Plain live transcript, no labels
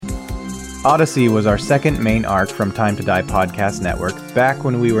Odyssey was our second main arc from Time to Die Podcast Network, back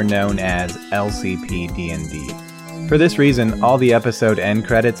when we were known as LCP D&D. For this reason, all the episode end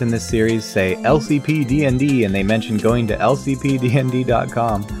credits in this series say LCP D&D, and they mention going to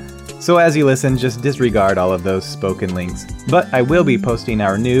lcpdnd.com. So as you listen, just disregard all of those spoken links. But I will be posting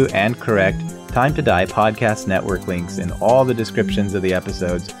our new and correct Time to Die Podcast Network links in all the descriptions of the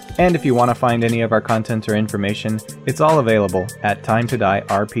episodes. And if you want to find any of our content or information, it's all available at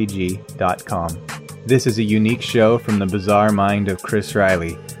timetodiерpg.com. This is a unique show from the bizarre mind of Chris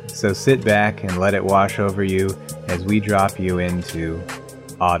Riley, so sit back and let it wash over you as we drop you into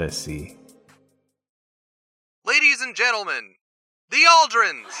Odyssey. Ladies and gentlemen, the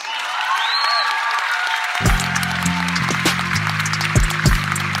Aldrins!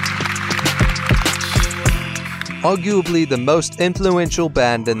 Arguably the most influential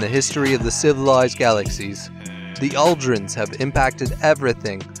band in the history of the civilized galaxies, the Aldrins have impacted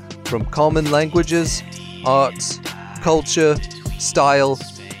everything from common languages, arts, culture, style,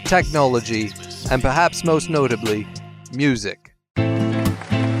 technology, and perhaps most notably, music. The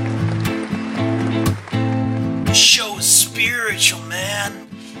show was spiritual, man.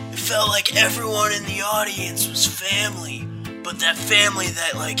 It felt like everyone in the audience was family, but that family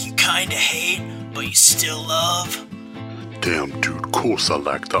that, like, you kinda hate, but you still love. Damn, dude, course I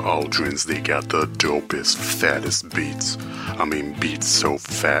like the Aldrins. They got the dopest, fattest beats. I mean, beats so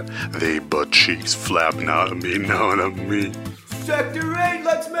fat, they butt cheeks flapping out of me, know what I mean? Sector 8,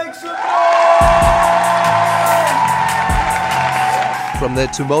 let's make some noise! From their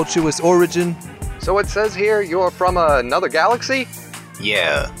tumultuous origin... So it says here you're from another galaxy?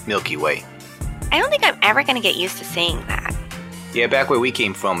 Yeah, Milky Way. I don't think I'm ever gonna get used to saying that. Yeah, back where we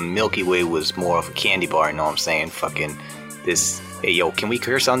came from, Milky Way was more of a candy bar, you know what I'm saying? Fucking this... Hey, yo, can we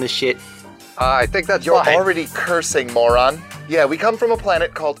curse on this shit? I think that's You're fine. already cursing, moron. Yeah, we come from a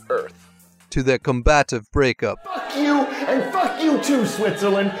planet called Earth. To their combative breakup. Fuck you, and fuck you too,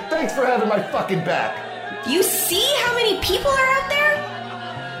 Switzerland. Thanks for having my fucking back. You see how many people are out there?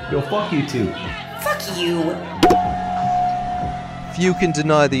 Yo, fuck you too. Fuck you. Few can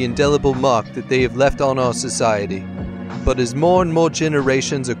deny the indelible mark that they have left on our society. But as more and more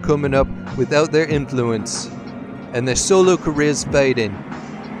generations are coming up without their influence, and their solo careers fading,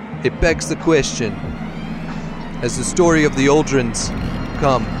 it begs the question, has the story of the Aldrins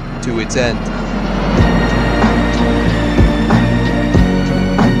come to its end?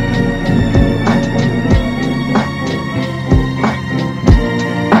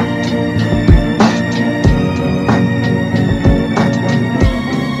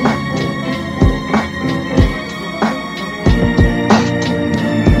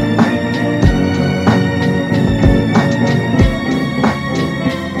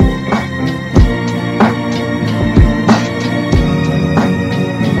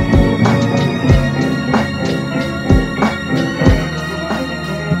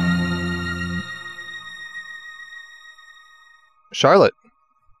 Charlotte,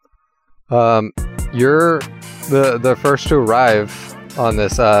 you're the first to arrive on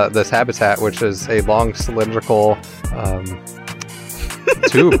this this habitat, which is a long cylindrical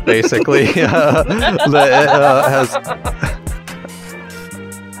tube, basically. That has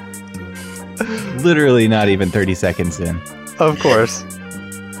Literally not even 30 seconds in. Of course.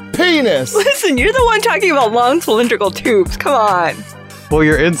 Penis! Listen, you're the one talking about long cylindrical tubes. Come on. Well,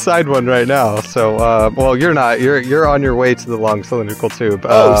 you're inside one right now, so well, you're not. You're on your way to the long cylindrical tube.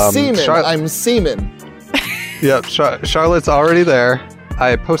 Seaman. I'm Seaman. Yep, Charlotte's already there.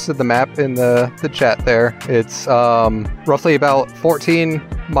 I posted the map in the chat there. It's roughly about 14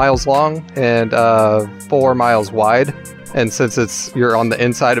 miles long and 4 miles wide. And since you're on the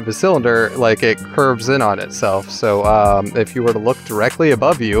inside of a cylinder, like, it curves in on itself. So if you were to look directly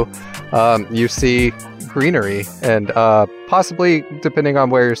above you, you see greenery, and possibly, depending on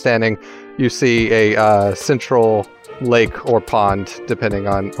where you're standing, you see a central lake or pond, depending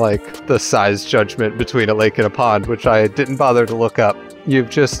on, like, the size judgment between a lake and a pond, which I didn't bother to look up. You've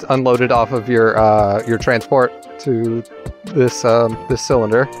just unloaded off of your transport to this this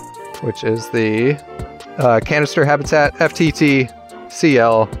cylinder, which is the canister habitat FTT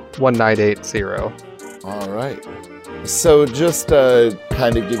CL 1980. All right. So just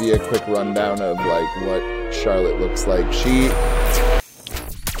kind of give you a quick rundown of, like, what Charlotte looks like. She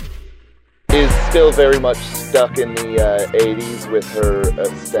is still very much stuck in the 80s with her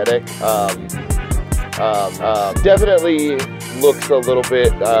aesthetic. Definitely looks a little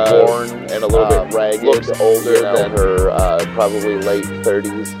bit worn and a little bit ragged. Looks older than her probably late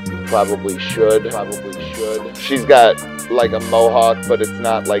 30s. probably should. She's got like a mohawk, but it's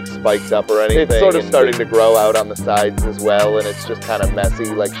not like spiked up or anything. It's sort of starting to grow out on the sides as well, and it's just kind of messy.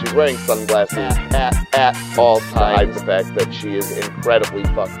 Like she's wearing sunglasses at all times. The fact that she is incredibly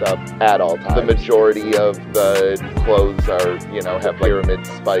fucked up at all times. The majority of the clothes are, have pyramid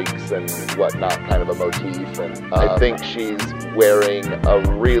spikes and whatnot, kind of a motif. And I think she's wearing a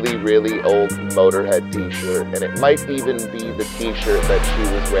really, really old Motorhead t-shirt, and it might even be the t-shirt that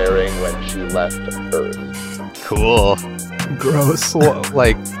she was wearing when she left Earth. Cool. Gross.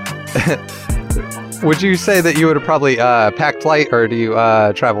 Like, would you say that you would have probably packed light, or do you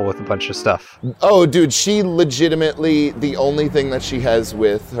travel with a bunch of stuff? Oh, dude, she legitimately, the only thing that she has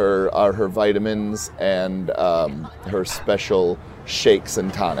with her are her vitamins and her special shakes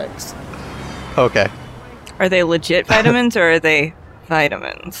and tonics. Okay. Are they legit vitamins or are they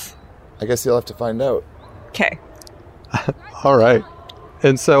vitamins? I guess you'll have to find out. Okay. All right.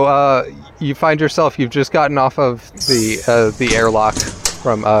 And so you find yourself, you've just gotten off of the airlock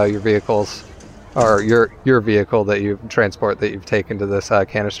from your vehicles, or your vehicle that you transport that you've taken to this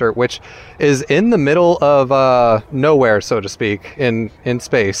canister, which is in the middle of nowhere, so to speak, in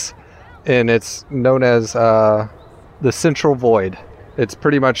space. And it's known as the Central Void. It's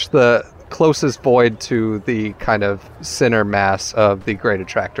pretty much the closest void to the kind of center mass of the Great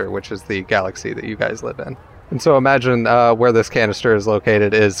Attractor, which is the galaxy that you guys live in. And so imagine where this canister is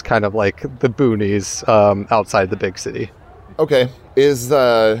located is kind of like the boonies outside the big city. Okay. Is,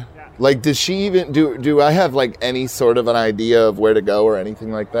 does she even, do I have, any sort of an idea of where to go or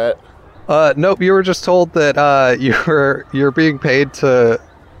anything like that? Nope, you were just told that you're being paid to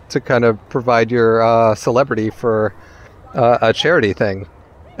kind of provide your celebrity for a charity thing.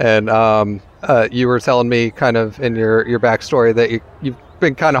 And you were telling me kind of in your backstory that you've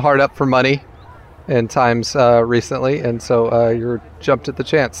been kind of hard up for money in times recently, and so you jumped at the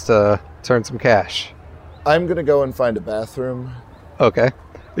chance to turn some cash. I'm going to go and find a bathroom. Okay.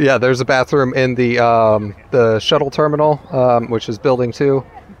 Yeah, there's a bathroom in the shuttle terminal, which is building 2,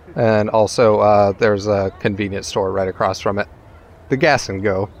 and also there's a convenience store right across from it. The Gas and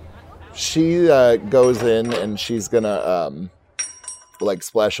Go. She goes in and she's going to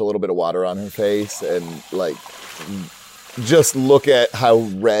splash a little bit of water on her face and just look at how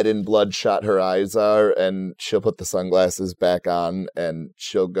red and bloodshot her eyes are, and she'll put the sunglasses back on and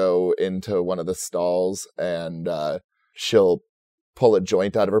she'll go into one of the stalls and she'll pull a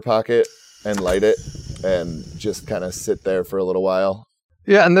joint out of her pocket and light it and just kind of sit there for a little while.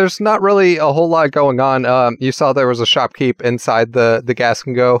 Yeah, and there's not really a whole lot going on. You saw there was a shopkeep inside the Gas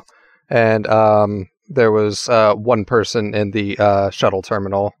and Go, and there was one person in the shuttle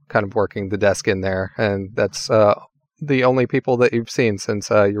terminal kind of working the desk in there, and that's the only people that you've seen since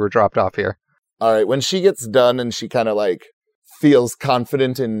you were dropped off here. All right, when she gets done and she kind of feels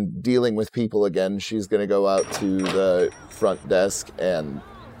confident in dealing with people again, she's going to go out to the front desk and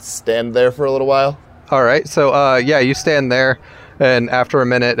stand there for a little while. All right, so you stand there, and after a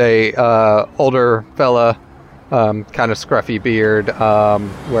minute, a older fella, kind of scruffy beard,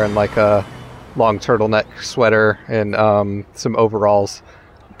 wearing a long turtleneck sweater and some overalls,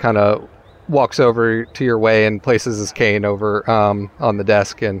 kind of walks over to your way and places his cane over on the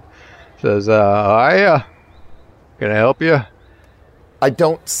desk and says, hiya, can I help you? I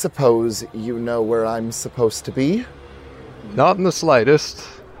don't suppose you know where I'm supposed to be? Not in the slightest.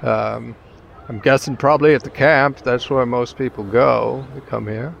 I'm guessing probably at the camp. That's where most people go to come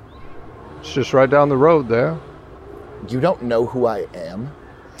here. It's just right down the road there. You don't know who I am?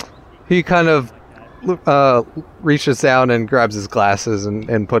 He kind of reaches down and grabs his glasses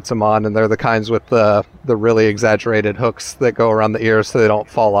and puts them on, and they're the kinds with the really exaggerated hooks that go around the ears so they don't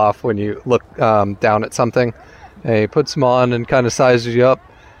fall off when you look down at something. And he puts them on and kind of sizes you up.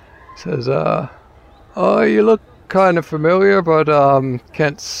 Says, oh, you look kind of familiar, but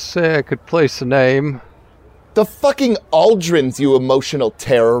can't say I could place a name. The fucking Aldrins, you emotional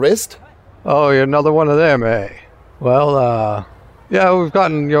terrorist. Oh, you're another one of them, eh? Well, yeah, we've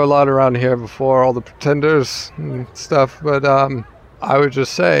gotten your lot around here before, all the pretenders and stuff, but I would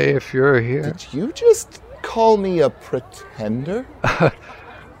just say, if you're here... Did you just call me a pretender?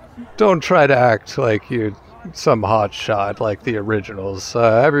 Don't try to act like you're some hotshot like the originals.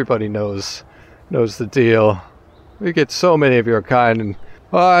 Everybody knows the deal. We get so many of your kind, and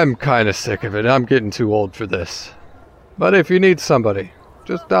I'm kind of sick of it. I'm getting too old for this. But if you need somebody...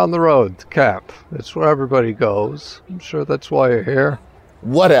 just down the road, the camp. That's where everybody goes. I'm sure that's why you're here.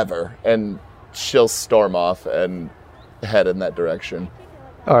 Whatever. And she'll storm off and head in that direction.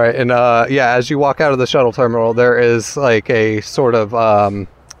 All right, and as you walk out of the shuttle terminal, there is a sort of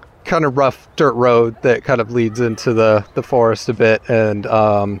kind of rough dirt road that kind of leads into the forest a bit, and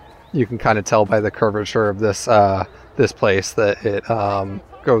you can kind of tell by the curvature of this place that it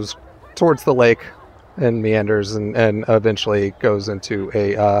goes towards the lake and meanders and eventually goes into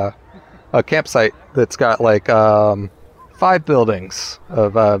a campsite that's got like 5 buildings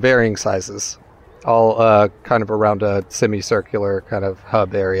of varying sizes, all kind of around a semicircular kind of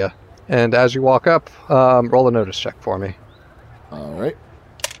hub area. And as you walk up, roll a notice check for me. All right.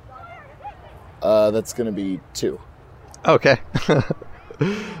 That's going to be 2. Okay.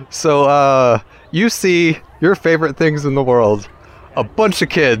 So you see your favorite things in the world. A bunch of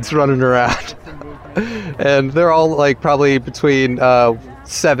kids running around. And they're all like probably between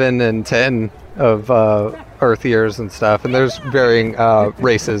 7 and 10 of Earth years and stuff. And there's varying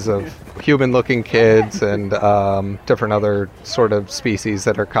races of human-looking kids and different other sort of species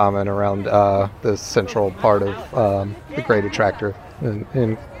that are common around the central part of the Great Attractor.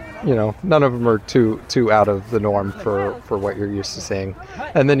 And you know, none of them are too out of the norm for what you're used to seeing.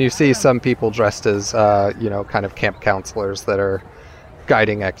 And then you see some people dressed as, you know, kind of camp counselors that are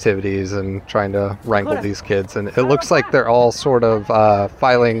guiding activities and trying to wrangle these kids. And it looks like they're all sort of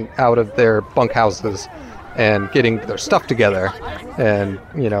filing out of their bunkhouses and getting their stuff together and,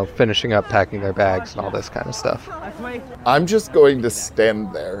 you know, finishing up packing their bags and all this kind of stuff. I'm just going to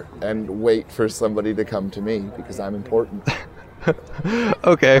stand there and wait for somebody to come to me because I'm important.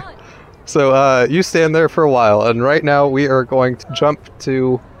 Okay. So you stand there for a while, and right now we are going to jump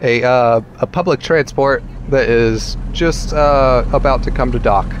to a public transport that is just about to come to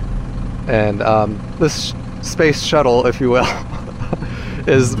dock. And this space shuttle, if you will,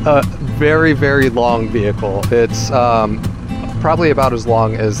 is a very, very long vehicle. It's probably about as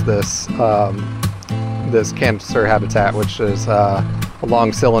long as this canister habitat, which is a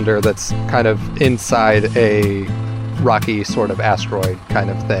long cylinder that's kind of inside a rocky sort of asteroid kind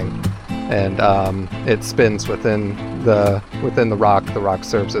of thing, and it spins within the rock. The rock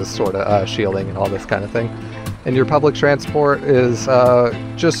serves as sort of shielding and all this kind of thing. And your public transport is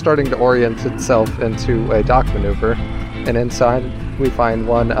just starting to orient itself into a dock maneuver. And inside we find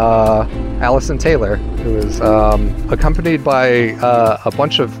one Allison Taylor, who is accompanied by a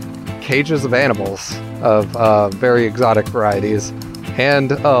bunch of cages of animals of very exotic varieties,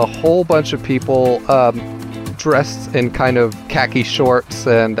 and a whole bunch of people dressed in kind of khaki shorts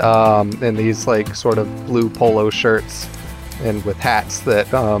and in these like sort of blue polo shirts and with hats that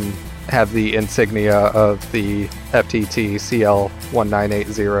have the insignia of the FTT CL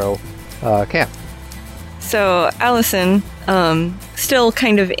 1980 camp. So Allison, still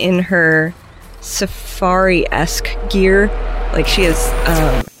kind of in her safari-esque gear, like she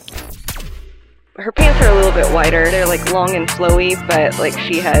has her pants are a little bit wider. They're like long and flowy, but like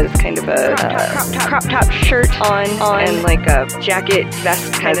she has kind of a crop top shirt on and like a jacket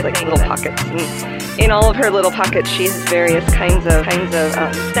vest kind of like little pockets. And in all of her little pockets, she has various kinds of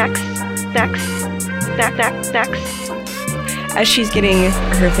snacks. As she's getting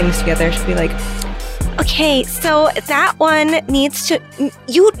her things together, she'll be like, okay, so that one needs to...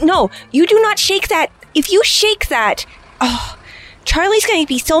 You do not shake that. If you shake that, Charlie's going to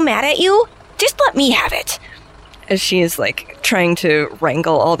be so mad at you. Just let me have it. As she is like trying to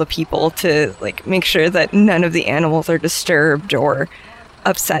wrangle all the people to like make sure that none of the animals are disturbed or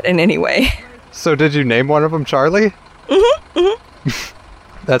upset in any way. So did you name one of them Charlie?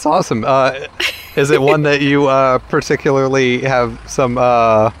 That's awesome. Is it one that you particularly have some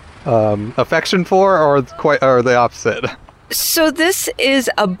affection for, or the opposite? So this is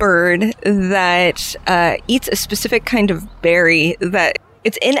a bird that eats a specific kind of berry that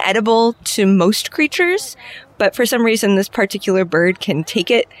it's inedible to most creatures, but for some reason this particular bird can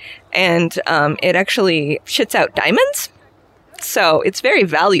take it, and it actually shits out diamonds. So it's very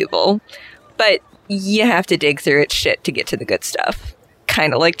valuable, but you have to dig through its shit to get to the good stuff.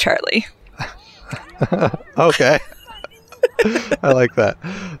 Kind of like Charlie. Okay. I like that.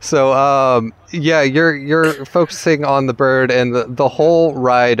 So, yeah, you're focusing on the bird, and the whole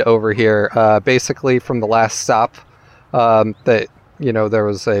ride over here, basically from the last stop, that, you know, there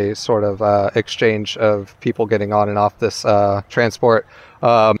was a sort of exchange of people getting on and off this transport.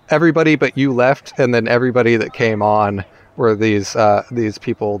 Everybody but you left, and then everybody that came on were these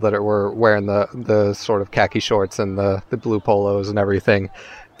people that were wearing the sort of khaki shorts and the blue polos and everything.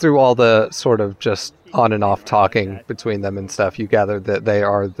 Through all the sort of just on and off talking between them and stuff, you gathered that they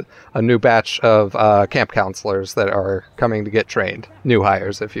are a new batch of camp counselors that are coming to get trained. New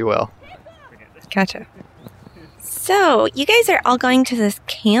hires, if you will. Gotcha. So, you guys are all going to this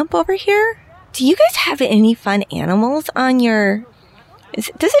camp over here? Do you guys have any fun animals on your... Does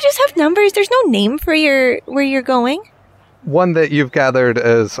it just have numbers? There's no name for where you're going? One that you've gathered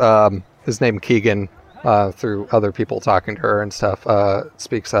is named Keegan. through other people talking to her and stuff,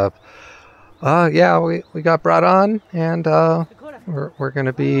 speaks up. Yeah, we got brought on, and we're going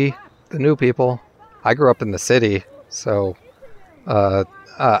to be the new people. I grew up in the city, so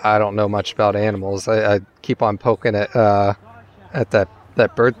I don't know much about animals. I keep on poking at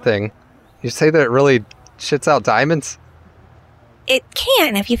that bird thing. You say that it really shits out diamonds? It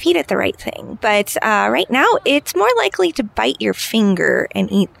can if you feed it the right thing, but right now it's more likely to bite your finger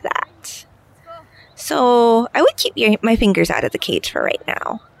and eat that. So I would keep my fingers out of the cage for right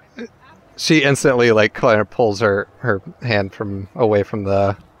now. She instantly kind of pulls her hand away from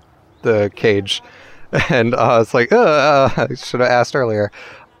the cage, and it's like, I should have asked earlier.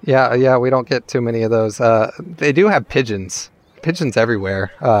 Yeah, we don't get too many of those. They do have pigeons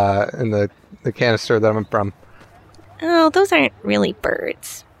everywhere in the canister that I'm from. Oh, those aren't really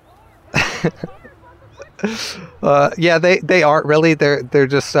birds. Yeah, they aren't really. They're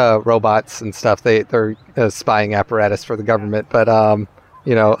just robots and stuff. They're a spying apparatus for the government. But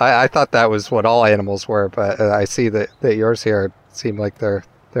I thought that was what all animals were. But I see that yours here seem like they're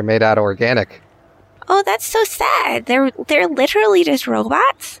made out of organic. Oh, that's so sad. They're literally just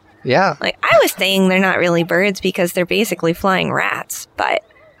robots? Yeah. I was saying they're not really birds because they're basically flying rats, but...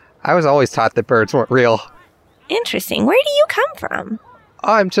 I was always taught that birds weren't real. Interesting. Where do you come from?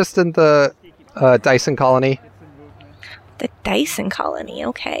 I'm just in the Dyson colony. The Dyson colony,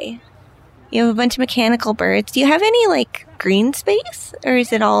 okay. You have a bunch of mechanical birds. Do you have any, green space? Or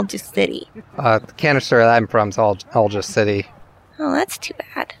is it all just city? The canister that I'm from is all just city. Oh, that's too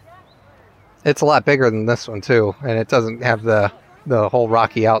bad. It's a lot bigger than this one, too. And it doesn't have the whole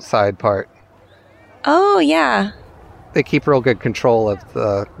rocky outside part. Oh, yeah. They keep real good control of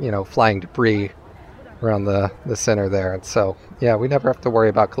the, flying debris around the center there. And so, yeah, we never have to worry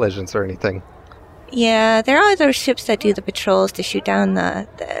about collisions or anything. Yeah, there are those ships that do the patrols to shoot down the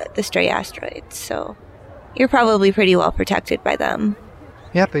stray asteroids, so you're probably pretty well protected by them.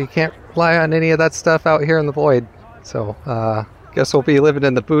 Yeah, but you can't rely on any of that stuff out here in the void. So, guess we'll be living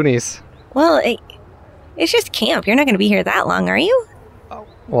in the boonies. Well, it's just camp. You're not going to be here that long, are you?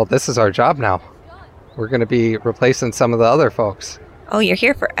 Well, this is our job now. We're going to be replacing some of the other folks. Oh, you're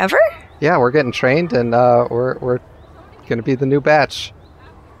here forever? Yeah, we're getting trained, and we're going to be the new batch.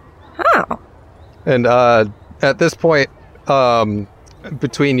 Oh. And at this point,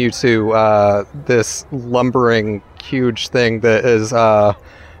 between you two, this lumbering, huge thing that is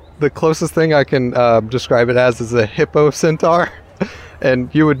the closest thing I can describe it as is a hippo centaur.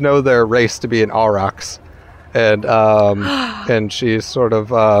 And you would know their race to be an aurochs. And she sort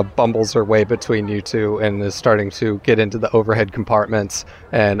of bumbles her way between you two and is starting to get into the overhead compartments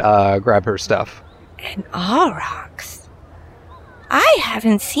and grab her stuff. An aurochs? I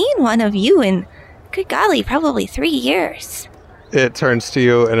haven't seen one of you in, good golly, probably 3 years. It turns to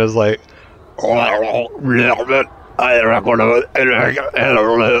you and is like, I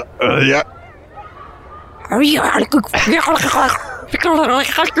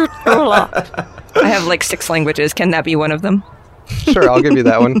have 6 languages. Can that be one of them? Sure, I'll give you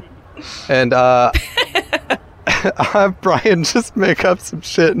that one. And have Brian just make up some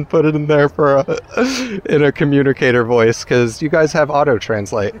shit and put it in there in a communicator voice, because you guys have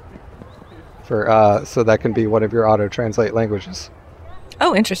auto-translate. So that can be one of your auto-translate languages.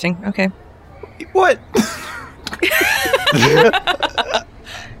 Oh, interesting. Okay. What?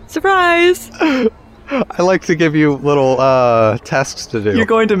 Surprise! I like to give you little tasks to do. You're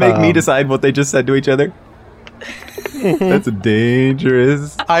going to make me decide what they just said to each other? That's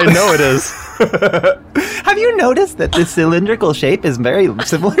dangerous. I know it is. Have you noticed that the cylindrical shape is very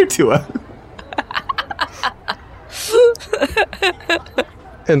similar to us?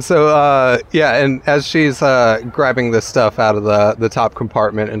 And so, and as she's grabbing this stuff out of the top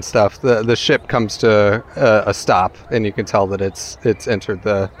compartment and stuff, the ship comes to a stop, and you can tell that it's entered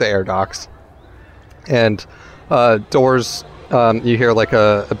the air docks. And doors, you hear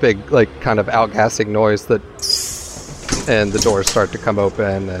a big kind of outgassing noise and the doors start to come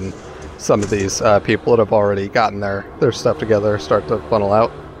open, and some of these people that have already gotten their stuff together start to funnel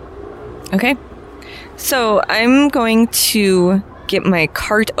out. Okay. So I'm going to get my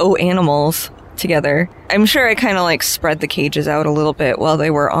cart o' animals together. I'm sure I kind of spread the cages out a little bit while they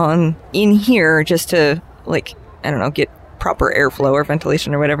were in here just to get proper airflow or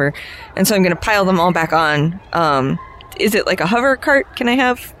ventilation or whatever. And so I'm going to pile them all back on. Is it a hover cart? Can I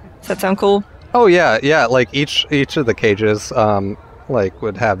have? Does that sound cool? Oh yeah. Each of the cages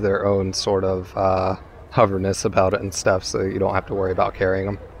would have their own sort of hoverness about it and stuff, so you don't have to worry about carrying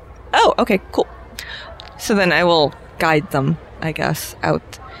them. Oh, okay, cool. So then I will guide them, I guess,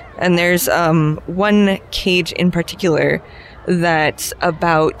 out. And there's one cage in particular that's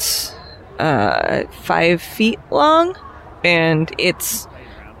about 5 feet long, and it's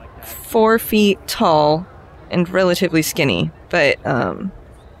 4 feet tall and relatively skinny. But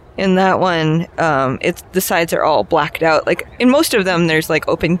in that one, it's the sides are all blacked out. Like in most of them, there's like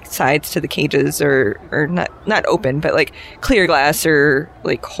open sides to the cages, or not open, but like clear glass or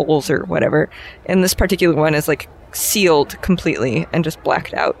like holes or whatever. And this particular one is like sealed completely and just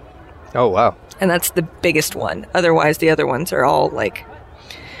blacked out. Oh wow! And that's the biggest one. Otherwise, the other ones are all like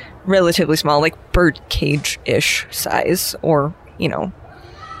relatively small, like bird cage-ish size, or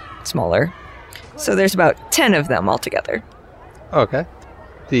smaller. So there's about 10 of them altogether. Okay.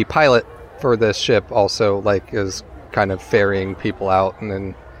 The pilot for this ship also like is kind of ferrying people out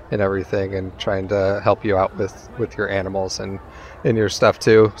and everything, and trying to help you out with your animals and your stuff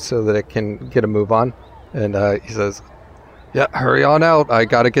too, so that it can get a move on. And he says, "Yeah, hurry on out. I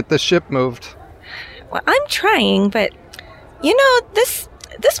got to get this ship moved." Well, I'm trying, but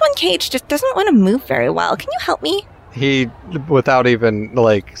this one cage just doesn't want to move very well. Can you help me? He, without even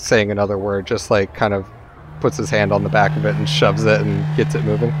like saying another word, just like kind of puts his hand on the back of it and shoves it and gets it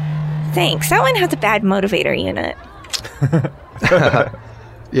moving. Thanks. That one has a bad motivator unit.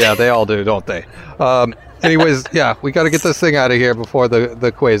 Yeah, they all do, don't they? Anyways, yeah, we got to get this thing out of here before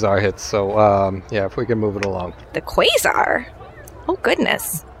the quasar hits. So, yeah, if we can move it along. The quasar? Oh,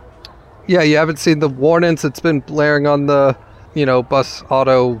 goodness. Yeah, you haven't seen the warnings. It's been blaring on the, bus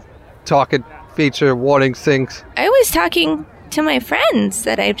auto talking feature warning things. I was talking to my friends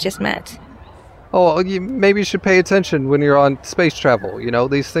that I've just met. Oh, maybe you should pay attention when you're on space travel.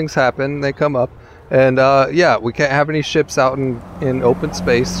 These things happen, they come up. And, yeah, we can't have any ships out in open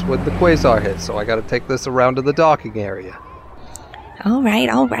space when the quasar hits, so I gotta take this around to the docking area. All right.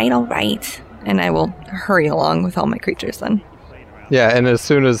 And I will hurry along with all my creatures then. Yeah, and as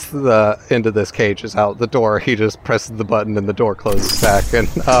soon as the end of this cage is out the door, he just presses the button and the door closes back,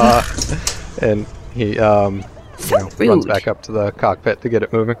 and he runs back up to the cockpit to get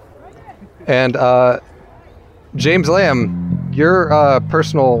it moving. And James Lamb, your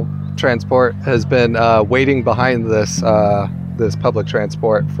personal transport has been waiting behind this public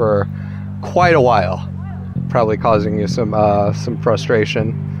transport for quite a while, probably causing you some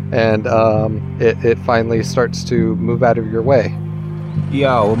frustration, and it finally starts to move out of your way.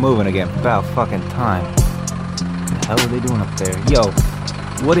 Yo, we're moving again. About fucking time. What the hell are they doing up there? Yo,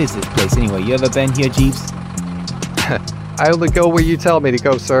 what is this place anyway? You ever been here, Jeeves? I only go where you tell me to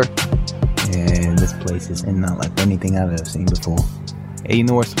go, sir. Yeah, this place is not like anything I've ever seen before. Hey, you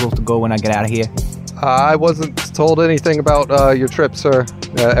know where we're supposed to go when I get out of here? I wasn't told anything about your trip, sir.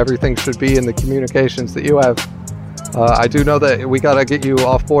 Everything should be in the communications that you have. I do know that we gotta get you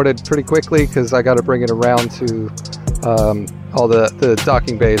off-boarded pretty quickly, because I gotta bring it around to all the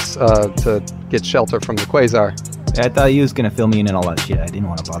docking bays to get shelter from the quasar. I thought you was gonna fill me in and all that shit. I didn't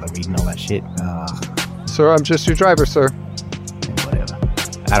want to bother reading all that shit. Sir, I'm just your driver, sir. Whatever.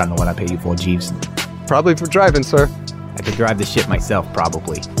 I don't know what I pay you for, Jeeves. Probably for driving, sir. I could drive this ship myself,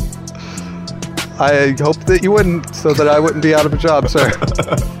 probably. I hope that you wouldn't, so that I wouldn't be out of a job, sir.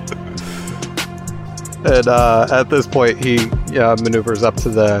 And at this point, he maneuvers up to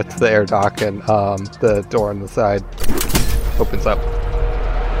the air dock, and the door on the side opens up.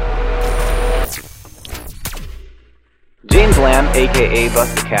 James Lamb, aka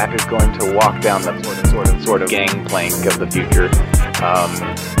Buster Cat, is going to walk down the sort of gangplank of the future,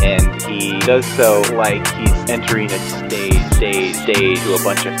 and he does so like he's entering a stage to a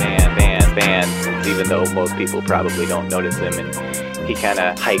bunch of fans, even though most people probably don't notice him. And he kind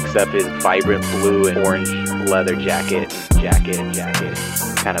of hikes up his vibrant blue and orange leather jacket,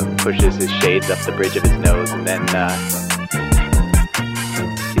 kind of pushes his shades up the bridge of his nose, and then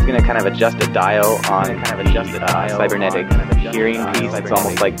he's going to kind of adjust a dial on cybernetic hearing piece. It's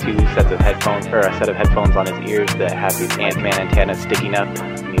almost like two sets of headphones, or a set of headphones on his ears that have these Ant-Man antennas sticking up.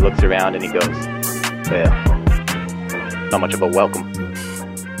 And he looks around and he goes, "Well, not much of a welcome.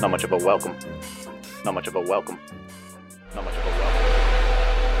 Not much of a welcome. Not much of a welcome. Not much of a welcome."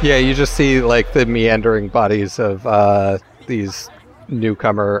 Yeah, you just see like the meandering bodies of these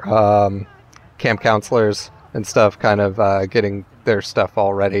newcomer camp counselors and stuff, kind of getting their stuff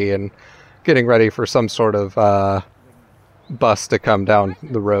all ready and getting ready for some sort of bus to come down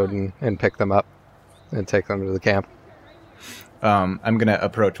the road and pick them up and take them to the camp. I'm going to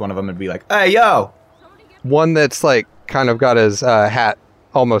approach one of them and be like, "Hey, yo!" One that's like kind of got his hat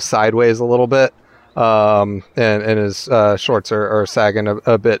almost sideways a little bit, and his shorts are sagging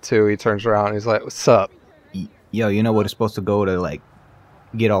a bit too. He turns around and he's like, "What's up?" Yo, you know we're supposed to go to like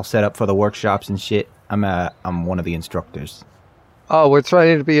get all set up for the workshops and shit? I'm one of the instructors. Oh, we're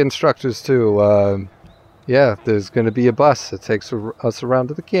trying to be instructors too. Yeah, there's going to be a bus that takes us around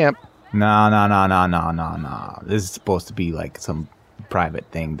to the camp. No. This is supposed to be like some private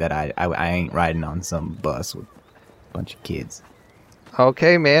thing that I ain't riding on some bus with a bunch of kids.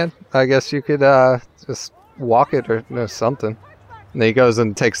 Okay, man. I guess you could just walk it or something. And then he goes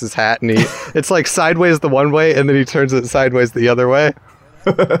and takes his hat, and it's like sideways the one way, and then he turns it sideways the other way.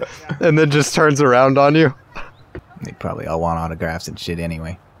 And then just turns around on you. They probably all want autographs and shit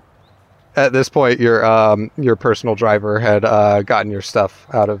anyway. At this point, your personal driver had gotten your stuff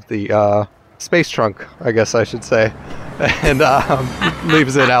out of the space trunk, I guess I should say, and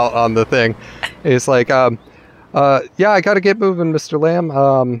leaves it out on the thing. He's like, yeah, I gotta get moving, Mr.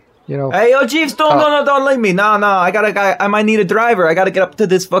 Lamb. Hey, yo, Jeeves, don't leave me. No, I might need a driver. I gotta get up to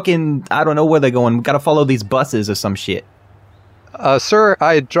this fucking, I don't know where they're going. We gotta follow these buses or some shit. Sir,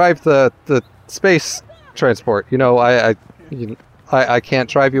 I drive the space transport. I can't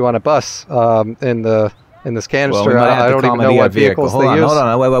drive you on a bus in this canister. Well, I don't even know what vehicles they use. Hold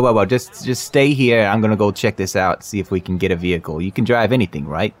on, wait. Just stay here. I'm gonna go check this out, see if we can get a vehicle. You can drive anything,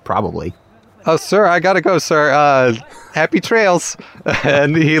 right? Probably. Oh, sir, I gotta go, sir. Happy trails.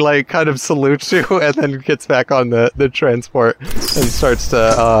 And he kind of salutes you and then gets back on the transport and starts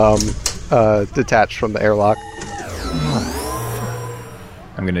to detach from the airlock.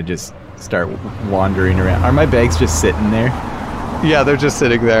 I'm gonna just start wandering around. Are my bags just sitting there? Yeah, they're just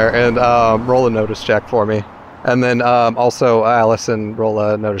sitting there. And roll a notice check for me. And then also, Allison, roll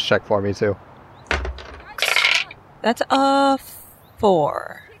a notice check for me, too. That's a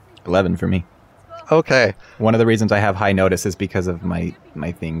 4. 11 for me. Okay. One of the reasons I have high notice is because of my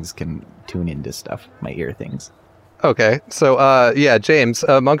things can tune into stuff, my ear things. Okay, so yeah, James,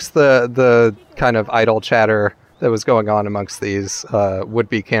 amongst the kind of idle chatter that was going on amongst these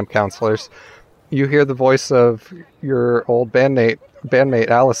would-be camp counselors, you hear the voice of your old bandmate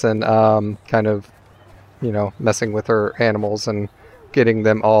Allison, kind of, messing with her animals and getting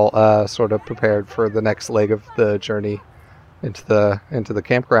them all sort of prepared for the next leg of the journey into the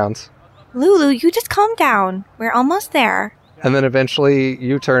campgrounds. Lulu, you just calm down. We're almost there. And then eventually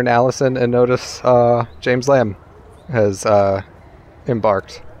you turn, Allison, and notice James Lamb has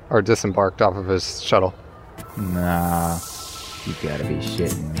embarked or disembarked off of his shuttle. Nah, you gotta be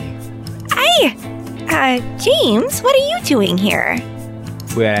shitting me. Hey! James, what are you doing here?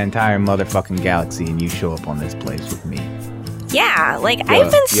 We had an entire motherfucking galaxy and you show up on this place with me. Yeah,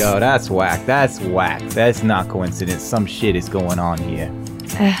 I've been... Yo, that's whack. That's not coincidence. Some shit is going on here.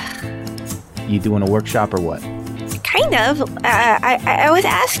 You doing a workshop or what? Kind of. I was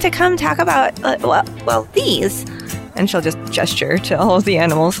asked to come talk about, these. And she'll just gesture to all of the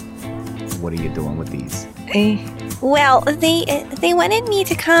animals. What are you doing with these? Well, they wanted me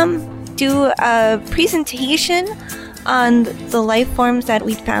to come do a presentation on the life forms that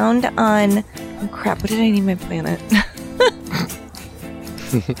we found on... Oh, crap, what did I name my planet?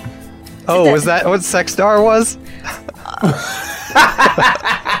 Oh, was that what Sexstar was?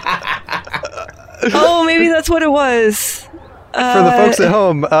 Oh, maybe that's what it was. For the folks at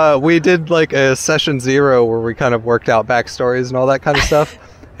home, we did a session 0 where we kind of worked out backstories and all that kind of stuff.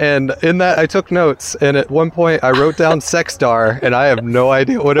 And in that, I took notes, and at one point, I wrote down Sexstar, and I have no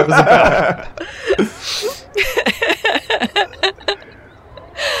idea what it was about.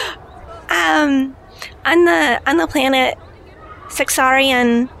 On the planet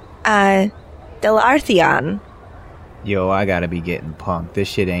Sexarian Delartheon. Yo, I gotta be getting punked. This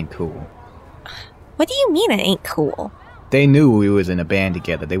shit ain't cool. What do you mean it ain't cool? They knew we was in a band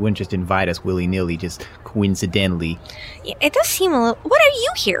together. They wouldn't just invite us willy-nilly, just coincidentally. Yeah, it does seem a little... What are you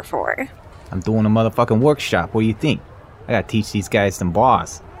here for? I'm doing a motherfucking workshop. What do you think? I gotta teach these guys some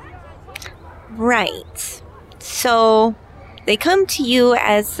boss. Right. So, they come to you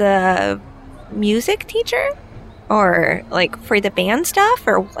as a music teacher? Or, for the band stuff?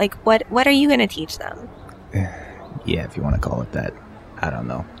 Or, what are you gonna teach them? Yeah, if you want to call it that. I don't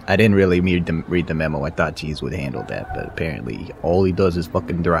know. I didn't really read the memo. I thought Cheese would handle that, but apparently all he does is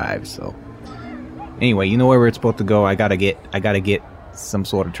fucking drive, so... Anyway, you know where we're supposed to go. I gotta get some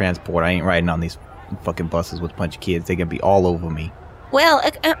sort of transport. I ain't riding on these fucking buses with a bunch of kids. They're gonna be all over me. Well,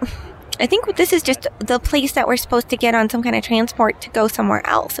 I think this is just the place that we're supposed to get on some kind of transport to go somewhere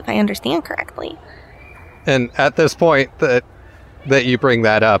else, if I understand correctly. And at this point that you bring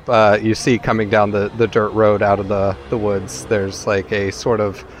that up, you see coming down the dirt road out of the woods, there's a sort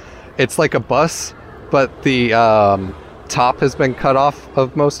of... It's like a bus, but the top has been cut off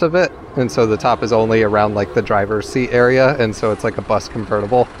of most of it, and so the top is only around the driver's seat area, and so it's like a bus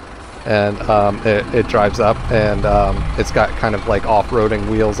convertible, and it drives up, and it's got kind of off-roading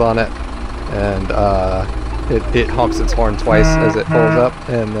wheels on it, and it honks its horn twice as it pulls up,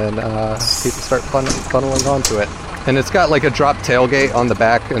 and then people start funneling onto it. And it's got like a drop tailgate on the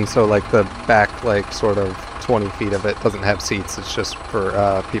back, and so like the back like sort of 20 feet of it doesn't have seats. It's just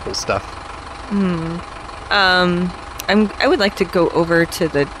for people's stuff. I would like to go over to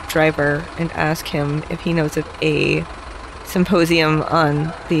the driver and ask him if he knows of a symposium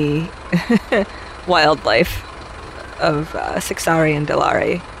on the wildlife of Sixari and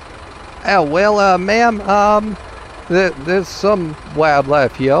Delari. Oh, well, ma'am, there's some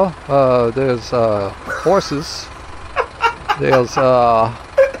wildlife here. There's horses.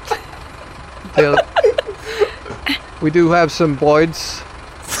 We do have some boids.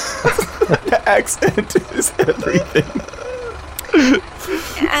 The accent is everything.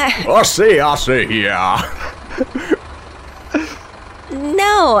 I see, yeah.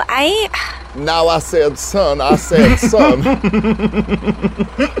 No, Now I said son. I'm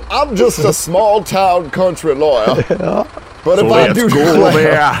just a small town country lawyer. But if I do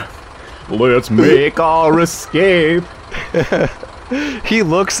declare, let's make our escape. He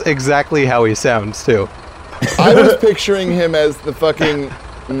looks exactly how he sounds, too. I was picturing him as the fucking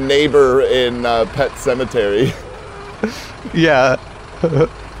neighbor in Pet Sematary. Yeah.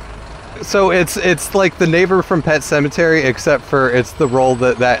 So it's like the neighbor from Pet Sematary, except for it's the role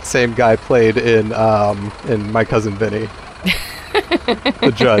that same guy played in My Cousin Vinny,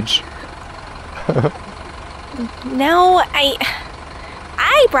 the judge. no, I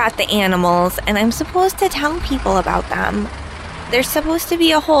brought the animals, and I'm supposed to tell people about them. There's supposed to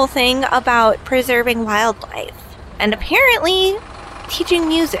be a whole thing about preserving wildlife, and apparently teaching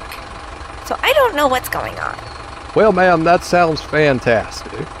music. So I don't know what's going on. Well, ma'am, that sounds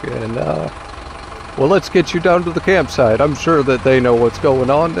fantastic. And, well, let's get you down to the campsite. I'm sure that they know what's going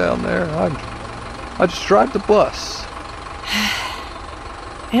on down there. I just drive the bus.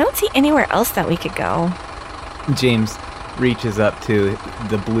 I don't see anywhere else that we could go. James reaches up to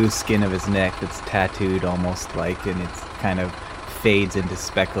the blue skin of his neck that's tattooed almost like, and it's kind of fades into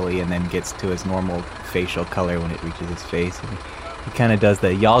speckly and then gets to his normal facial color when it reaches his face. And he kind of does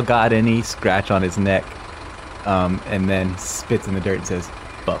the y'all got any scratch on his neck. And then spits in the dirt and says,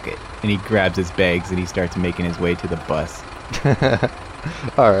 "Fuck it." And he grabs his bags and he starts making his way to the bus.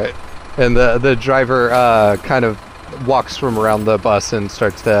 All right. And the driver kind of walks from around the bus and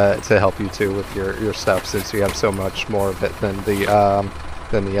starts to help you too with your stuff, since you have so much more of it than the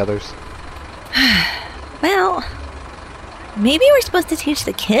others. Well, maybe we're supposed to teach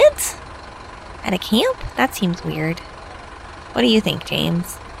the kids at a camp? That seems weird. What do you think,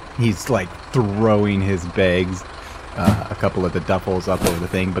 James? He's like throwing his bags, a couple of the duffels up over the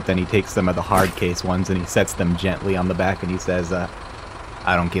thing, but then he takes some of the hard case ones and he sets them gently on the back and he says, I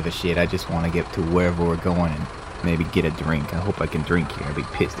don't give a shit. I just want to get to wherever we're going and maybe get a drink. I hope I can drink here. I'd be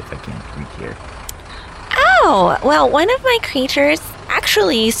pissed if I can't drink here. Oh, well, one of my creatures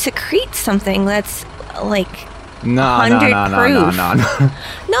actually secretes something that's like 100 proof.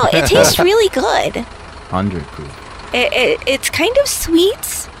 No, it tastes really good. 100 proof. It's kind of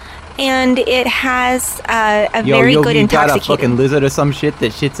sweet, and it has a very good you intoxicating. Got a fucking lizard or some shit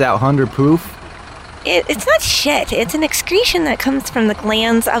that shits out 100 proof? It's not shit. It's an excretion that comes from the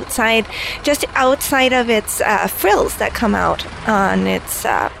glands outside, just outside of its frills that come out on its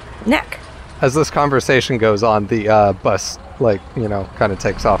neck. As this conversation goes on, the bus, kind of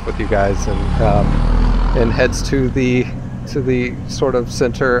takes off with you guys and heads to the sort of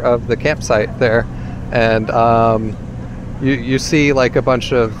center of the campsite there. And you see like a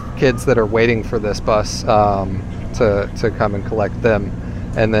bunch of kids that are waiting for this bus to come and collect them.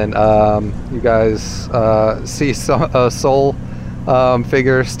 And then you guys see a soul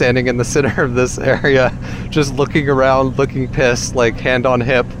figure standing in the center of this area, just looking around, looking pissed, like hand on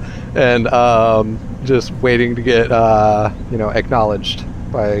hip, and just waiting to get acknowledged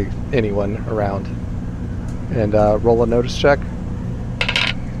by anyone around. And roll a notice check.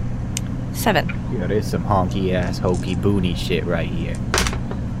 7. Yeah, there's some honky ass hokey boony shit right here.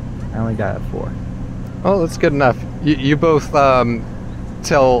 I only got a 4. Oh, that's good enough. You both can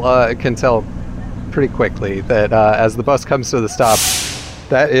tell pretty quickly that as the bus comes to the stop,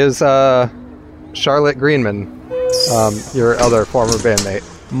 that is Charlotte Greenman, your other former bandmate.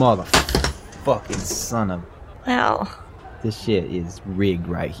 Motherfucking son of... Well... This shit is rigged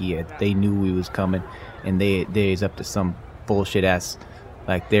right here. They knew we was coming, and they's up to some bullshit ass...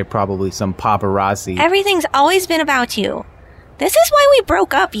 Like, they're probably some paparazzi. Everything's always been about you. This is why we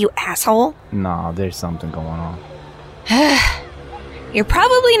broke up, you asshole. Nah, there's something going on. You're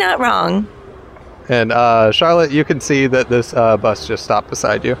probably not wrong. And, Charlotte, you can see that this bus just stopped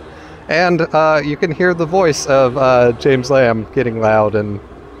beside you. And you can hear the voice of James Lamb getting loud and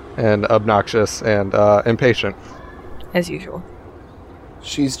obnoxious and impatient. As usual.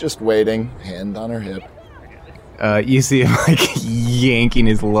 She's just waiting, hand on her hip. you see him like yanking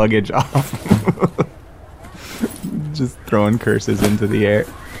his luggage off. Just throwing curses into the air.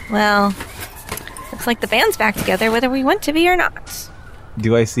 Well, looks like the band's back together whether we want to be or not.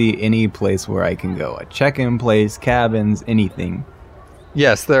 Do I see any place where I can go? A check-in place, cabins, anything?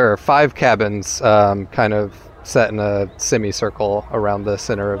 Yes, there are 5 cabins kind of set in a semicircle around the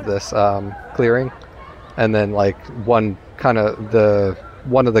center of this clearing. And then like one of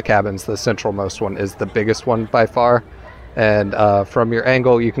the cabins, the centralmost one, is the biggest one by far. And from your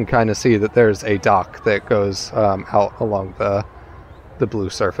angle, you can kind of see that there's a dock that goes out along the blue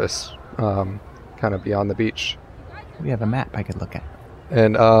surface, kind of beyond the beach. We have a map I could look at.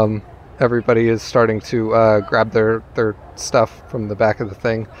 And everybody is starting to grab their stuff from the back of the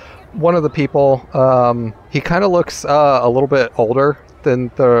thing. One of the people, he kind of looks a little bit older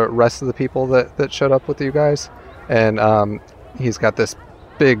than the rest of the people that showed up with you guys. And he's got this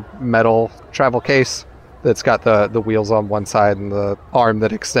big metal travel case that's got the wheels on one side and the arm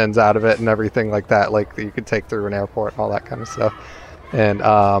that extends out of it and everything like that, like that you could take through an airport and all that kind of stuff.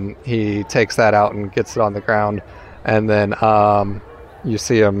 And he takes that out and gets it on the ground. And then you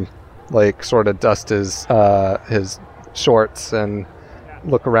see him like sort of dust his shorts and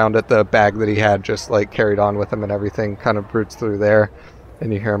look around at the bag that he had just like carried on with him and everything, kind of brutes through there.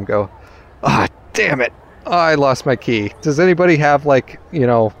 And you hear him go, "Ah, damn it. I lost my key. Does anybody have like, I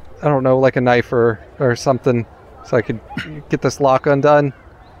don't know, like a knife or something so I could get this lock undone?"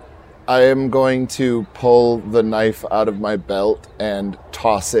 I am going to pull the knife out of my belt and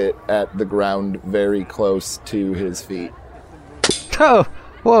toss it at the ground very close to his feet. Oh,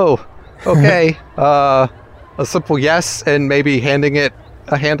 whoa. Okay. A simple yes, and maybe handing it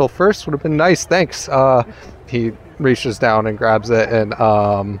a handle first would have been nice. Thanks. He reaches down and grabs it,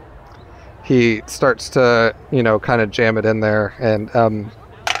 and he starts to, kind of jam it in there. And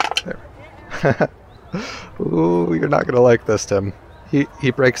there. Ooh, you're not gonna like this, Tim.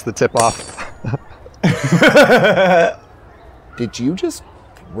 He breaks the tip off. Did you just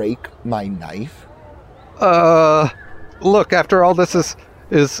break my knife? Look, after all this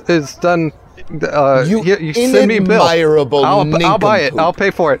is done, you send me a bill. I'll buy it. I'll pay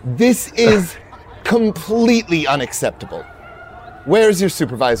for it. This is completely unacceptable. Where's your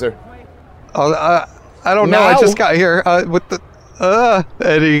supervisor? I don't know. I just got here with the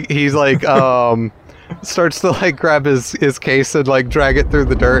and he's like starts to like grab his case and like drag it through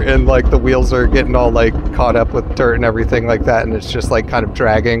the dirt, and like the wheels are getting all like caught up with dirt and everything like that, and it's just like kind of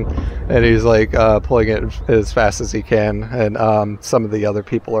dragging, and he's like pulling it as fast as he can, and some of the other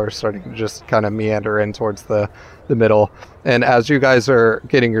people are starting to just kind of meander in towards the middle. And as you guys are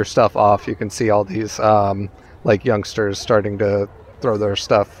getting your stuff off, you can see all these like youngsters starting to throw their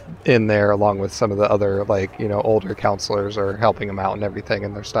stuff in there, along with some of the other like older counselors are helping them out and everything,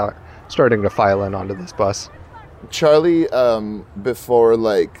 and they're starting to file in onto this bus. Charlie, before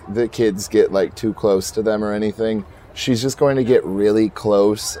like the kids get like too close to them or anything, she's just going to get really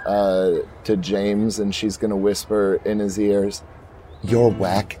close to James, and she's going to whisper in his ears, "You're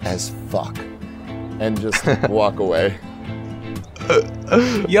whack as fuck," and just walk away.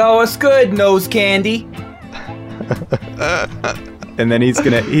 Yo, what's good, nose candy? And then he's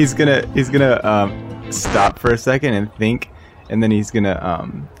gonna stop for a second and think, and then he's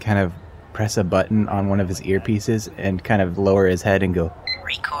gonna kind of press a button on one of his earpieces and kind of lower his head and go,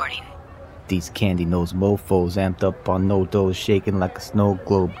 "Recording. These candy nose mofos amped up on no dose, shaking like a snow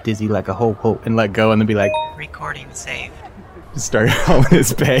globe, dizzy like a ho-ho," and let go, and then be like, Recording saved. Start hauling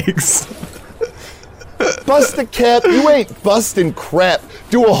his bags. Bust a cap, you ain't busting crap.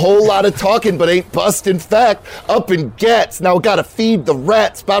 Do a whole lot of talking, but ain't busting fact. Up in gats, now gotta feed the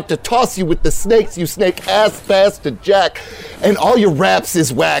rats. About to toss you with the snakes, you snake ass bastard Jack. And all your raps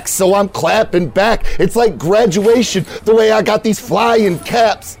is wax, so I'm clapping back. It's like graduation, the way I got these flying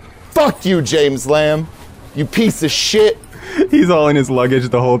caps. Fuck you, James Lamb, you piece of shit. He's all in his luggage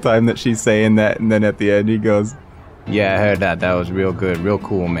the whole time that she's saying that, and then at the end he goes, "Yeah, I heard that. That was real good. Real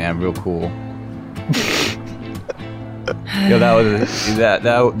cool, man. Real cool." Yo,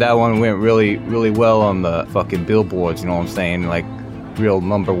 that one went really, really well on the fucking billboards, you know what I'm saying? Like, real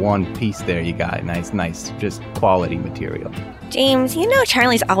 #1 piece there you got. Nice, just quality material. James,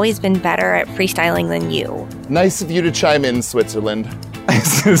 Charlie's always been better at freestyling than you. Nice of you to chime in, Switzerland. I'm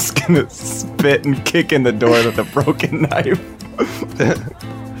just gonna spit and kick in the door with a broken knife.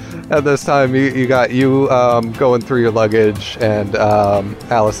 At this time, you got going through your luggage, and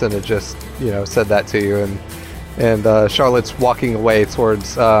Allison had just said that to you, and Charlotte's walking away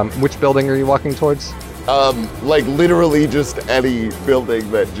towards which building are you walking towards? Like literally just any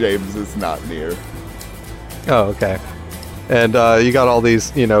building that James is not near. Oh, okay. And you got all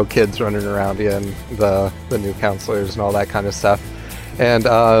these, kids running around you and the new counselors and all that kind of stuff. And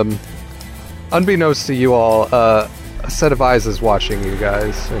unbeknownst to you all, a set of eyes is watching you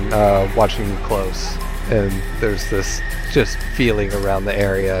guys and watching you close. And there's this just feeling around the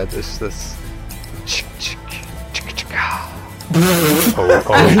area. There's this...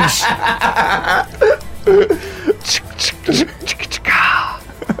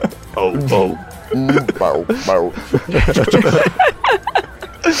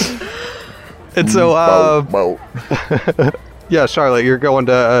 And so, yeah, Charlotte, you're going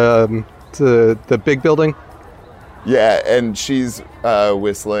to the big building? Yeah, and she's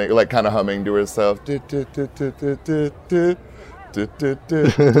whistling, like kind of humming to herself.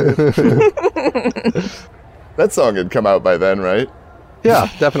 That song had come out by then, right? Yeah,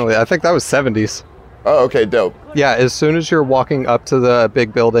 definitely. I think that was 70s. Oh, okay, dope. Yeah, as soon as you're walking up to the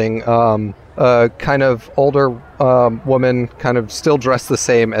big building, a kind of older woman, kind of still dressed the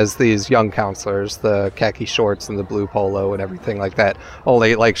same as these young counselors, the khaki shorts and the blue polo and everything like that.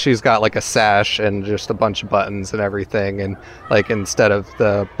 Only, like, she's got, like, a sash and just a bunch of buttons and everything. And, like, instead of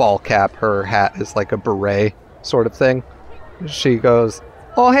the ball cap, her hat is, like, a beret sort of thing. She goes,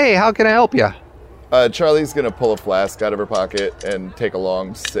 "Oh, hey, how can I help you?" Charlie's going to pull a flask out of her pocket and take a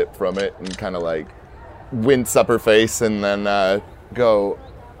long sip from it and kind of, like, wince up her face and then go,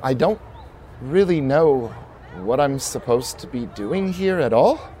 "I don't really know what I'm supposed to be doing here at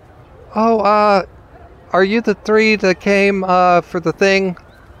all." "Oh, are you the three that came for the thing?"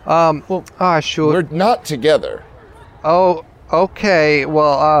 Sure. We're not together. "Oh, okay.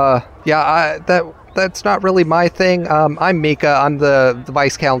 Well, yeah, that's not really my thing. I'm Mika. I'm the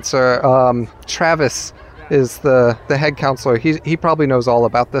vice counselor. Travis is the head counselor. He probably knows all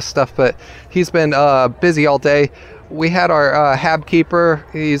about this stuff, but he's been busy all day. We had our hab keeper.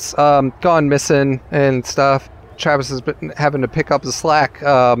 He's gone missing and stuff. Travis has been having to pick up the slack,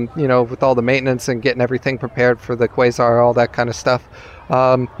 with all the maintenance and getting everything prepared for the Quasar, all that kind of stuff.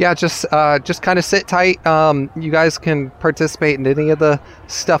 Just kind of sit tight. You guys can participate in any of the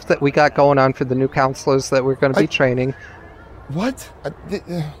stuff that we got going on for the new counselors that we're going to be training." What?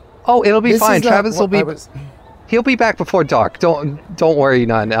 Oh, it'll be fine. Travis will be... He'll be back before dark. Don't worry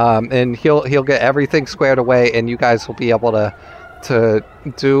none. And he'll get everything squared away, and you guys will be able to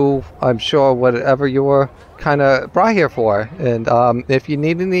do, I'm sure, whatever you were kind of brought here for. And if you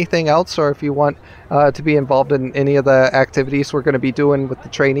need anything else, or if you want to be involved in any of the activities we're going to be doing with the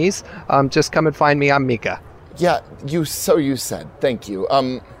trainees, just come and find me. I'm Mika. Yeah, you said. Thank you.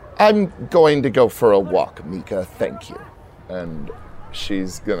 I'm going to go for a walk, Mika. Thank you. And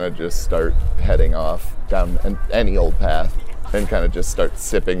she's gonna just start heading off down any old path and kind of just start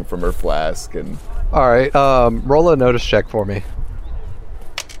sipping from her flask. And all right, roll a notice check for me.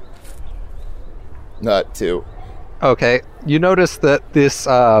 Not 2. Okay, you notice that this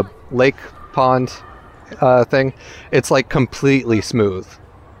lake pond thing, it's like completely smooth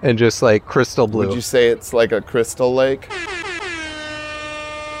and just like crystal blue. Would you say it's like a crystal lake?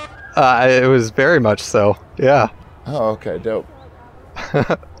 It was very much so. Yeah. Oh, okay, dope.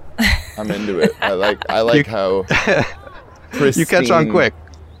 I'm into it. I like how pristine. You catch on quick.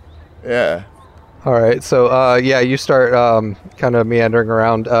 Yeah. All right, so you start kind of meandering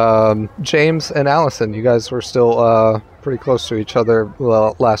around. James and Allison, you guys were still pretty close to each other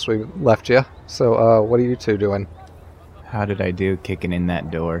last we left you. So what are you two doing? How did I do kicking in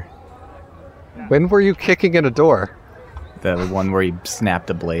that door? When were you kicking in a door? The one where he snapped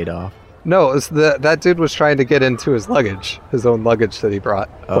a blade off. No, that dude was trying to get into his own luggage that he brought.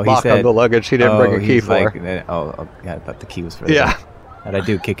 The lock on the luggage he didn't bring a key for. I thought the key was for that. Yeah. How'd I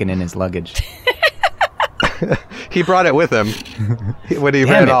do kicking in his luggage? He brought it with him when he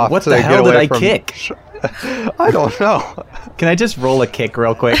ran off. What the hell did I kick? I don't know. Can I just roll a kick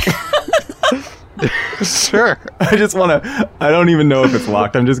real quick? Sure. I don't even know if it's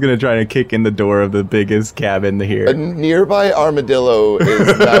locked. I'm just going to try to kick in the door of the biggest cabin here. A nearby armadillo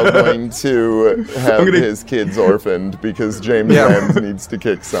is now going to have his kids orphaned because James Rams needs to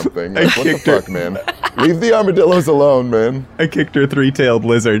kick something. Like, what the fuck, man? Leave the armadillos alone, man. I kicked her 3-tailed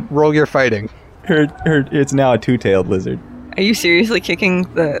lizard. Roll your fighting. It's now a 2-tailed lizard. Are you seriously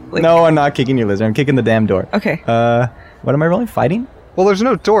kicking the... No, I'm not kicking your lizard. I'm kicking the damn door. Okay. What am I rolling? Fighting? Well, there's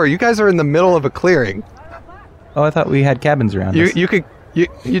no door. You guys are in the middle of a clearing. Oh, I thought we had cabins around us.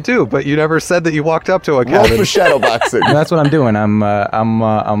 You do, but you never said that you walked up to a cabin. Roll for shadow boxing. No, that's what I'm doing.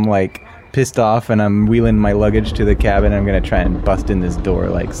 I'm like pissed off, and I'm wheeling my luggage to the cabin. And I'm gonna try and bust in this door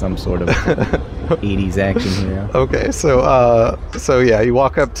like some sort of 80s action hero. Okay, so you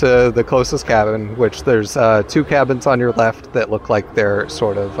walk up to the closest cabin, which there's 2 cabins on your left that look like they're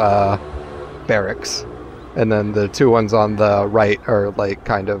sort of barracks. And then the two ones on the right are like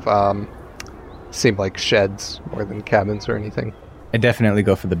kind of seem like sheds more than cabins or anything. I definitely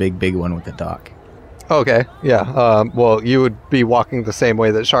go for the big one with the dock. Okay, yeah. Well, you would be walking the same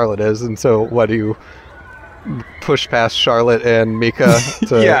way that Charlotte is, and so what do you push past Charlotte and Mika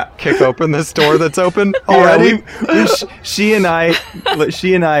to kick open this door that's open already? She and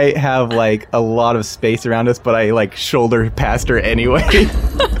I have like a lot of space around us, but I like shoulder past her anyway.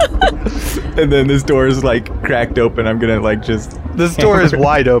 And then this door is like cracked open. I'm gonna like just... This door is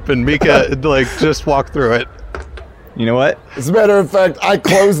wide open. Mika, like, just walk through it. You know what? As a matter of fact, I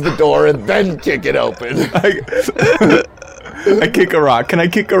close the door and then kick it open. I kick a rock. Can I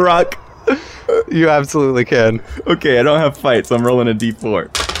kick a rock? You absolutely can. Okay, I don't have fight, so I'm rolling a d4.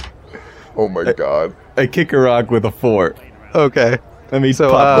 Oh my god. I kick a rock with a 4. Okay. Let me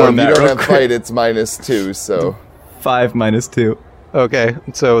popcorn that you don't real have quick. fight, it's -2, so... 5 minus 2. Okay,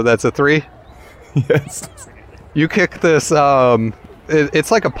 so that's a 3? Yes. You kick this,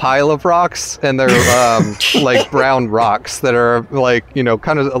 it's like a pile of rocks, and they're like brown rocks that are like, you know,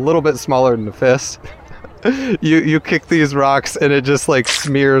 kind of a little bit smaller than a fist. You kick these rocks, and it just like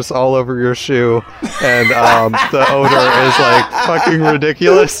smears all over your shoe, and the odor is like fucking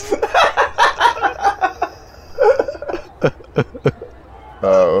ridiculous.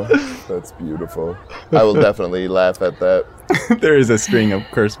 Oh, that's beautiful. I will definitely laugh at that. There is a string of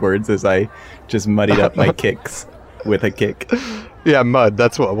curse words as I just muddied up my kicks with a kick. Yeah, mud,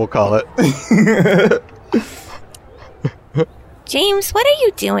 that's what we'll call it. James, what are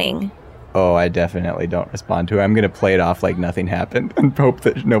you doing? Oh, I definitely don't respond to it. I'm going to play it off like nothing happened and hope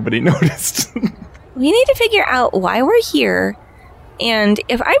that nobody noticed. We need to figure out why we're here. And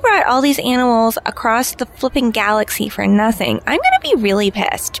if I brought all these animals across the flipping galaxy for nothing, I'm going to be really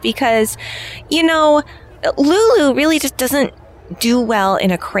pissed because, you know, Lulu really just doesn't do well in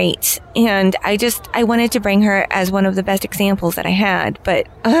a crate. And I wanted to bring her as one of the best examples that I had, but,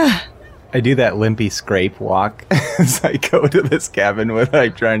 I do that limpy scrape walk as I go to this cabin with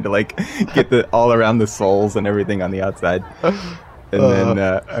I'm trying to like get the all around the soles and everything on the outside. And then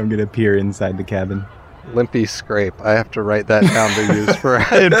I'm going to peer inside the cabin. Limpy scrape. I have to write that down to use for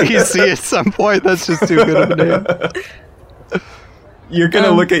NPC at some point. That's just too good of a name. You're going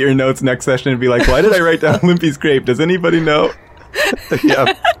to look at your notes next session and be like, why did I write down Limpy Scrape? Does anybody know?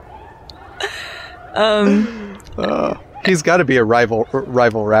 Yeah. He's got to be a rival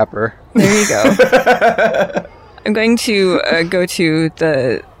rapper. There you go. I'm going to go to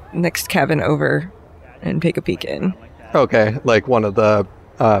the next cabin over and take a peek in. Okay, like one of the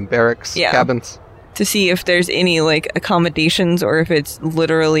barracks cabins? To see if there's any, like, accommodations or if it's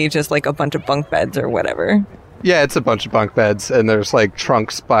literally just, like, a bunch of bunk beds or whatever. Yeah, it's a bunch of bunk beds, and there's, like,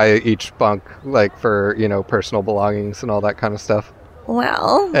 trunks by each bunk, like, for, you know, personal belongings and all that kind of stuff.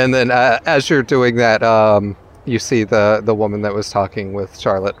 Well... And then as you're doing that, you see the woman that was talking with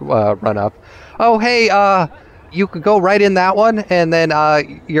Charlotte run up. Oh, hey, you could go right in that one, and then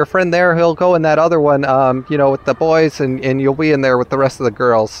your friend there, he'll go in that other one, you know, with the boys, and you'll be in there with the rest of the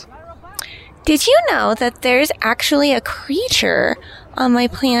girls. Did you know that there's actually a creature on my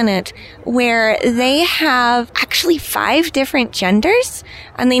planet where they have actually 5 different genders,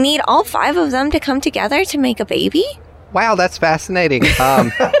 and they need all 5 of them to come together to make a baby? Wow, that's fascinating.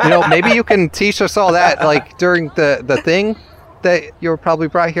 You know, maybe you can teach us all that, like, during the thing that you were probably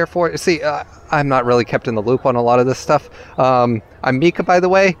brought here for. See, I'm not really kept in the loop on a lot of this stuff. I'm Mika, by the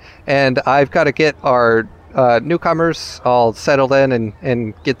way, and I've got to get our newcomers all settled in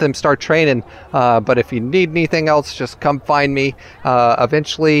and get them start training. But if you need anything else, just come find me.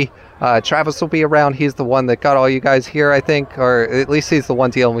 Eventually, Travis will be around. He's the one that got all you guys here, I think, or at least he's the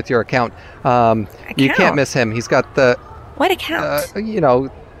one dealing with your account. You can't miss him. He's got the... What account? You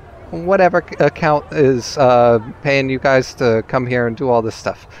know, whatever account is paying you guys to come here and do all this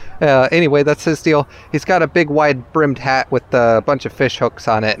stuff. Anyway, that's his deal. He's got a big wide-brimmed hat with a bunch of fish hooks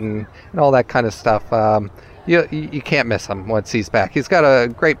on it and all that kind of stuff. You can't miss him once he's back. He's got a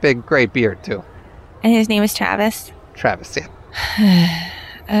great big gray beard, too. And his name is Travis? Travis, yeah.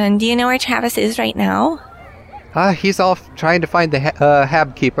 And do you know where Travis is right now? He's off trying to find the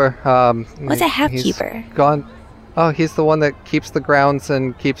Hab Keeper. What's a Hab Keeper? Gone. Oh, he's the one that keeps the grounds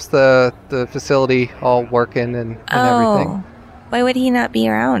and keeps the facility all working and everything. Why would he not be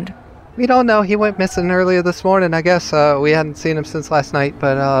around? We don't know. He went missing earlier this morning, I guess. We hadn't seen him since last night,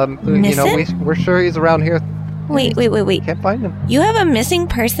 but, you know, we're sure he's around here. Wait. Can't find him. You have a missing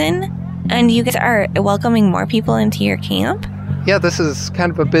person, and you guys are welcoming more people into your camp? Yeah, this is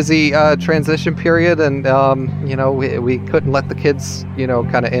kind of a busy transition period, and, you know, we couldn't let the kids, you know,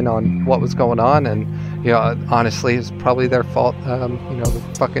 kind of in on what was going on, and, you know, honestly, it's probably their fault. You know,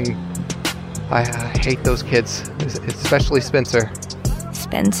 the fucking I hate those kids, especially Spencer.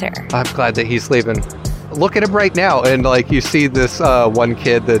 Spencer. I'm glad that he's leaving. Look at him right now, and like you see this one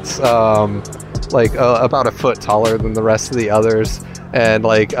kid that's about a foot taller than the rest of the others, and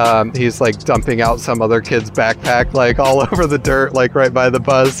like he's like dumping out some other kid's backpack like all over the dirt, like right by the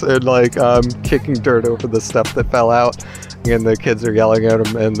bus, and like kicking dirt over the stuff that fell out. And the kids are yelling at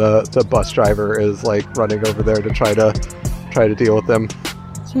him, and the bus driver is like running over there to try to deal with them.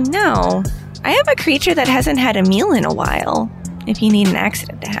 You know, I have a creature that hasn't had a meal in a while. If you need an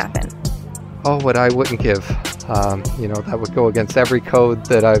accident to happen. Oh, what I wouldn't give. That would go against every code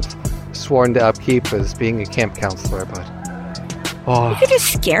that I've sworn to upkeep as being a camp counselor, but... You could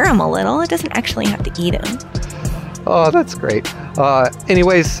just scare him a little. It doesn't actually have to eat him. Oh, that's great.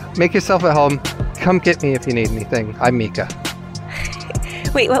 Anyways, make yourself at home. Come get me if you need anything. I'm Mika.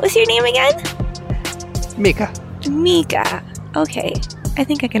 Wait, what was your name again? Mika. Mika. Okay. I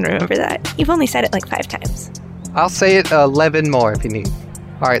think I can remember that. You've only said it like 5 times. I'll say it 11 more if you need.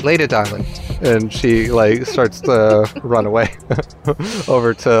 All right, later, darling. And she like starts to run away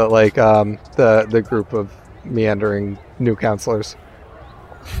over to like the group of meandering new counselors.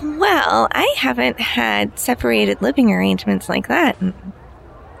 Well, I haven't had separated living arrangements like that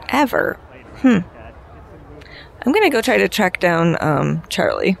ever. I'm gonna go try to track down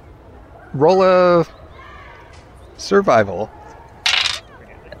Charlie. Roll a survival.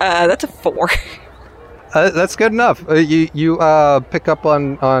 That's a 4. That's good enough. You pick up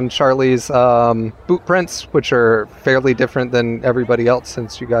on Charlie's boot prints, which are fairly different than everybody else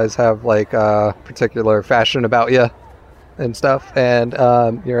since you guys have like a particular fashion about you and stuff, and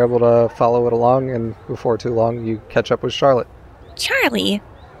you're able to follow it along, and before too long you catch up with Charlotte. Charlie,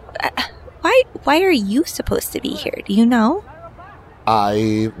 why are you supposed to be here? Do you know?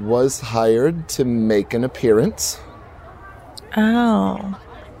 I was hired to make an appearance. Oh.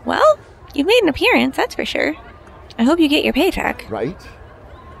 Well, you made an appearance, that's for sure. I hope you get your paycheck. Right?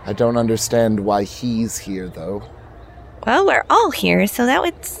 I don't understand why he's here, though. Well, we're all here, so that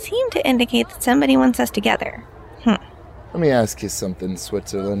would seem to indicate that somebody wants us together. Let me ask you something,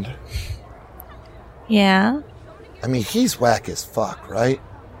 Switzerland. Yeah? I mean, he's whack as fuck, right?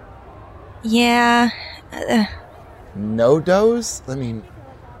 Yeah. No dose? I mean,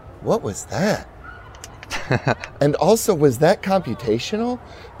 what was that? And also, was that computational?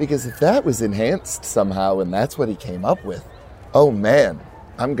 Because if that was enhanced somehow and that's what he came up with, oh man,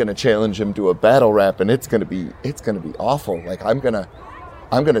 I'm gonna challenge him to a battle rap, and it's gonna be awful. Like I'm gonna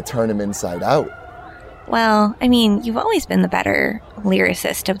turn him inside out. Well, I mean, you've always been the better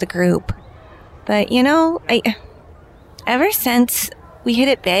lyricist of the group. But, you know, ever since we hit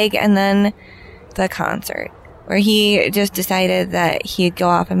it big and then the concert, where he just decided that he'd go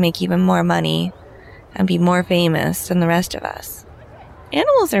off and make even more money and be more famous than the rest of us.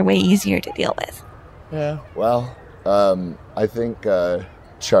 Animals are way easier to deal with. Yeah, well, I think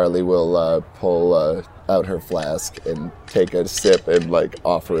Charlie will pull out her flask and take a sip and, like,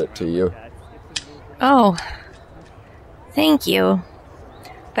 offer it to you. Oh, thank you.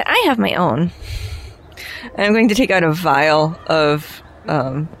 But I have my own. I'm going to take out a vial of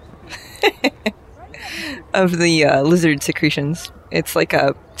of the lizard secretions. It's like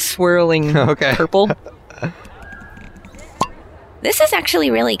a swirling purple. This is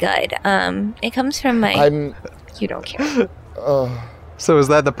actually really good. It comes from my... You don't care. So is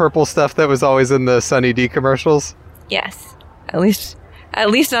that the purple stuff that was always in the Sunny D commercials? Yes. At least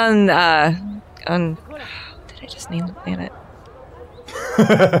on did I just name it?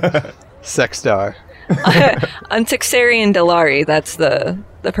 Sexstar. On Sixarian Delari, that's the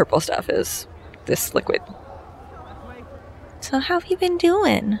purple stuff is this liquid. So how have you been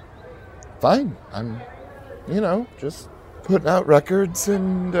doing? Fine. I'm, just putting out records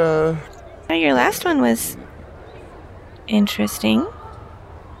and, Your last one was interesting.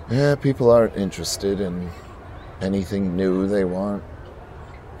 Yeah, people aren't interested in anything new they want.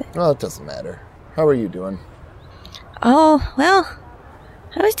 Well, it doesn't matter. How are you doing? Oh, well,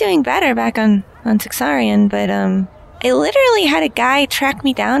 I was doing better back on Sixarian, but, I literally had a guy track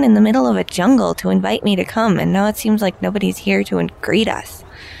me down in the middle of a jungle to invite me to come, and now it seems like nobody's here to greet us.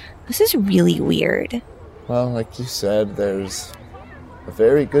 This is really weird. Well, like you said, there's a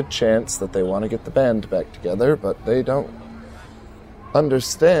very good chance that they want to get the band back together, but they don't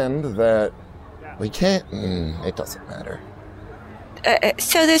understand that we can't. It doesn't matter.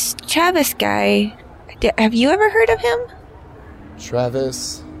 So this Travis guy, have you ever heard of him?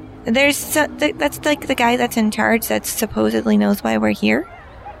 Travis? That's like the guy that's in charge that supposedly knows why we're here?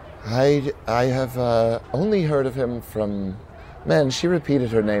 I have only heard of him from... Man, she repeated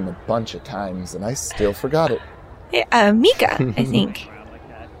her name a bunch of times, and I still forgot it. Mika, I think.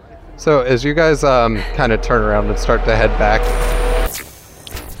 So as you guys kind of turn around and start to head back,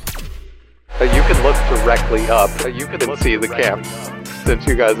 you can look directly up. You can see the camp, since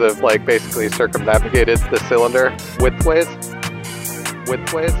you guys have like basically circumnavigated the cylinder widthways.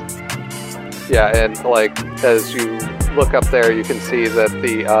 Yeah, and like as you look up there, you can see that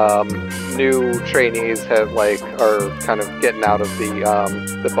the new trainees have are kind of getting out of the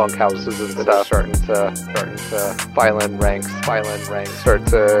bunkhouses and stuff, starting to file in ranks, start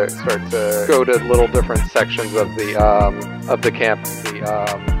to go to little different sections of the camp,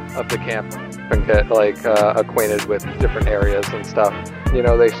 and get acquainted with different areas and stuff.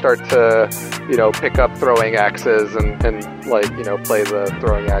 They start to pick up throwing axes and play the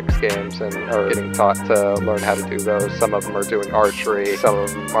throwing axe games and are getting taught to learn how to do those. Some of them are doing archery. Some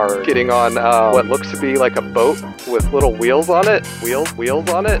of them are getting on what looks to be like a boat with little wheels on it,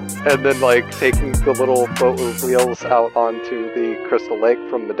 and then taking the little boat with wheels out onto the Crystal Lake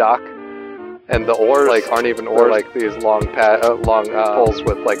from the dock. And the oars aren't even oars, these long poles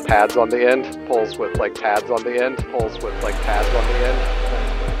with pads on the end.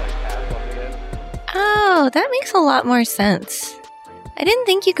 Oh, that makes a lot more sense. I didn't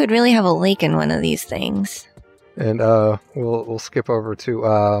think you could really have a lake in one of these things. And we'll skip over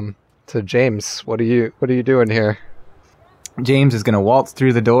to James. What are you doing here? James is gonna waltz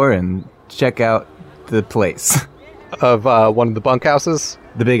through the door and check out the place. Of one of the bunkhouses?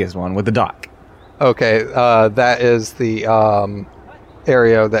 The biggest one with the dock. Okay, that is the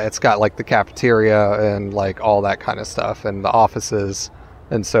area that it's got the cafeteria and all that kind of stuff and the offices.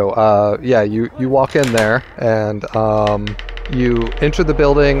 And so you walk in there and you enter the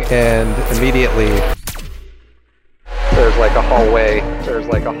building, and immediately there's a hallway.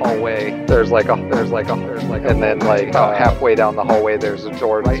 And then about halfway down the hallway there's a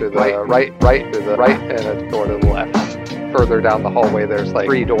door to the right and a door to the left. Further down the hallway there's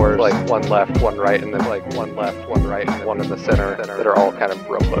 3 doors, one left, one right, and then one left, one right, and one in the center that are all kind of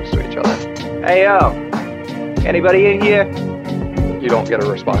real close to each other. Hey yo! Anybody in here? You don't get a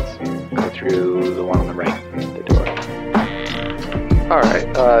response. Go through the one on the right, the door. Alright,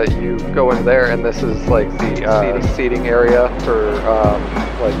 you go in there, and this is the seating area for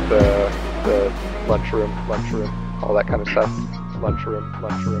the lunchroom, all that kind of stuff. Lunchroom,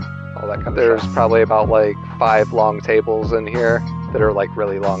 all that kind of stuff. There's probably about 5 long tables in here that are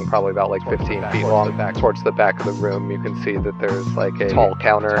really long, probably about 15 feet long. Towards the back of the room, you can see that there's a tall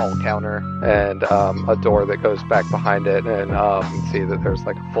counter and a door that goes back behind it, and you can see that there's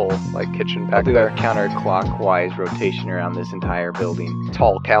a full kitchen back there. A counterclockwise rotation around this entire building.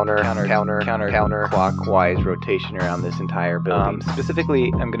 Tall counter. Clockwise rotation around this entire building.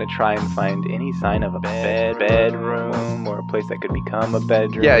 Specifically, I'm gonna try and find any sign of a bedroom or a place that could become a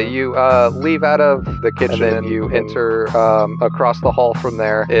bedroom. Yeah, you leave out of the kitchen and then you enter across the hall from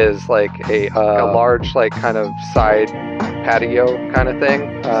there is a large kind of side patio kind of thing.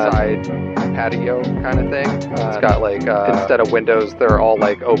 It's got instead of windows, they're all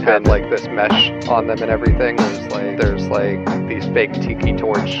open, this mesh on them and everything. There's these fake tiki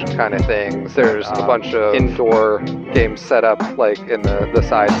torch kind of things. There's a bunch of indoor games set up in the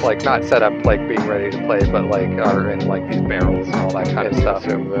sides, not set up being ready to play, but are in these barrels and all that kind of stuff.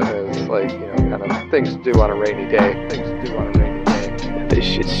 That is kind of things to do on a rainy day. This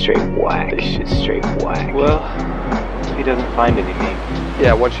shit's straight whack. Well, if he doesn't find anything.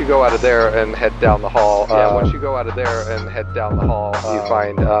 Yeah, once you go out of there and head down the hall, you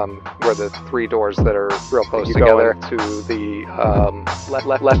find where the 3 doors that are real close together to the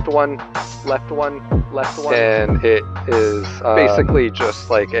left one, and it is basically just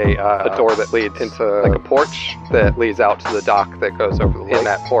a door that leads into a porch that leads out to the dock that goes over the lake. In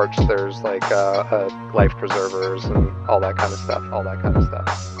that porch, there's life preservers and all that kind of stuff.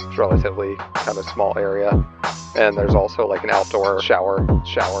 It's a relatively kind of small area, and there's also an outdoor shower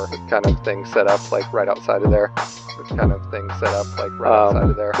kind of thing set up right outside of there.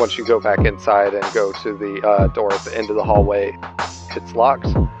 Once you go back inside and go to the door at the end of the hallway, it's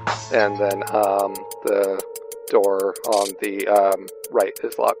locked, and then the door on the right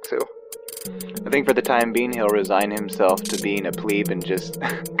is locked too. I think for the time being, he'll resign himself to being a plebe and just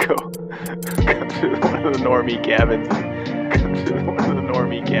go to one of the normie cabins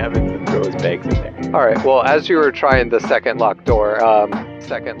and throw his bags in there. All right. Well, as you were trying the second locked door,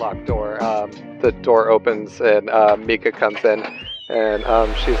 the door opens and Mika comes in, and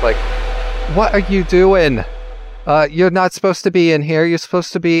she's like, "What are you doing? You're not supposed to be in here. You're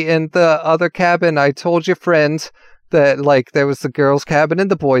supposed to be in the other cabin. I told your friend that there was the girls' cabin and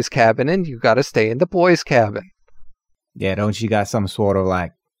the boys' cabin, and you got to stay in the boys' cabin." Yeah, don't you got some sort of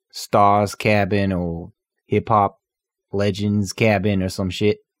stars cabin or hip hop legends cabin or some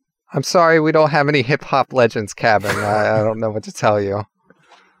shit? I'm sorry, we don't have any Hip Hop Legends cabin. I don't know what to tell you.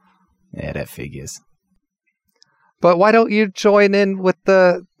 Yeah, that figures. But why don't you join in with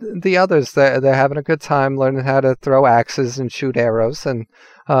the others? They're having a good time learning how to throw axes and shoot arrows. And,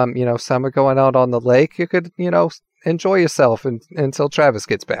 some are going out on the lake. You could, enjoy yourself until Travis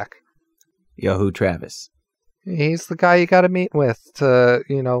gets back. Yo, who Travis? He's the guy you got to meet with to,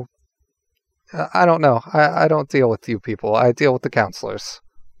 I don't know. I don't deal with you people. I deal with the counselors.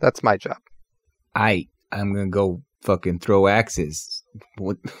 That's my job. I'm going to go fucking throw axes.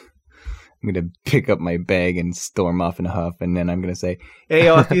 What? I'm going to pick up my bag and storm off in a huff, and then I'm going to say, hey,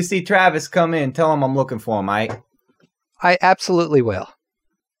 yo, if you see Travis, come in. Tell him I'm looking for him, I absolutely will.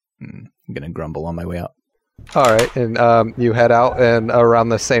 I'm going to grumble on my way out. All right, and you head out, and around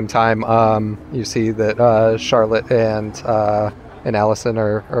the same time, you see that Charlotte and Allison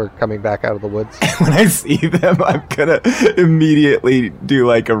are coming back out of the woods. When I see them, I'm going to immediately do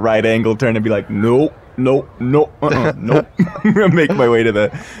like a right angle turn and be like, nope. Nope. I'm gonna make my way to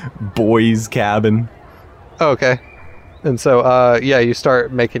the boys' cabin. Okay, and so you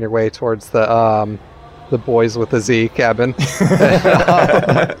start making your way towards the boys with the Z cabin,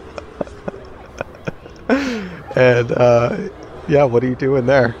 and what are you doing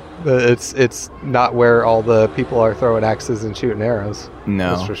there? It's not where all the people are throwing axes and shooting arrows.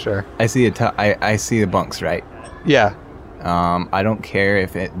 No, that's for sure. I see I see the bunks, right? Yeah. I don't care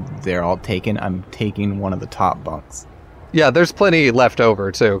if they're all taken. I'm taking one of the top bunks. Yeah, there's plenty left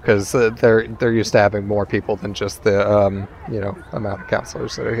over too, because they're used to having more people than just the amount of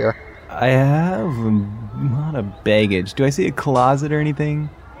counselors that are here. I have a lot of baggage. Do I see a closet or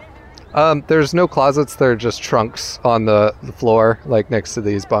anything? There's no closets. They're just trunks on the floor, like next to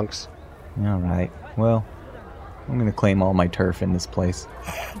these bunks. All right. Well, I'm gonna claim all my turf in this place.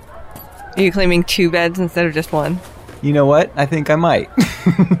 Are you claiming 2 beds instead of just 1? You know what? I think I might.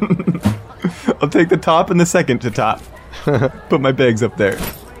 I'll take the top and the second to top. Put my bags up there.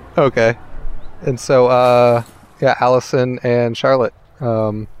 Okay. And so, Allison and Charlotte,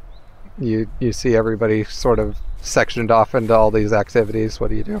 you see everybody sort of sectioned off into all these activities.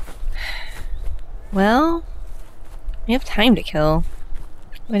 What do you do? Well, we have time to kill.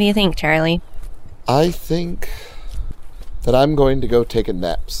 What do you think, Charlie? I think that I'm going to go take a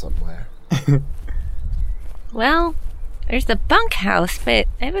nap somewhere. Well, there's the bunkhouse, but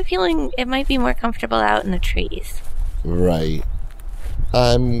I have a feeling it might be more comfortable out in the trees. Right.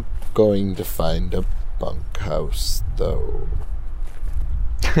 I'm going to find a bunkhouse, though.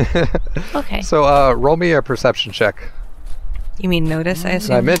 Okay. So, roll me a perception check. You mean notice, I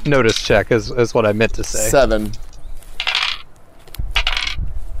assume? I meant notice check is what I meant to say. 7.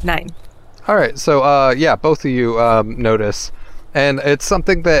 9. All right, so, both of you notice. And it's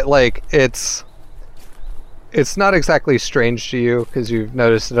something that, it's not exactly strange to you, because you've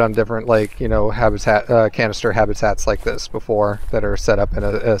noticed it on different, canister habitats like this before that are set up in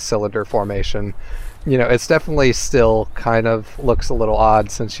a cylinder formation. It's definitely still kind of looks a little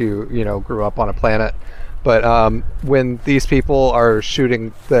odd since you grew up on a planet. But when these people are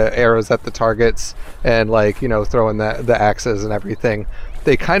shooting the arrows at the targets and throwing the axes and everything,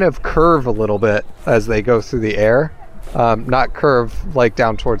 they kind of curve a little bit as they go through the air. Not curve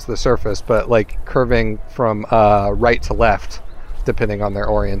down towards the surface, but curving from right to left, depending on their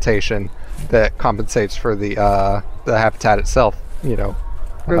orientation. That compensates for the habitat itself.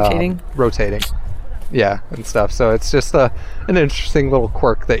 Rotating. Yeah, and stuff. So it's just an interesting little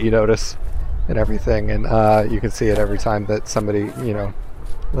quirk that you notice and everything, and you can see it every time that somebody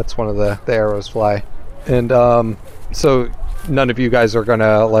lets one of the arrows fly. And so none of you guys are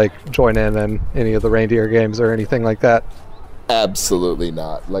gonna join in any of the reindeer games or anything like that? Absolutely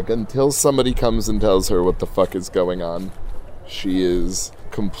not. Until somebody comes and tells her what the fuck is going on, she is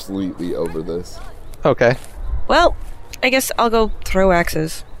completely over this. Okay. Well, I guess I'll go throw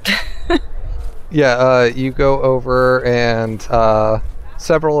axes. Yeah, you go over, and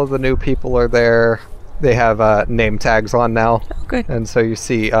several of the new people are there. They have name tags on now. Oh, good. And so you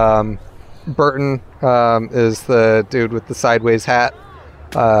see Burton is the dude with the sideways hat.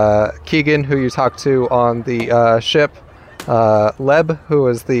 Keegan, who you talked to on the ship. Leb, who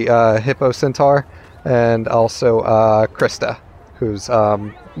is the hippo centaur. And also Krista, who's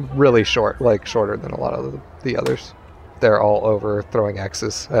really short, shorter than a lot of the others. They're all over throwing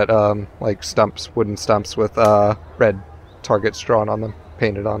axes at stumps, wooden stumps with red targets drawn on them,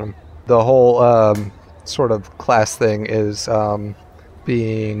 painted on them. The whole sort of class thing is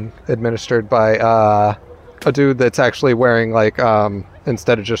being administered by a dude that's actually wearing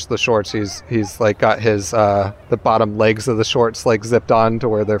instead of just the shorts, he's got his the bottom legs of the shorts zipped on to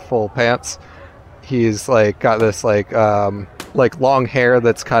where they're full pants. He's got this like long hair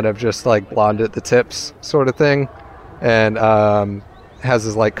that's kind of just like blonde at the tips sort of thing, and has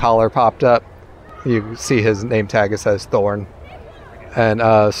his like collar popped up. You see his name tag, it says Thorn. And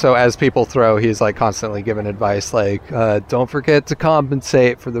so as people throw, he's like constantly giving advice like, don't forget to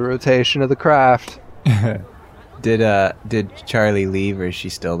compensate for the rotation of the craft. Did Charlie leave, or is she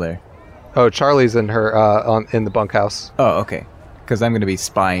still there? Oh, Charlie's in her in the bunkhouse. Oh, okay. Because I'm going to be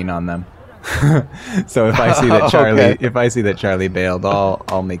spying on them. So if I see that Charlie, Okay. if I see that Charlie bailed,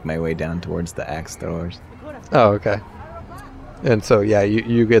 I'll make my way down towards the axe throwers. Oh, okay. And so yeah,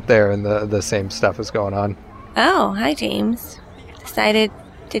 you get there and the same stuff is going on. Oh, hi, James. Decided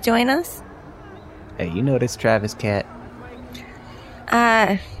to join us? Hey, you notice Travis Cat?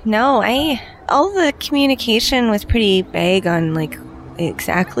 No, all the communication was pretty vague on, like,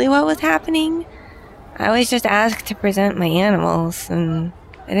 exactly what was happening. I was just asked to present my animals, and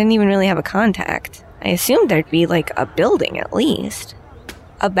I didn't even really have a contact. I assumed there'd be, like, a building at least.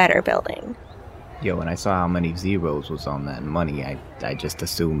 A better building. Yo, when I saw how many zeros was on that money, I just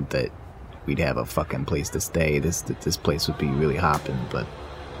assumed that we'd have a fucking place to stay. This place would be really hopping, but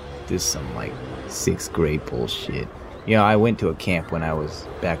this some, like, 6th grade bullshit. You know, I went to a camp when I was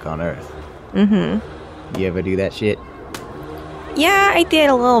back on Earth. Mm-hmm. You ever do that shit? Yeah, I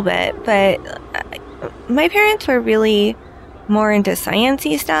did a little bit, but my parents were really more into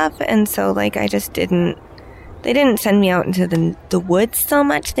sciencey stuff, and so, like, they didn't send me out into the woods so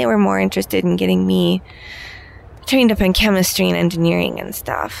much. They were more interested in getting me trained up in chemistry and engineering and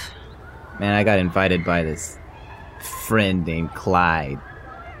stuff. Man, I got invited by this friend named Clyde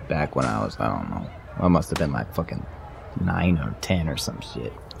back when I was, I don't know, I must have been like fucking 9 or 10 or some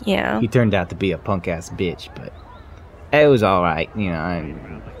shit. Yeah. He turned out to be a punk-ass bitch, but it was alright, you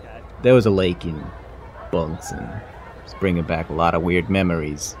know. There was a lake in Bunks, and it's bringing back a lot of weird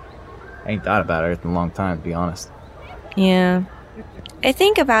memories. I ain't thought about Earth in a long time, to be honest. Yeah. I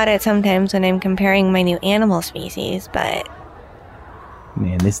think about it sometimes when I'm comparing my new animal species, but...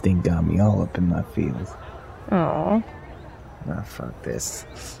 Man, this thing got me all up in my feels. Oh. Ah, fuck this.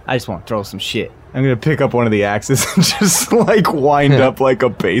 I just want to throw some shit. I'm gonna pick up one of the axes and just, like, wind up like a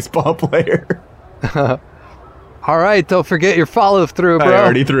baseball player. Alright, don't forget your follow-through, bro. I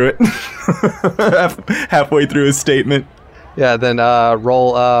already threw it. Halfway through his statement. Yeah, then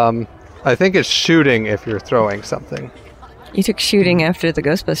roll, I think it's shooting if you're throwing something. You took shooting after the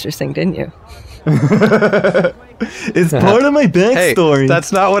Ghostbusters thing, didn't you? It's part of my backstory. Hey,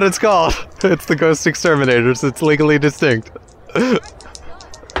 that's not what it's called. It's the Ghost Exterminators. It's legally distinct.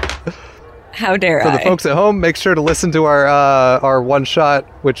 How dare For I? the folks at home, make sure to listen to our one-shot,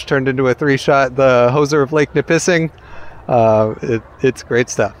 which turned into a 3-shot, the Hoser of Lake Nipissing. It's great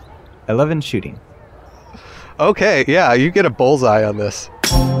stuff. 11 shooting. Okay, yeah, you get a bullseye on this.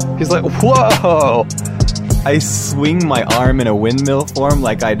 He's like, whoa! I swing my arm in a windmill form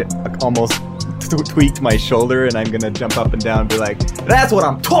like I'd almost tweaked my shoulder, and I'm gonna jump up and down and be like, that's what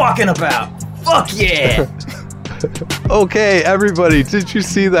I'm talking about! Fuck yeah! Okay, everybody, did you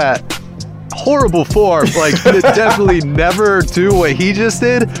see that? Horrible form. Like, he would definitely never do what he just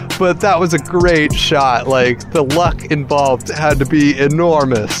did, but that was a great shot. Like, the luck involved had to be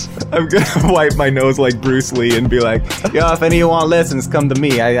enormous. I'm gonna wipe my nose like Bruce Lee and be like, yo, if any of you want lessons, come to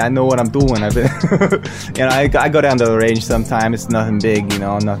me. I know what I'm doing. I've been you know, I go down to the range sometime. It's nothing big, you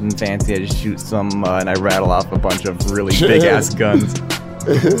know, nothing fancy. I just shoot some and I rattle off a bunch of really big ass guns.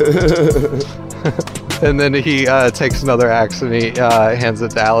 And then he takes another axe and he hands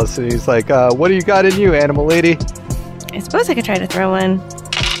it to Alice, and he's like, what do you got in you, animal lady? I suppose I could try to throw one.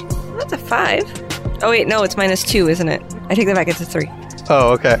 That's a 5. Oh wait, no, it's -2, isn't it? I take that back, it's a 3.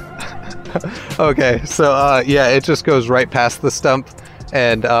 Oh, okay. Okay, so yeah, it just goes right past the stump,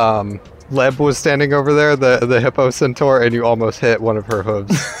 and Leb was standing over there, the hippo centaur, and you almost hit one of her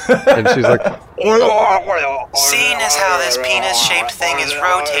hooves. And she's like, Seeing as how this penis-shaped thing is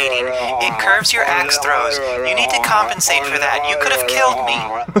rotating, it curves your axe throws. You need to compensate for that. You could have killed me.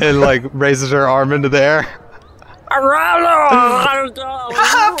 and like raises her arm into the air. Haha,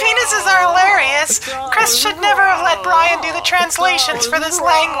 penises are hilarious. Chris should never have let Brian do the translations for this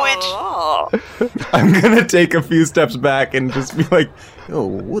language. I'm gonna take a few steps back and just be like, yo,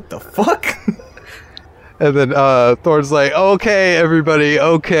 what the fuck? And then Thor's like, okay, everybody,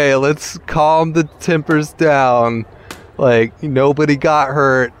 okay, let's calm the tempers down. Like, nobody got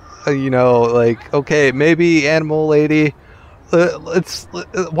hurt. You know, like, okay, maybe animal lady,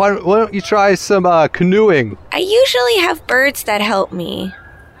 why don't you try some canoeing? I usually have birds that help me.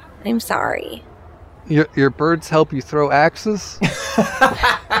 I'm sorry. Your birds help you throw axes?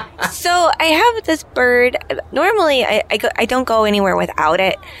 So I have this bird. Normally, I don't go anywhere without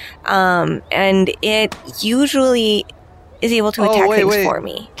it, and it usually is able to attack things for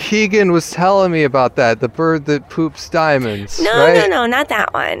me. Keegan was telling me about that. The bird that poops diamonds. No, not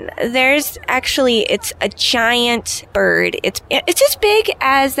that one. There's actually, it's a giant bird. It's as big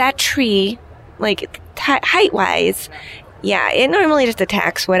as that tree, like height-wise. Yeah, it normally just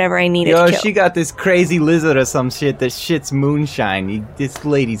attacks whatever I need it to kill. She got this crazy lizard or some shit that shits moonshine. This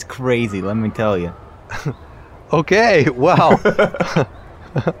lady's crazy, let me tell you. Okay, wow.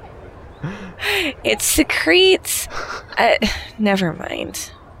 It secretes... never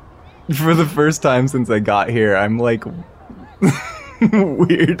mind. For the first time since I got here, I'm like...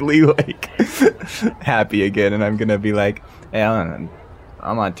 weirdly, like... happy again, and I'm gonna be like, hey, I'm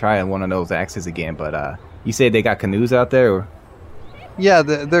gonna try one of those axes again, but, you say they got canoes out there, or? Yeah,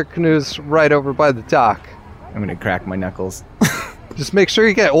 they're canoes right over by the dock. I'm gonna crack my knuckles. Just make sure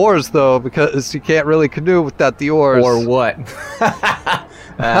you get oars, though, because you can't really canoe without the oars. Or what?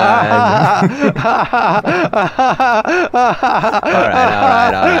 Alright.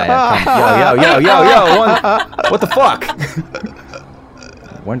 Yo. What the fuck?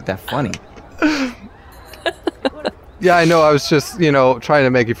 Weren't that funny? Yeah, I know. I was just, trying to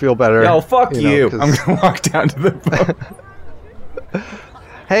make you feel better. Yo, fuck you. I'm gonna walk down to the boat.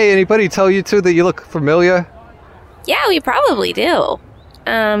 Hey, anybody tell you two that you look familiar? Yeah, we probably do.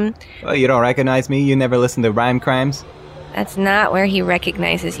 Well, you don't recognize me? You never listen to Rhyme Crimes? That's not where he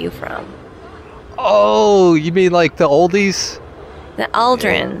recognizes you from. Oh, you mean like the oldies? The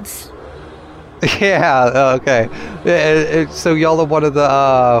Aldrins. Yeah, okay. So y'all are one of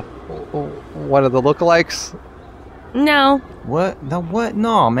the lookalikes? No. What? No, what?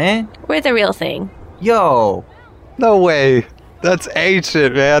 No, man. We're the real thing. Yo. No way. That's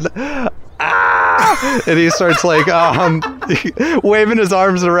ancient, man. And he starts like waving his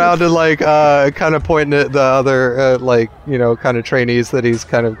arms around and like kind of pointing at the other kind of trainees that he's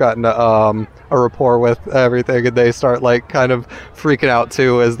kind of gotten a rapport with, everything, and they start like kind of freaking out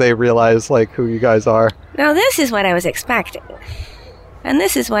too as they realize like who you guys are. Now this is what I was expecting, and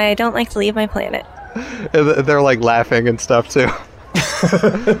this is why I don't like to leave my planet. And they're like laughing and stuff too.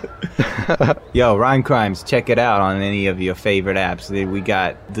 Yo, Rhyme Crimes, check it out on any of your favorite apps. We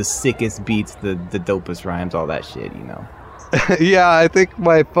got the sickest beats, the dopest rhymes, all that shit, Yeah, I think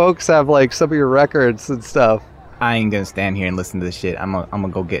my folks have like some of your records and stuff. I ain't gonna stand here and listen to this shit. I'm gonna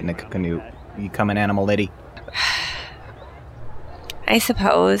go get in a canoe. You coming, Animal Lady? I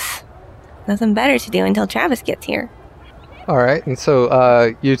suppose. Nothing better to do until Travis gets here. All right, and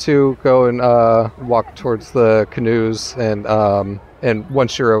so you two go and walk towards the canoes, and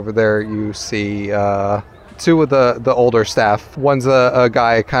once you're over there, you see two of the older staff. One's a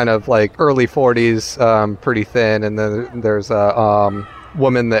guy kind of like early 40s, pretty thin, and then there's a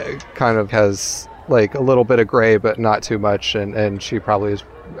woman that kind of has like a little bit of gray, but not too much, and she probably is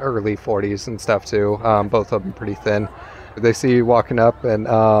early 40s and stuff too. Both of them pretty thin. They see you walking up, and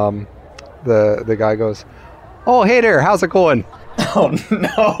the guy goes, "Oh, hey there, how's it going?" Oh,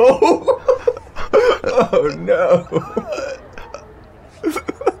 no. Oh, no.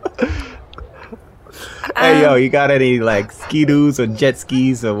 Hey, yo, you got any, like, ski-doos or jet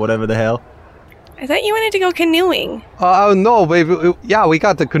skis or whatever the hell? I thought you wanted to go canoeing. No, baby. Yeah, we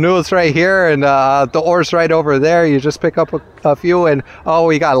got the canoes right here, and the oars right over there. You just pick up a few, and,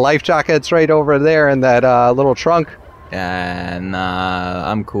 we got life jackets right over there in that little trunk.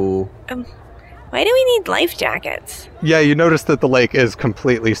 Nah, I'm cool. Why do we need life jackets? Yeah, you notice that the lake is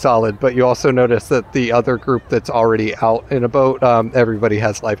completely solid, but you also notice that the other group that's already out in a boat, everybody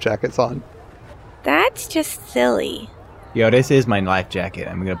has life jackets on. That's just silly. Yo, this is my life jacket.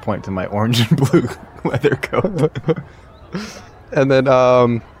 I'm going to point to my orange and blue leather coat. And then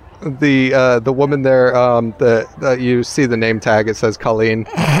the woman there, you see the name tag, it says Colleen.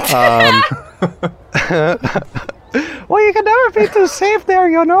 Well, you can never be too safe there,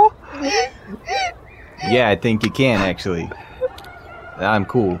 Yeah, I think you can, actually. I'm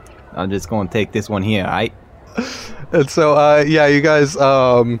cool. I'm just going to take this one here, alright? And so, you guys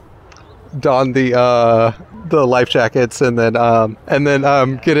don the life jackets and then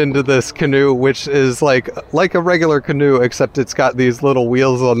get into this canoe, which is like a regular canoe, except it's got these little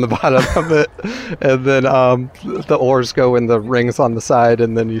wheels on the bottom of it. And then the oars go in the rings on the side,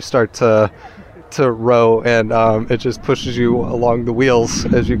 and then you start to row, and it just pushes you along the wheels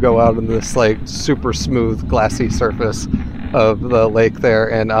as you go out on this like super smooth glassy surface of the lake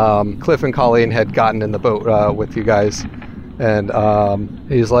there. And Cliff and Colleen had gotten in the boat with you guys, and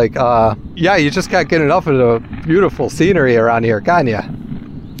he's like, yeah, you just can't get enough of the beautiful scenery around here, can ya?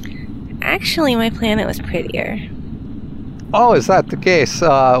 Actually, my planet was prettier. Oh, is that the case?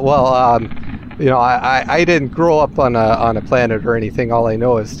 I didn't grow up on a planet or anything. All I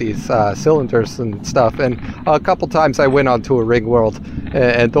know is these cylinders and stuff. And a couple times I went onto a ring world,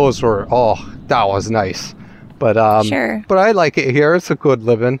 and those were, that was nice. But Sure. But I like it here. It's a good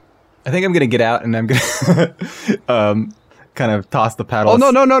living. I think I'm gonna get out and I'm gonna kind of toss the paddles.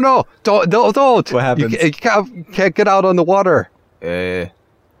 Oh no! Don't! What happens? You can't get out on the water.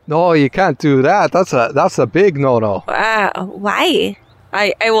 No, you can't do that. That's a big no-no. Wow. Why?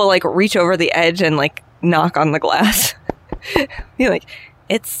 I will like reach over the edge and like knock on the glass. Be like,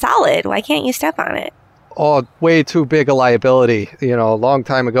 it's solid. Why can't you step on it? Oh, way too big a liability. A long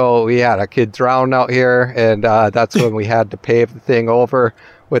time ago, we had a kid drown out here, and that's when we had to pave the thing over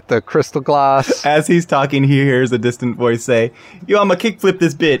with the crystal glass. As he's talking, he hears a distant voice say, "Yo, I'm gonna kickflip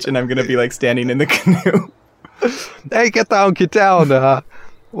this bitch," and I'm gonna be like standing in the canoe. Hey, get down.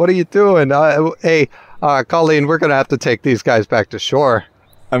 What are you doing? Hey, Colleen, we're gonna have to take these guys back to shore.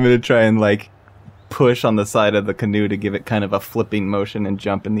 I'm gonna try and like push on the side of the canoe to give it kind of a flipping motion and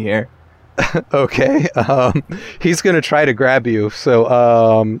jump in the air. Okay. He's gonna try to grab you,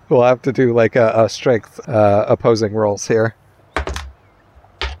 so we'll have to do like a strength opposing rolls here.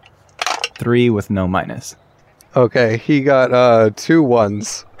 3 with no minus. Okay, he got 2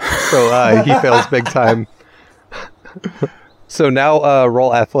 1s, so he fails big time. So now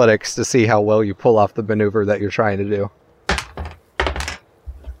roll athletics to see how well you pull off the maneuver that you're trying to do.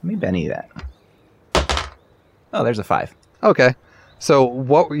 Let me Benny that. Oh, there's a 5. Okay. So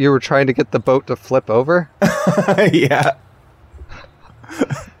what, you were trying to get the boat to flip over? Yeah.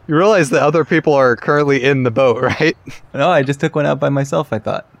 You realize that other people are currently in the boat, right? No, I just took one out by myself, I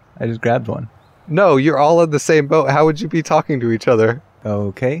thought. I just grabbed one. No, you're all in the same boat. How would you be talking to each other?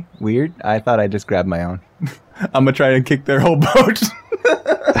 Okay, weird. I thought I just grabbed my own. I'm gonna try and kick their whole boat.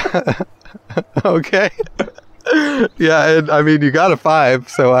 Okay. Yeah, and I mean, you got a 5,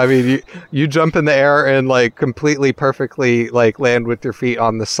 so I mean, you jump in the air and like completely perfectly like land with your feet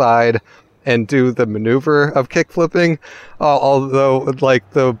on the side and do the maneuver of kick flipping, although like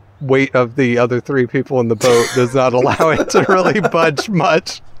the weight of the other 3 people in the boat does not allow it to really budge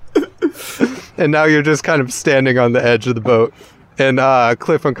much. And now you're just kind of standing on the edge of the boat, and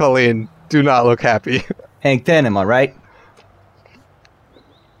Cliff and Colleen do not look happy. Hank 10, am I right?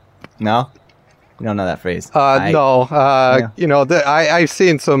 No? You don't know that phrase. No. Yeah. I've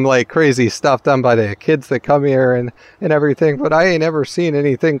seen some like crazy stuff done by the kids that come here and everything, but I ain't ever seen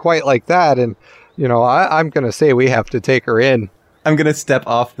anything quite like that. And, I'm going to say we have to take her in. I'm going to step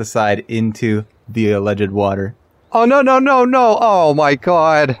off the side into the alleged water. Oh, no. Oh, my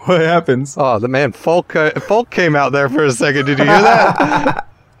God. What happens? Oh, the man, Folk came out there for a second. Did you hear that?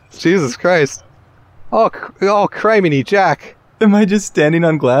 Jesus Christ. Oh, criminy Jack. Am I just standing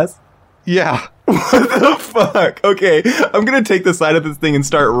on glass? Yeah. What the fuck? Okay, I'm gonna take the side of this thing and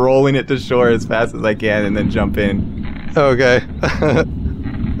start rolling it to shore as fast as I can and then jump in. Okay.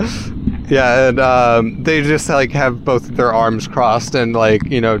 Yeah, and they just like have both of their arms crossed and like,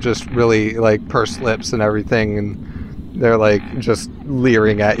 just really like pursed lips and everything, and they're like just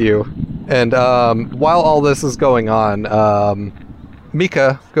leering at you. And while all this is going on,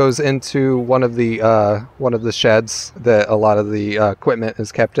 Mika goes into one of the sheds that a lot of the equipment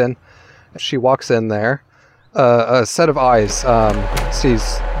is kept in. She walks in there. A set of eyes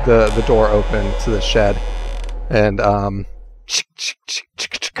sees the door open to the shed, and oh.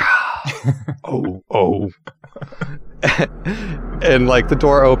 And like the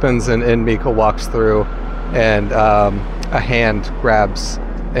door opens and Mika walks through, and a hand grabs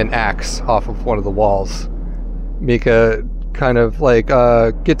an axe off of one of the walls. Mika kind of like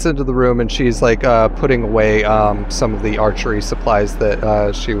gets into the room, and she's like putting away some of the archery supplies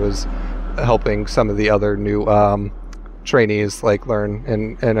that she was helping some of the other new trainees like learn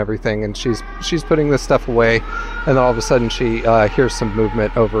and everything, and she's putting this stuff away, and then all of a sudden she hears some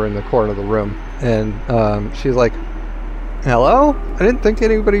movement over in the corner of the room, and she's like, hello? I didn't think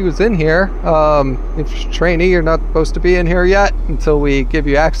anybody was in here. If you're a trainee, you're not supposed to be in here yet until we give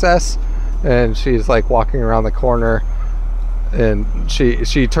you access. And she's like walking around the corner, and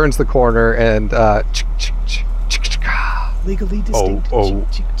she turns the corner, and legally distinct.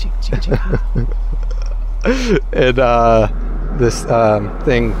 And this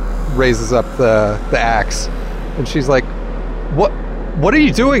thing raises up the axe, and she's like, what are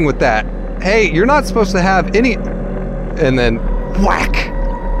you doing with that? Hey, you're not supposed to have any. And then whack.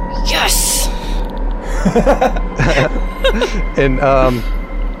 Yes. And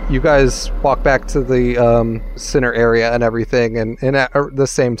you guys walk back to the center area and everything, and at the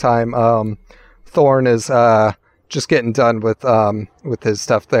same time, Thorn is just getting done with his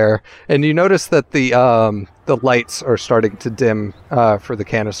stuff there, and you notice that the lights are starting to dim for the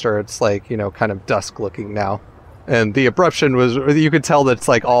canister. It's like, kind of dusk looking now. And the abruption you could tell that it's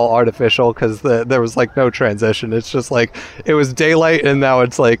like all artificial because there was like no transition. It's just like it was daylight and now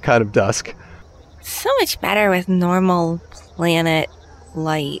it's like kind of dusk. So much better with normal planet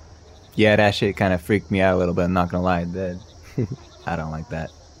light. Yeah, that shit kind of freaked me out a little bit, I'm not gonna lie. I don't like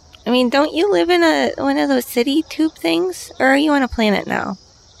that. I mean, don't you live in one of those city tube things? Or are you on a planet now?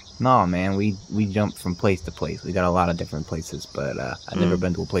 No, man, we jump from place to place. We got a lot of different places, but I've never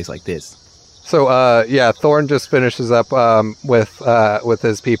been to a place like this. So, Thorn just finishes up with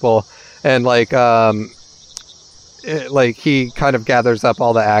his people, and he kind of gathers up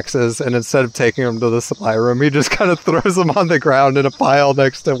all the axes, and instead of taking them to the supply room, he just kind of throws them on the ground in a pile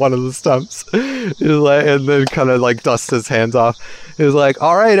next to one of the stumps, and then kind of like dusts his hands off. He's like,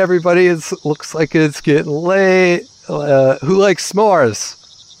 "All right, everybody, looks like it's getting late. Who likes s'mores?"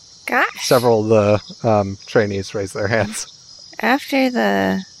 Gosh. Several of the trainees raise their hands. After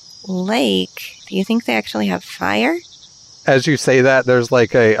the lake, do you think they actually have fire? As you say that, there's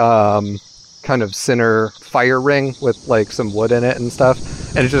like a kind of center fire ring with like some wood in it and stuff,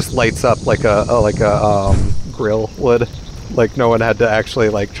 and it just lights up like a grill would. Like no one had to actually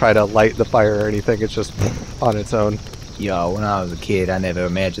like try to light the fire or anything. It's just on its own. Yo, when I was a kid, I never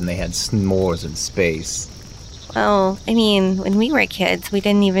imagined they had s'mores in space. Well, I mean, when we were kids, we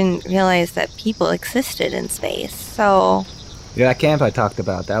didn't even realize that people existed in space, so... Yeah, that camp I talked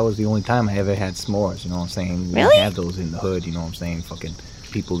about, that was the only time I ever had s'mores, you know what I'm saying? We Really? didn't have those in the hood, you know what I'm saying? Fucking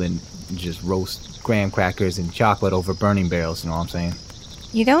people didn't just roast graham crackers and chocolate over burning barrels, you know what I'm saying?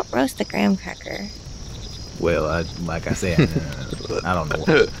 You don't roast a graham cracker. Well, like I said, I don't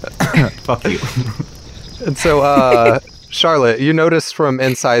know. Fuck you. And so, Charlotte, you noticed from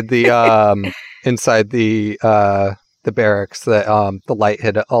inside the barracks that the light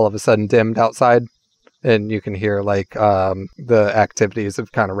had all of a sudden dimmed outside, and you can hear like the activities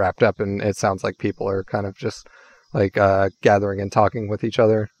have kind of wrapped up, and it sounds like people are kind of just like gathering and talking with each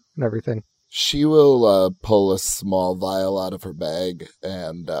other and everything. She will pull a small vial out of her bag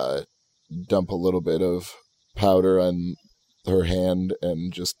and dump a little bit of powder on her hand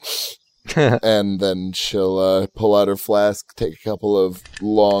and just... and then she'll pull out her flask, take a couple of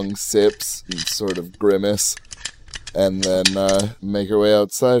long sips, and sort of grimace, and then make her way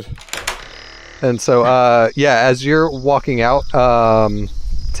outside. And so, as you're walking out,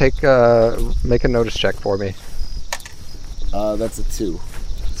 make a notice check for me. That's a 2.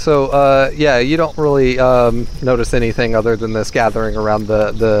 So, you don't really notice anything other than this gathering around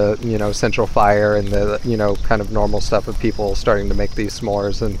the central fire and the, kind of normal stuff of people starting to make these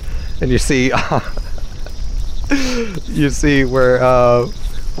s'mores. And you see,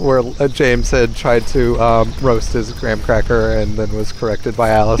 where James had tried to roast his graham cracker and then was corrected by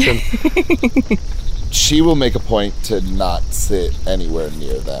Allison. She will make a point to not sit anywhere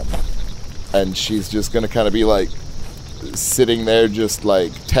near them. And she's just going to kind of be like, sitting there just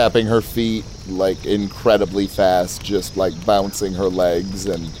like tapping her feet like incredibly fast, just like bouncing her legs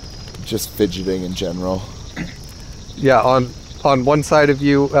and just fidgeting in general. Yeah, on one side of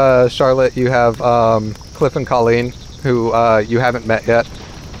you, Charlotte, you have Cliff and Colleen, who you haven't met yet,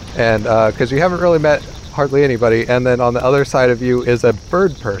 and because you haven't really met hardly anybody. And then on the other side of you is a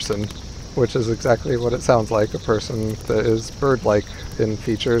bird person, which is exactly what it sounds like, a person that is bird-like in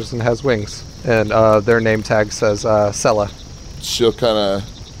features and has wings. And their name tag says Sella. She'll kind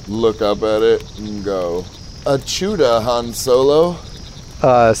of look up at it and go, "Achuda, Han Solo."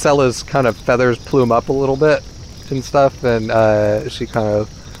 Sella's kind of feathers plume up a little bit and stuff, and she kind of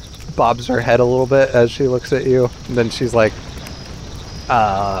bobs her head a little bit as she looks at you. And then she's like,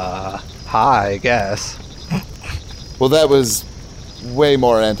 hi, I guess. Well, that was way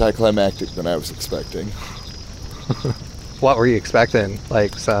more anticlimactic than I was expecting. What were you expecting?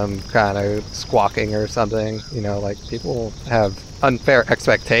 Like some kind of squawking or something? Like people have unfair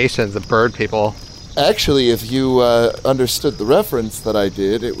expectations of bird people. Actually, if you understood the reference that I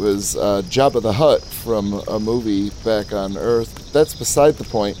did, it was Jabba the Hutt from a movie back on Earth. That's beside the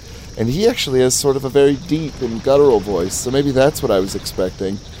point. And he actually has sort of a very deep and guttural voice, so maybe that's what I was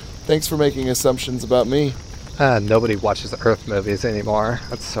expecting. Thanks for making assumptions about me. Nobody watches Earth movies anymore.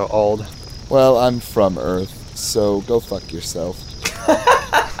 That's so old. Well, I'm from Earth. So go fuck yourself.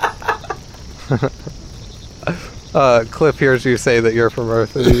 Cliff hears you say that you're from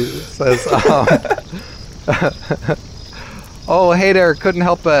Earth, and he says, "Oh, hey there, couldn't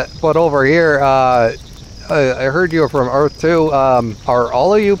help but over here. I heard you were from Earth too. Are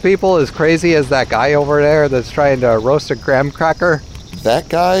all of you people as crazy as that guy over there that's trying to roast a graham cracker?" That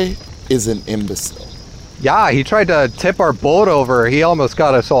guy is an imbecile. Yeah, he tried to tip our boat over. He almost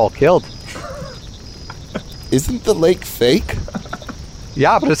got us all killed. Isn't the lake fake?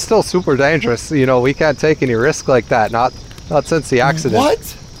 Yeah, but it's still super dangerous. You know, we can't take any risk like that. Not since the accident.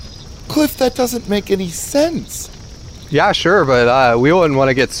 What? Cliff, that doesn't make any sense. Yeah, sure, but we wouldn't want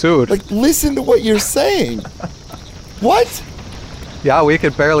to get sued. Like, listen to what you're saying. What? Yeah, we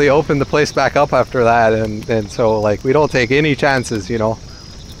could barely open the place back up after that, and so, like, we don't take any chances, you know.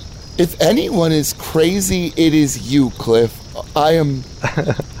 If anyone is crazy, it is you, Cliff. I am...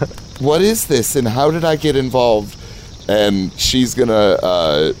 What is this, and how did I get involved? And she's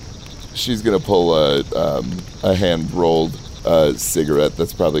gonna pull a hand-rolled cigarette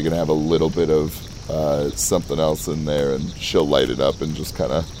that's probably gonna have a little bit of something else in there, and she'll light it up and just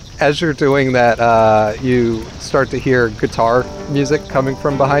kind of... As you're doing that, you start to hear guitar music coming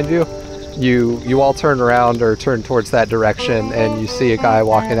from behind you. You all turn around or turn towards that direction, and you see a guy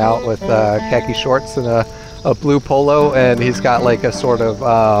walking out with khaki shorts and a blue polo, and he's got like a sort of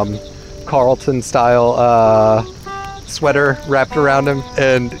Carlton-style sweater wrapped around him,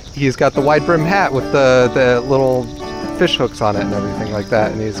 and he's got the wide brim hat with the little fish hooks on it and everything like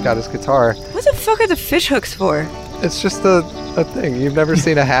that, and he's got his guitar. What the fuck are the fish hooks for? It's just a thing. You've never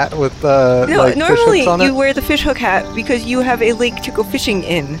seen a hat with no, like normally fish hooks on it? you wear the fish hook hat because you have a lake to go fishing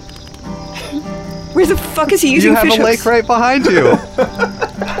in. Where the fuck is he using fish hooks? You have a lake right behind you.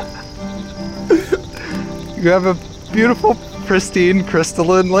 You have a beautiful, pristine,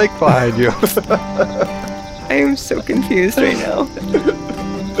 crystalline lake behind you. I am so confused right now.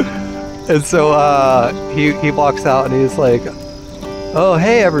 And so he walks out and he's like, "Oh,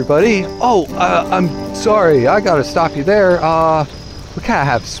 hey everybody. Oh, I'm sorry. I gotta stop you there. We can't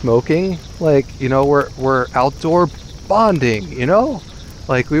have smoking. Like, you know, we're outdoor bonding, you know?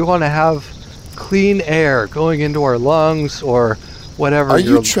 Like, we want to have clean air going into our lungs or whatever." Are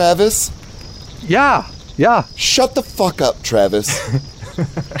you Travis? Yeah. Shut the fuck up, Travis.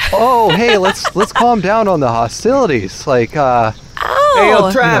 Oh, hey, let's calm down on the hostilities. Like, Hey,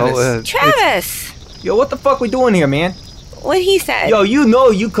 yo, Travis. Travis! Yo, what the fuck we doing here, man? What he said? Yo, you know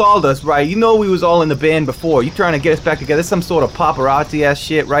you called us, right? You know we was all in the band before. You trying to get us back together? Some sort of paparazzi ass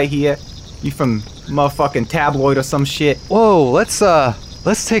shit right here. You from motherfucking tabloid or some shit? Whoa,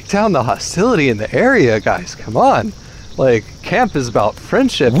 let's take down the hostility in the area, guys. Come on. Like, camp is about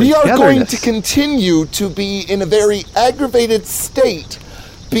friendship. We and are going to togetherness. continue to be in a very aggravated state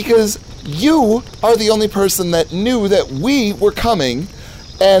because you are the only person that knew that we were coming,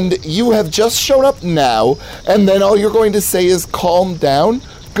 and you have just shown up now, and then all you're going to say is calm down?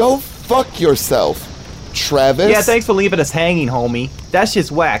 Go fuck yourself, Travis. Yeah, thanks for leaving us hanging, homie. That's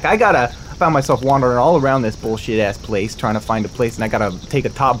just whack. I found myself wandering all around this bullshit ass place trying to find a place, and I gotta take a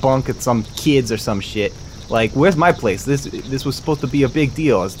top bunk at some kids or some shit. Like, where's my place? This was supposed to be a big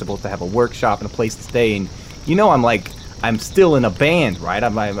deal. I was supposed to have a workshop and a place to stay, and you know I'm still in a band, right?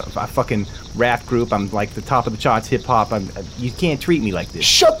 I'm a fucking rap group. I'm like the top of the charts hip hop. You can't treat me like this.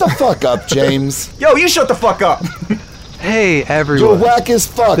 Shut the fuck up, James. Yo, you shut the fuck up. Hey, everyone. You're whack as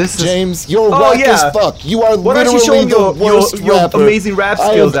fuck, James. You're whack as fuck. You are Why don't you show literally the worst your rapper amazing rap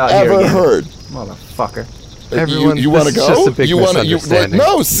skills I out have here ever again. Heard. Motherfucker. Everyone, you want to go? Just a big misunderstanding.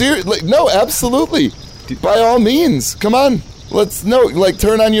 No, seriously, no, absolutely. By all means, come on. Let's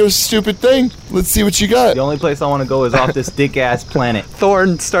turn on your stupid thing. Let's see what you got. The only place I want to go is off this dick ass planet.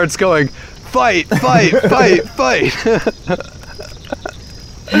 Thorn starts going, fight, fight, fight, fight.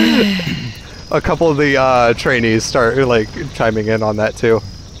 A couple of the trainees start like chiming in on that too.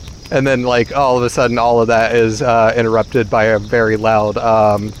 And then like all of a sudden all of that is interrupted by a very loud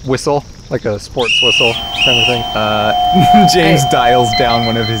whistle, like a sports whistle kind of thing. James dials down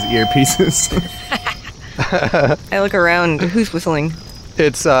one of his earpieces. I look around. Who's whistling?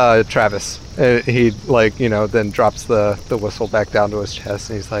 It's Travis. He then drops the whistle back down to his chest,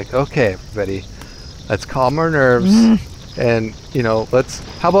 and he's like, "Okay, everybody, let's calm our nerves, and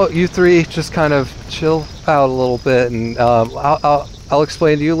how about you three just kind of chill out a little bit, and I'll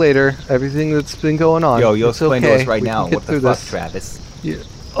explain to you later everything that's been going on." Yo, you'll explain to us right We now. can get What the through fuck, this. Travis? Yeah.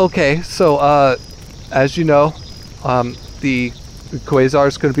 Okay, so as you know, the quasar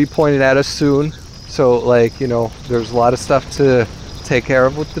is going to be pointed at us soon. So, there's a lot of stuff to take care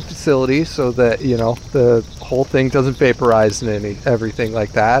of with the facility so that, the whole thing doesn't vaporize and everything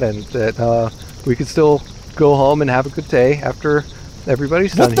like that, and that we can still go home and have a good day after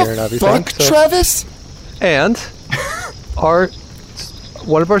everybody's done here and everything. What the fuck, Travis? And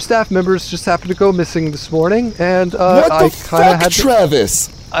one of our staff members just happened to go missing this morning, and what the fuck, Travis?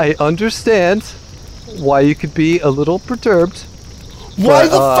 I understand why you could be a little perturbed. Why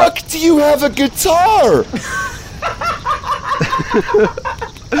the fuck do you have a guitar?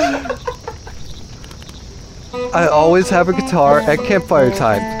 I always have a guitar at campfire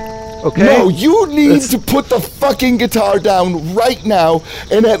time. Okay? No, you need to put the fucking guitar down right now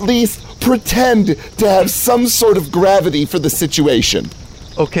and at least pretend to have some sort of gravity for the situation.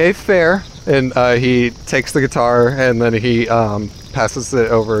 Okay, fair. And he takes the guitar and then he passes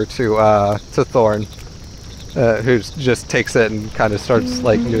it over to Thorn, who just takes it and kind of starts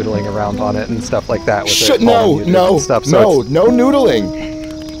like noodling around on it and stuff like that. With No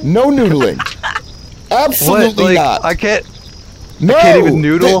noodling. No noodling. Absolutely not. I can't. No. I can't even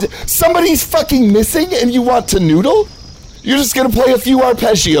noodle. Somebody's fucking missing and you want to noodle? You're just gonna play a few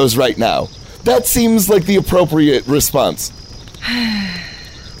arpeggios right now. That seems like the appropriate response.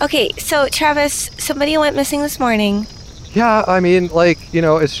 Okay, so Travis, somebody went missing this morning. Yeah, I mean, like, you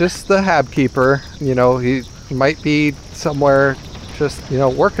know, it's just the Hab Keeper. You know, he might be somewhere just, you know,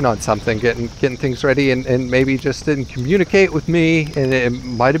 working on something, getting things ready, and maybe just didn't communicate with me, and it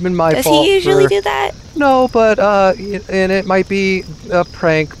might have been my fault. Does he usually do that? No, but, and it might be a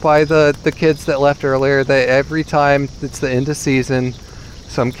prank by the kids that left earlier, that every time it's the end of season,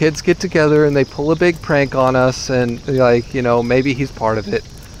 some kids get together and they pull a big prank on us, and, like, you know, maybe he's part of it.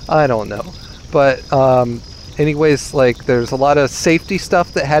 I don't know. But, anyways, like, there's a lot of safety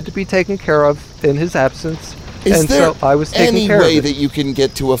stuff that had to be taken care of in his absence. Is there so I was taking care of any way it. that you can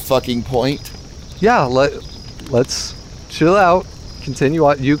get to a fucking point? Yeah, let's chill out. Continue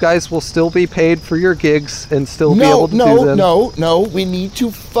on. You guys will still be paid for your gigs and still be able to do them. No. We need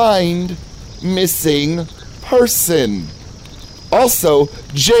to find missing person. Also,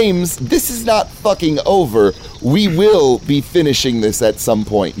 James, this is not fucking over. We will be finishing this at some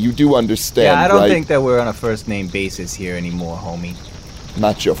point. You do understand, Yeah, I don't right? think that we're on a first name basis here anymore, homie.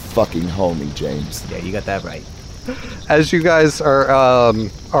 Not your fucking homie, James. Yeah, you got that right. As you guys are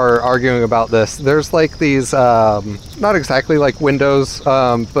arguing about this, there's like these not exactly like windows,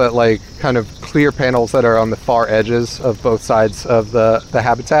 but like kind of clear panels that are on the far edges of both sides of the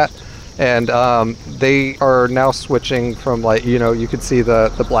habitat. And they are now switching from, like, you know, you could see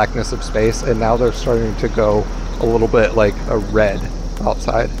the blackness of space, and now they're starting to go a little bit like a red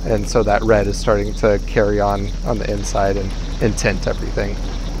outside. And so that red is starting to carry on the inside and tint everything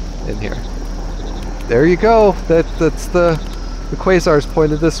in here. There you go. That's the quasars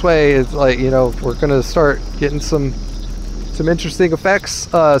pointed this way. It's like, you know, we're going to start getting some interesting effects.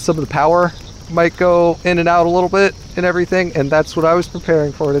 Some of the power might go in and out a little bit and everything, and that's what I was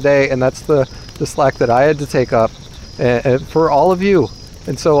preparing for today, and that's the slack that I had to take up and for all of you.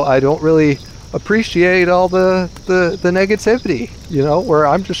 And so I don't really appreciate all the negativity, you know, where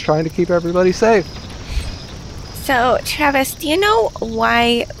I'm just trying to keep everybody safe. So, Travis, do you know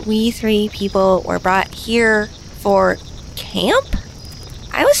why we three people were brought here for camp?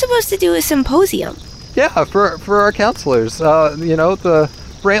 I was supposed to do a symposium. Yeah, for our counselors. You know, the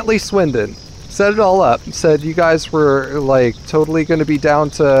Brantley Swindon set it all up. Said you guys were like totally going to be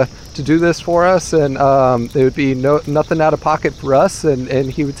down to do this for us, and it would be nothing out of pocket for us,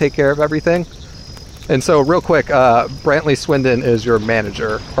 and he would take care of everything. And so, real quick, Brantley Swindon is your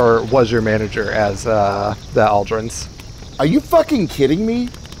manager, or was your manager as the Aldrins. Are you fucking kidding me?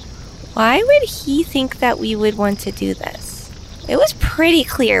 Why would he think that we would want to do this? It was pretty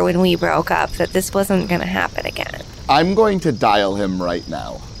clear when we broke up that this wasn't going to happen again. I'm going to dial him right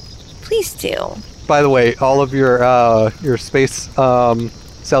now. Please do. By the way, all of your space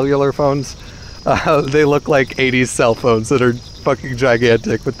cellular phones, they look like 80s cell phones that are fucking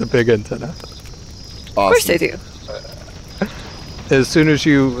gigantic with the big antenna. Awesome. Of course they do. As soon as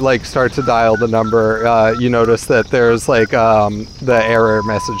you like start to dial the number, you notice that there's like the error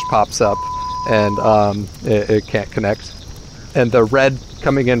message pops up, and it can't connect. And the red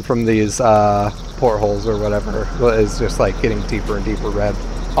coming in from these portholes or whatever is just like getting deeper and deeper red.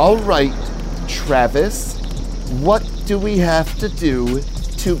 All right, Travis, what do we have to do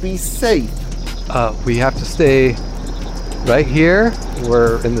to be safe? We have to stay right here.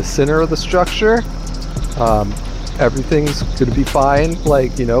 We're in the center of the structure. Everything's gonna be fine.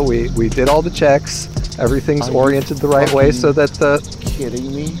 Like, you know, we did all the checks. Everything's oriented the right way so that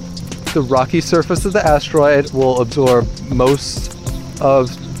Kidding me? The rocky surface of the asteroid will absorb most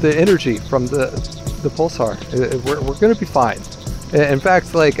of the energy from the pulsar. We're gonna be fine. In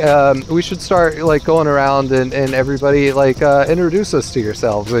fact, like, we should start like going around and everybody like introduce us to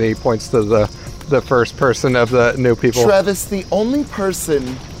yourselves. And he points to the first person of the new people. Travis, the only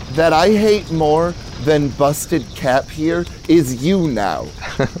person that I hate more than Busted Cap here is you now.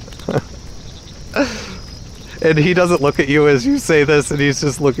 And he doesn't look at you as you say this, and he's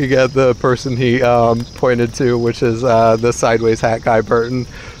just looking at the person he pointed to, which is the sideways hat guy, Burton,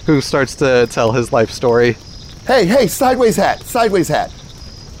 who starts to tell his life story. Hey, sideways hat.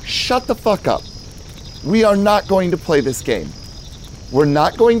 Shut the fuck up. we are not going to play this game. We're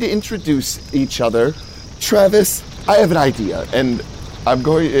not going to introduce each other. Travis, I have an idea, and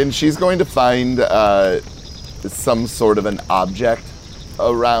she's going to find some sort of an object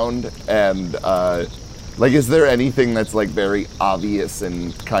around, and is there anything that's like very obvious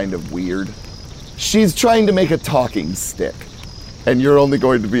and kind of weird? She's trying to make a talking stick, and you're only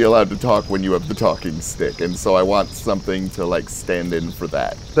going to be allowed to talk when you have the talking stick, and so I want something to like stand in for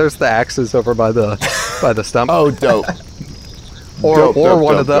that. There's the axes over by the stump. Oh, dope. Or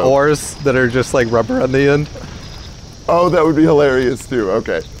one of the oars that are just like rubber on the end. Oh, that would be hilarious too.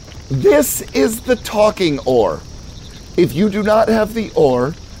 Okay. This is the talking oar. If you do not have the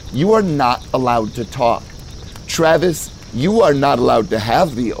oar, you are not allowed to talk. Travis, you are not allowed to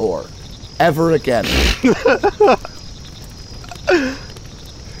have the oar ever again.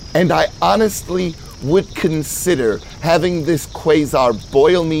 And I honestly would consider having this quasar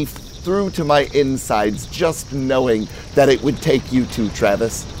boil me through to my insides just knowing that it would take you to,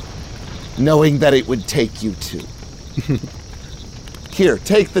 Travis. Knowing that it would take you to. Here,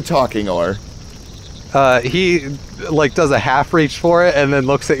 take the talking oar. He like does a half reach for it and then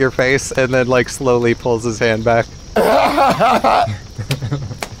looks at your face and then like slowly pulls his hand back.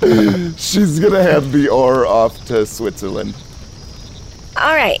 She's gonna hand the oar off to Switzerland.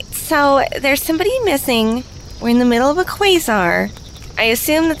 All right, so there's somebody missing. We're in the middle of a quasar. I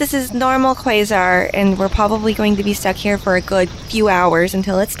assume that this is normal quasar, and we're probably going to be stuck here for a good few hours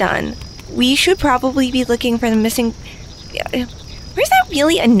until it's done. We should probably be looking for the missing... Where's that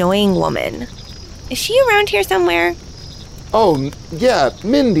really annoying woman? Is she around here somewhere? Oh, yeah,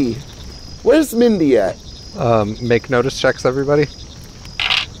 Mindy. Where's Mindy at? Make notice checks, everybody.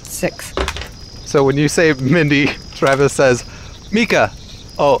 6. So when you say Mindy, Travis says, Mika.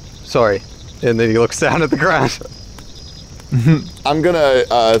 Oh, sorry. And then he looks down at the ground. I'm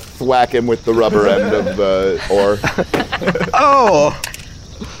gonna thwack him with the rubber end of the oar. Oh!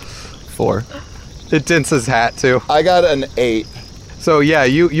 4. It dents his hat, too. I got an 8. So, yeah,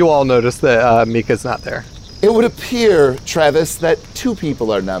 you all notice that Mika's not there. It would appear, Travis, that 2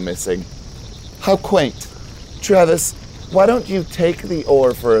 people are now missing. How quaint. Travis, why don't you take the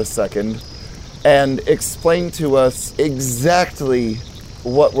oar for a second and explain to us exactly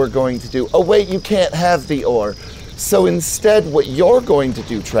what we're going to do. Oh, wait, you can't have the oar. So instead, what you're going to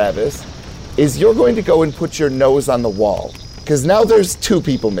do, Travis, is you're going to go and put your nose on the wall. Because now there's 2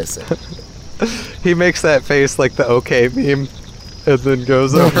 people missing. He makes that face like the OK meme, and then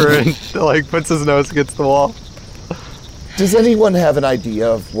goes over and like puts his nose against the wall. Does anyone have an idea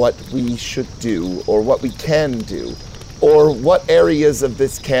of what we should do, or what we can do, or what areas of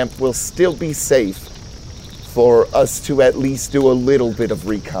this camp will still be safe for us to at least do a little bit of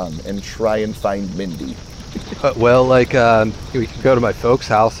recon and try and find Mindy? Well, we can go to my folks'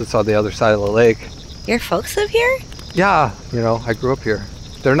 house. It's on the other side of the lake. Your folks live here? Yeah, I grew up here.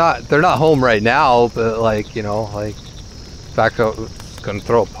 They're not home right now, but in fact, I was gonna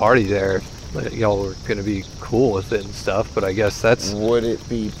throw a party there. Y'all were gonna be cool with it and stuff, but I guess that's... Would it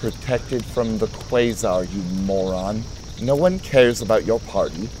be protected from the quasar, you moron? No one cares about your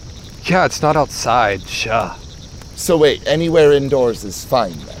party. Yeah, it's not outside, sure. So wait, anywhere indoors is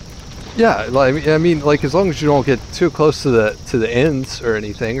fine then? Yeah, I mean, as long as you don't get too close to the ends or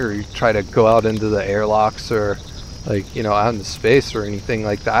anything, or you try to go out into the airlocks or, out into space or anything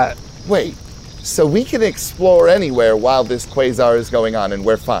like that. Wait, so we can explore anywhere while this quasar is going on and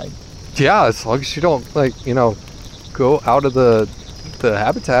we're fine? Yeah, as long as you don't, go out of the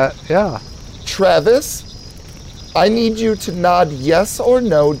habitat, yeah. Travis, I need you to nod yes or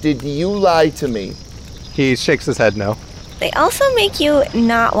no. Did you lie to me? He shakes his head no. They also make you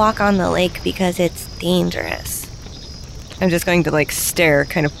not walk on the lake because it's dangerous. I'm just going to stare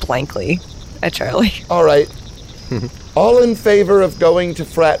kind of blankly at Charlie. All right. All in favor of going to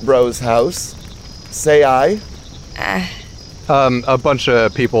Frat Bro's house? Say aye. A bunch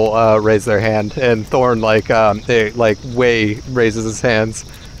of people raise their hand, and Thorn way raises his hands,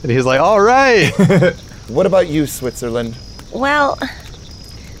 and he's like, "All right." What about you, Switzerland? Well,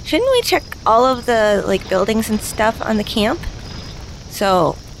 shouldn't we check all of the buildings and stuff on the camp?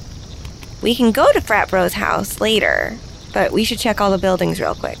 So we can go to Frat Bro's house later, but we should check all the buildings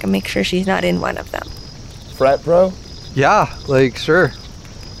real quick and make sure she's not in one of them. Frat Bro? Yeah, sure.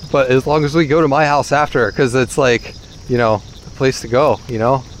 But as long as we go to my house after, because it's the place to go,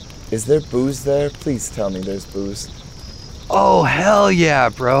 Is there booze there? Please tell me there's booze. Oh, hell yeah,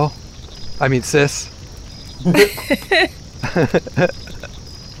 bro. I mean, sis.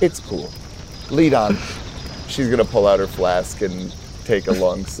 It's cool. Lead on. She's gonna pull out her flask and take a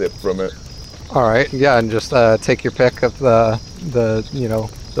long sip from it. All right, yeah, and just take your pick of the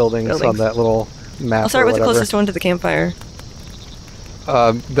buildings on that little map. I'll start or with the whatever. closest one to the campfire.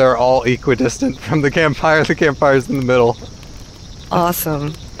 They're all equidistant from the campfire. The campfire's in the middle.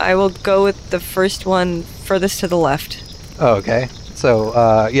 Awesome. I will go with the first one furthest to the left. Oh, okay. So,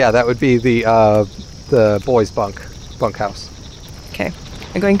 that would be the boys' bunkhouse. Okay.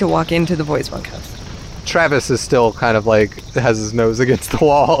 I'm going to walk into the boys' bunkhouse. Travis is still kind of like has his nose against the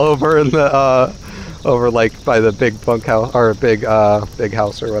wall over in the over like by the big bunkhouse or big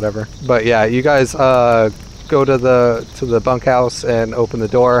house or whatever. But yeah, you guys go to the bunkhouse and open the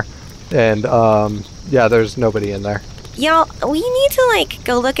door, and there's nobody in there. Y'all, we need to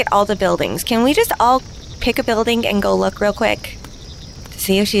go look at all the buildings. Can we just all pick a building and go look real quick to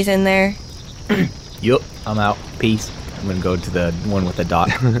see if she's in there? Yup, I'm out. Peace. I'm gonna go to the one with the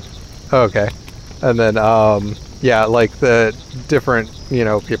dot. Okay. And then, the different,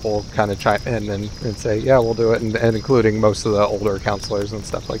 people kind of chime in and say, yeah, we'll do it, and including most of the older counselors and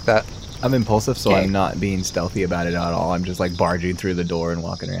stuff like that. I'm impulsive, so Okay. I'm not being stealthy about it at all. I'm just, barging through the door and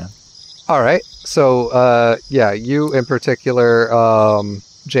walking around. All right. So, you in particular,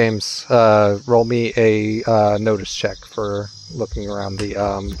 James, roll me a notice check for looking around the...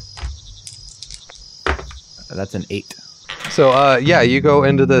 That's an 8. So, you go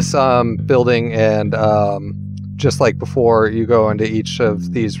into this building, and just like before, you go into each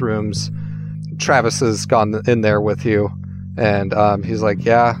of these rooms. Travis has gone in there with you, and he's like,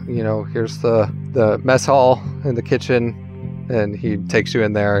 here's the mess hall and the kitchen, and he takes you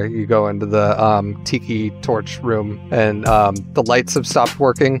in there. You go into the tiki torch room, and the lights have stopped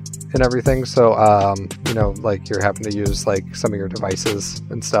working and everything, so, you're having to use, some of your devices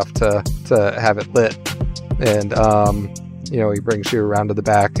and stuff to have it lit. And, he brings you around to the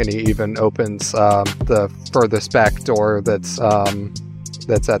back, and he even opens the furthest back door that's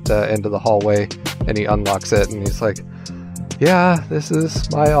at the end of the hallway, and he unlocks it, and he's like, yeah, this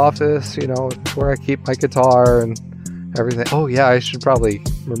is my office, it's where I keep my guitar and everything. Oh, yeah, I should probably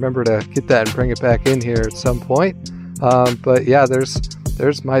remember to get that and bring it back in here at some point. But, yeah,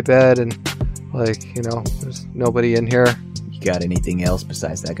 there's my bed, and, there's nobody in here. You got anything else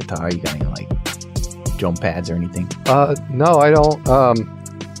besides that guitar? You got any, jump pads or anything? No, I don't.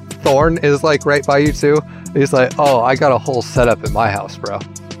 Thorn is right by you too. He's like, oh, I got a whole setup in my house, bro.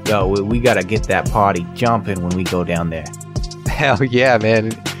 Yo, we gotta get that party jumping when we go down there. Hell yeah,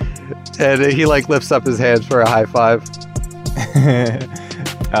 man. And he lifts up his hands for a high five.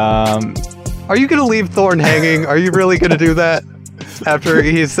 Are you gonna leave Thorn hanging? Are you really gonna do that? After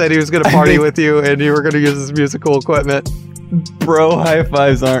he said he was gonna party with you and you were gonna use his musical equipment? Bro high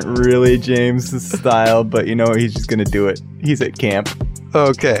fives aren't really James' style, but he's just gonna do it. He's at camp.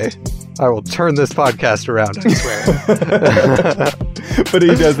 Okay. I will turn this podcast around, I swear. But he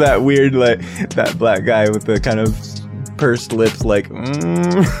does that weird, that black guy with the kind of pursed lips,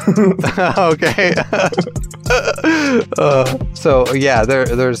 Okay.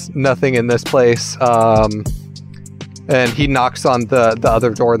 There's nothing in this place. And he knocks on the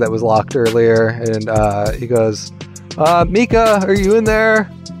other door that was locked earlier, and he goes... Mika, are you in there?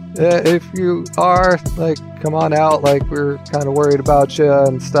 If you are, come on out. We're kind of worried about you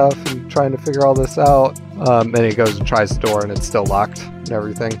and stuff and trying to figure all this out. And he goes and tries the door, and it's still locked and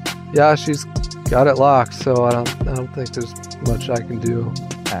everything. Yeah, she's got it locked, so I don't think there's much I can do.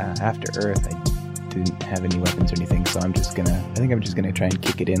 After Earth, I didn't have any weapons or anything, so I'm just gonna try and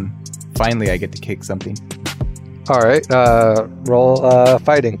kick it in. Finally, I get to kick something. All right, roll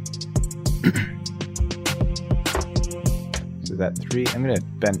fighting. That 3. I'm gonna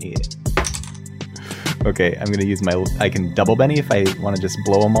Benny it. Okay, I'm gonna use I can double Benny if I want to just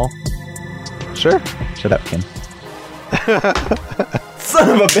blow them all. Sure. Shut up, Kim. Son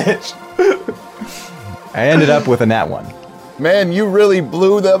of a bitch. I ended up with a nat 1. Man, you really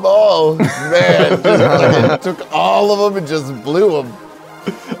blew them all. Man, just took all of them and just blew them.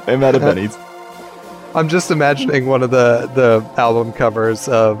 I'm out of Bennies. I'm just imagining one of the album covers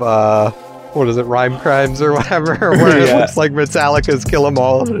of what is it, Rhyme Crimes or whatever, where it looks like Metallica's Kill 'Em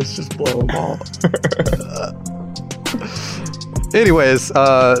All, and it's just blow 'em all. Anyways,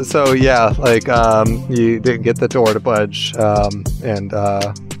 you didn't get the door to budge, and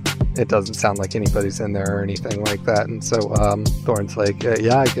it doesn't sound like anybody's in there or anything like that, and so Thorn's like,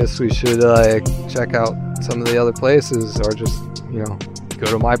 I guess we should check out some of the other places, or just, go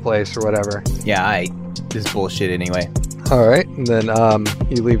to my place or whatever. Yeah, this is bullshit anyway. All right, and then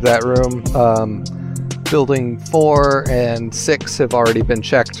you leave that room. Building 4 and 6 have already been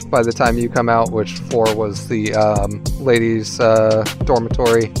checked by the time you come out, which 4 was the ladies'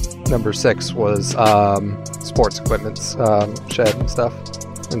 dormitory. Number 6 was sports equipment's shed and stuff.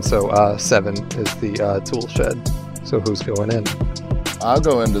 And so 7 is the tool shed. So who's going in? I'll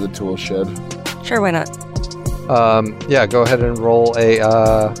go into the tool shed. Sure, why not? Yeah, go ahead and roll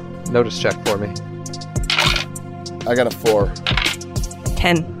a notice check for me. I got a 4.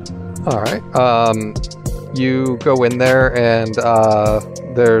 10. All right. You go in there and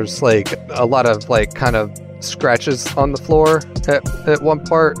there's like a lot of like kind of scratches on the floor at one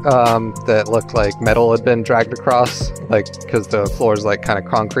part that looked like metal had been dragged across, like because the floor is like kind of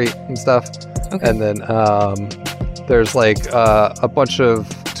concrete and stuff. Okay. And then there's like a bunch of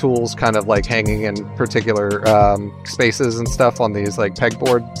tools kind of like hanging in particular spaces and stuff on these like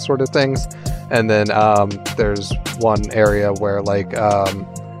pegboard sort of things. And then there's one area where like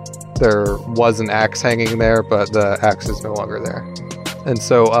there was an axe hanging there, but the axe is no longer there. And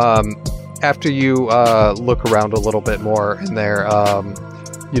so after you look around a little bit more in there,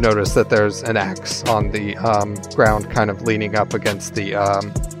 you notice that there's an axe on the ground kind of leaning up against the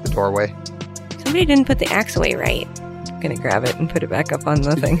doorway. Somebody didn't put the axe away right. I'm gonna grab it and put it back up on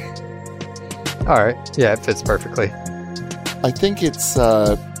the thing. All right. Yeah, it fits perfectly. I think it's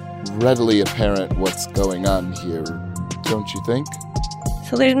readily apparent what's going on here, don't you think?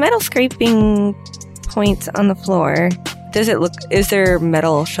 So there's metal scraping points on the floor. Does it look... Is there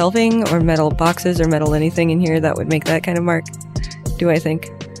metal shelving or metal boxes or metal anything in here that would make that kind of mark? Do I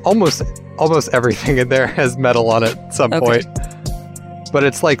think? Almost everything in there has metal on it at some point. But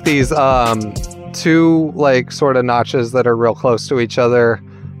it's like these two like sort of notches that are real close to each other,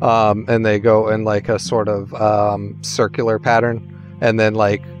 and they go in like a sort of circular pattern, and then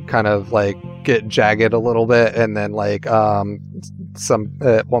like kind of like get jagged a little bit, and then like some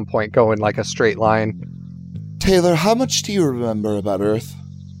at one point go in like a straight line. Taylor, how much do you remember about Earth?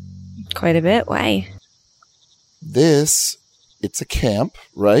 Quite a bit. Why? It's a camp,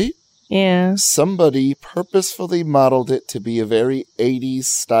 right? Yeah. Somebody purposefully modeled it to be a very 80s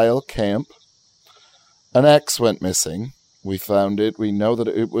style camp. An axe went missing. We found it. We know that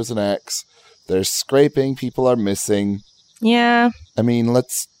it was an axe. There's scraping. People are missing. Yeah. I mean,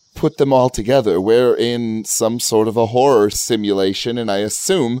 let's put them all together. We're in some sort of a horror simulation, and I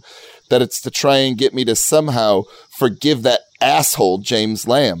assume that it's to try and get me to somehow forgive that asshole James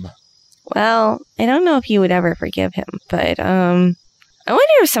Lamb. Well, I don't know if you would ever forgive him, but I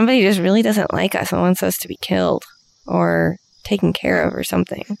wonder if somebody just really doesn't like us and wants us to be killed or taken care of or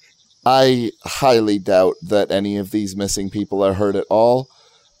something. I highly doubt that any of these missing people are hurt at all.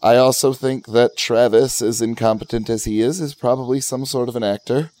 I also think that Travis, as incompetent as he is probably some sort of an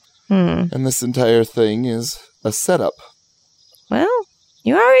actor. And this entire thing is a setup. Well,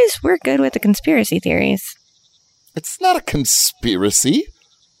 you always were good with the conspiracy theories. It's not a conspiracy.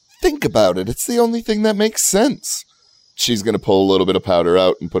 Think about it. It's the only thing that makes sense. She's going to pull a little bit of powder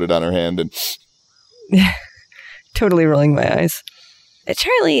out and put it on her hand and... Totally rolling my eyes.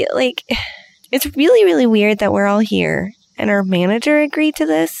 Charlie, like, it's really, really weird that we're all here and our manager agreed to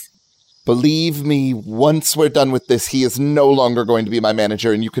this. Believe me, once we're done with this, he is no longer going to be my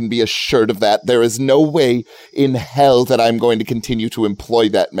manager, and you can be assured of that. There is no way in hell that I'm going to continue to employ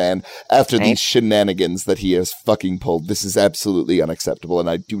that man after these shenanigans that he has fucking pulled. This is absolutely unacceptable, and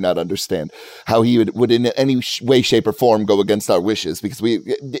I do not understand how he would in any way, shape, or form go against our wishes, because we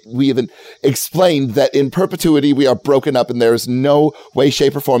even explained that in perpetuity we are broken up, and there is no way,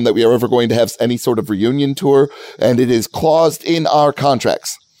 shape, or form that we are ever going to have any sort of reunion tour, and it is claused in our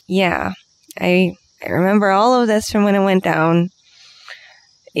contracts. Yeah, I remember all of this from when it went down.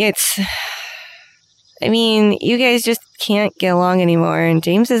 I mean, you guys just can't get along anymore, and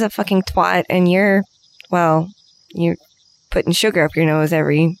James is a fucking twat, and you're putting sugar up your nose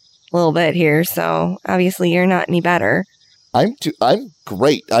every little bit here, so obviously you're not any better. I'm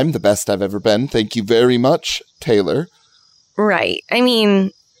great. I'm the best I've ever been. Thank you very much, Taylor. Right. I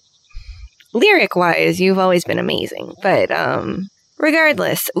mean, lyric-wise, you've always been amazing, but,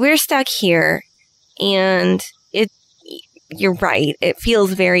 regardless, we're stuck here, and you're right, it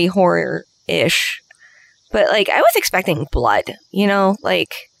feels very horror-ish, but, like, I was expecting blood,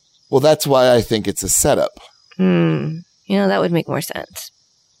 like... Well, that's why I think it's a setup. That would make more sense.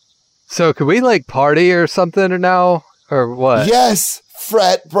 So, could we, like, party or something now, or what? Yes!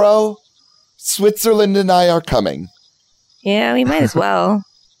 Fret, bro! Switzerland and I are coming. Yeah, we might as well.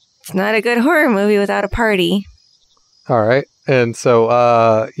 It's not a good horror movie without a party. All right. And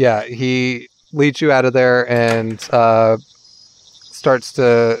so, he leads you out of there and starts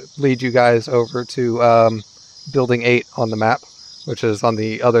to lead you guys over to Building 8 on the map, which is on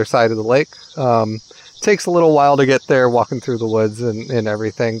the other side of the lake. Takes a little while to get there, walking through the woods and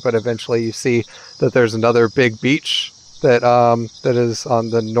everything, but eventually you see that there's another big beach that is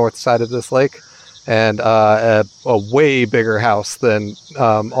on the north side of this lake, and a way bigger house than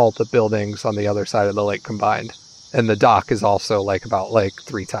all the buildings on the other side of the lake combined. And the dock is also like about like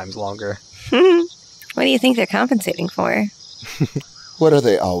 3 times longer. What do you think they're compensating for? What are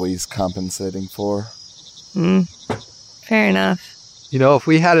they always compensating for? Fair enough. You know, if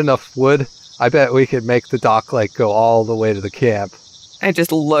we had enough wood, I bet we could make the dock like go all the way to the camp. I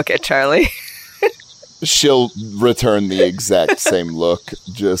just look at Charlie. She'll return the exact same look.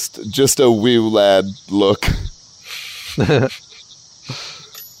 Just a wee lad look.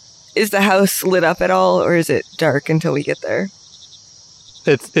 Is the house lit up at all, or is it dark until we get there?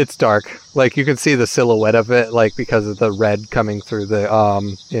 It's dark. Like, you can see the silhouette of it, like, because of the red coming through the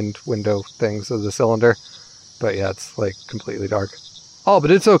in window things of the cylinder. But yeah, it's like completely dark. Oh,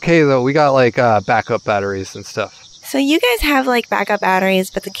 but it's okay though. We got like backup batteries and stuff. So you guys have like backup batteries,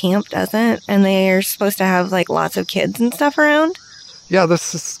 but the camp doesn't, and they're supposed to have like lots of kids and stuff around? Yeah,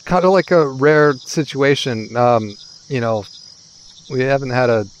 this is kind of like a rare situation. You know, we haven't had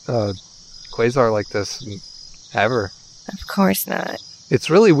a quasar like this ever. Of course not.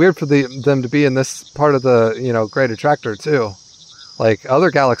 It's really weird for them to be in this part of the, you know, Great Attractor too. Like, other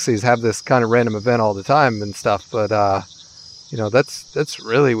galaxies have this kind of random event all the time and stuff, but you know, that's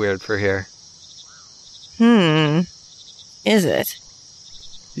really weird for here. Is it?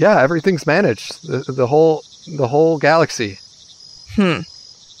 Yeah, everything's managed. The whole galaxy.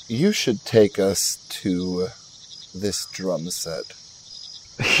 You should take us to this drum set.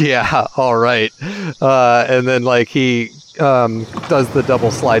 Yeah, all right. And then, like, he does the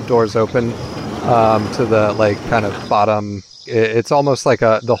double slide doors open to the, like, kind of bottom. It's almost like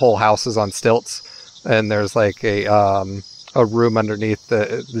the whole house is on stilts, and there's like a room underneath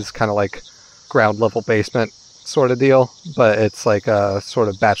this kind of like ground level basement sort of deal, but it's like a sort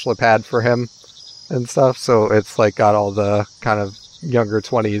of bachelor pad for him and stuff. So it's like got all the kind of younger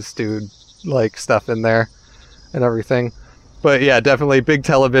 20s dude like stuff in there and everything. But yeah, definitely big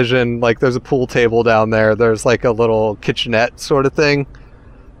television. Like, there's a pool table down there. There's like a little kitchenette sort of thing.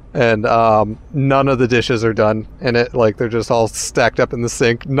 And none of the dishes are done in it. Like, they're just all stacked up in the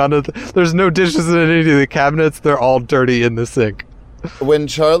sink. There's no dishes in any of the cabinets. They're all dirty in the sink. When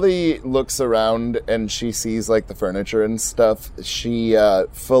Charlie looks around and she sees, like, the furniture and stuff, she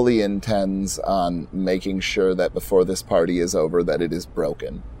fully intends on making sure that before this party is over that it is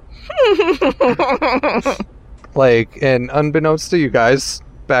broken. Like, and unbeknownst to you guys,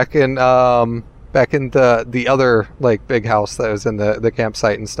 back in the other, like, big house that was in the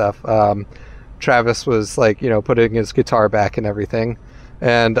campsite and stuff, Travis was, like, you know, putting his guitar back and everything.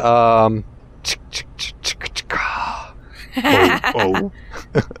 And,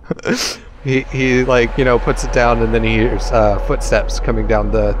 he like, you know, puts it down, and then he hears footsteps coming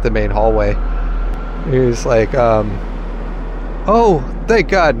down the main hallway. He's like, oh, thank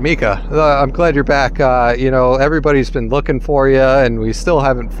God, Mika. I'm glad you're back. You know, everybody's been looking for you, and we still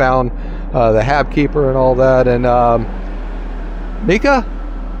haven't found the Hab Keeper and all that. And Mika,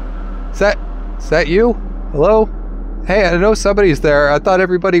 is that you? Hello? Hey, I know somebody's there. I thought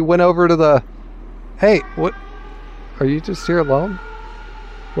everybody went over to the. Hey, what? Are you just here alone?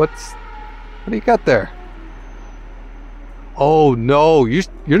 What do you got there? Oh no, you're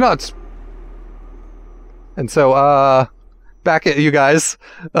not. And so, back at you guys,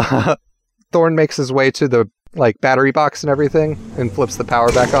 Thorn makes his way to the, like, battery box and everything, and flips the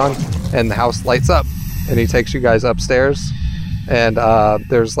power back on, and the house lights up, and he takes you guys upstairs, and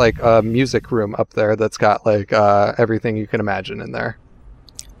there's like a music room up there that's got like everything you can imagine in there.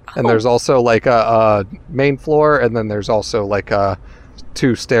 And there's also like a main floor, and then there's also like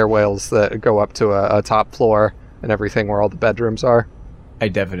 2 stairwells that go up to a top floor and everything where all the bedrooms are. I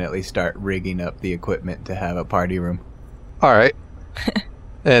definitely start rigging up the equipment to have a party room. All right.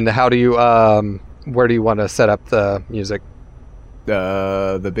 And how do you, where do you want to set up the music?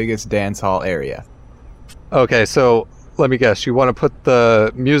 The biggest dance hall area. Okay, so let me guess. You want to put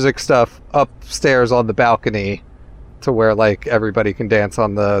the music stuff upstairs on the balcony to where, like, everybody can dance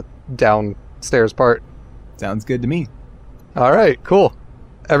on the downstairs part? Sounds good to me. All right, cool.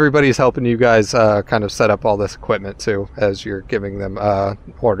 Everybody's helping you guys kind of set up all this equipment, too, as you're giving them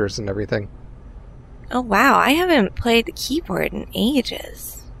orders and everything. Oh, wow. I haven't played the keyboard in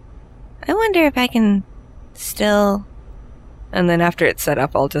ages. I wonder if I can still... And then after it's set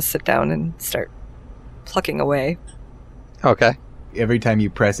up, I'll just sit down and start plucking away. Okay. Every time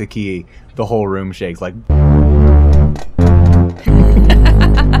you press a key, the whole room shakes like...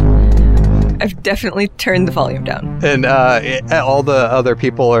 I've definitely turned the volume down. And all the other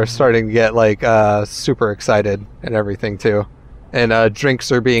people are starting to get, like, super excited and everything, too. And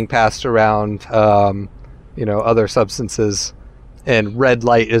drinks are being passed around, you know, other substances. And red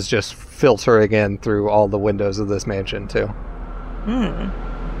light is just filtering in through all the windows of this mansion, too.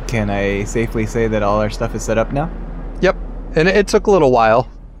 can I safely say that all our stuff is set up now? Yep. And it took a little while,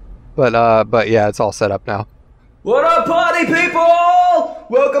 but yeah, it's all set up now. What up, party people?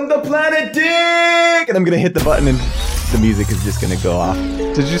 Welcome to Planet Dick! And I'm gonna hit the button and the music is just gonna go off.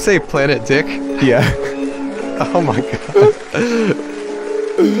 Did you say Planet Dick? Yeah. Oh my god.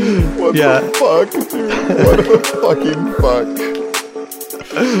 What the fuck, dude? What the fucking fuck?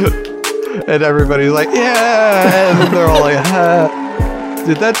 And everybody's like, yeah! And they're all like,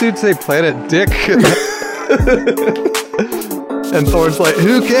 did that dude say Planet Dick? And Thorn's like,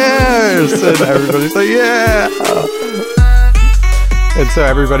 who cares? And everybody's like, yeah! And so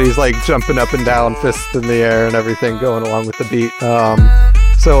everybody's like jumping up and down, fists in the air and everything, going along with the beat.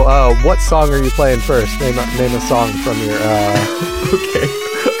 So what song are you playing first? Name a song from your... Okay.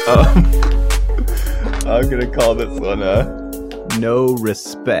 I'm gonna call this one No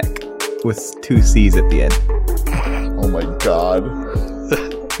Respect with 2 C's at the end. Oh my god.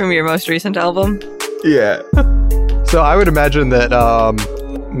 From your most recent album? Yeah. So I would imagine that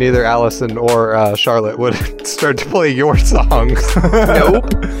neither Allison or Charlotte would start to play your songs. Nope.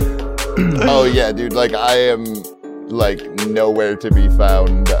 Oh yeah, dude, like I am like nowhere to be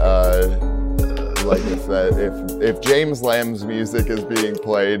found. Like if James Lamb's music is being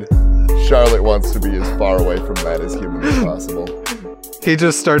played, Charlotte wants to be as far away from that as humanly possible. He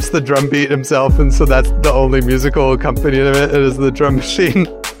just starts the drum beat himself, and so that's the only musical accompaniment is the drum machine.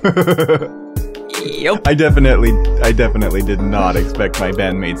 Yep. I definitely did not expect my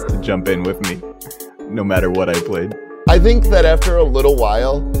bandmates to jump in with me, no matter what I played. I think that after a little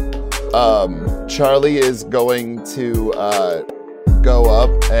while, Charlie is going to go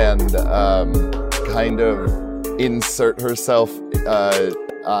up and kind of insert herself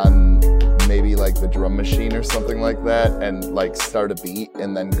on maybe like the drum machine or something like that, and like start a beat,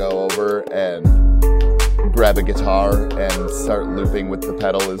 and then go over and grab a guitar and start looping with the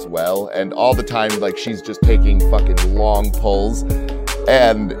pedal as well. And all the time, like, she's just taking fucking long pulls.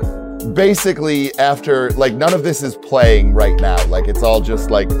 And basically after, like, none of this is playing right now. Like, it's all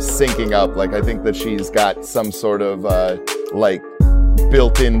just like syncing up. Like, I think that she's got some sort of like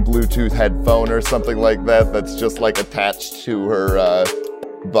built-in Bluetooth headphone or something like that that's just like attached to her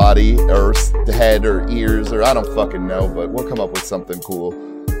body or head or ears, or I don't fucking know, but we'll come up with something cool.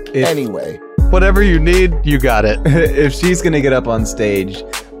 Anyway, whatever you need, you got it. If she's gonna get up on stage,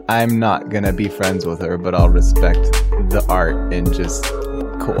 I'm not gonna be friends with her, but I'll respect the art and just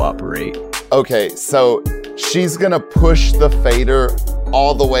cooperate. Okay, so she's gonna push the fader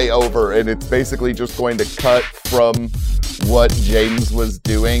all the way over, and it's basically just going to cut from what James was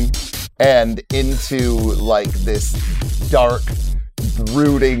doing and into like this dark,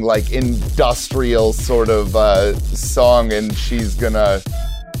 brooding, like industrial sort of song, and she's gonna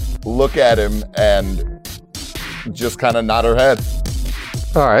look at him and just kind of nod her head.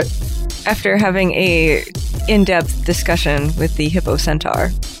 All right. After having a in-depth discussion with the Hippo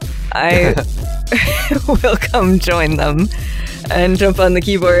Centaur, I will come join them and jump on the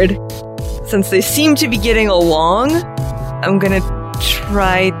keyboard. Since they seem to be getting along, I'm gonna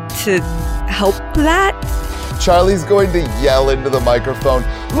try to help that. Charlie's going to yell into the microphone,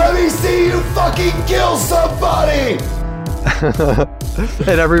 "Let me see you fucking kill somebody!"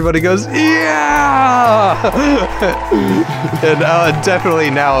 And everybody goes, yeah! And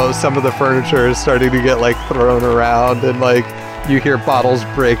definitely now some of the furniture is starting to get like thrown around, and like you hear bottles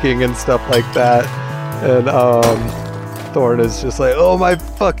breaking and stuff like that. And Thorn is just like, oh my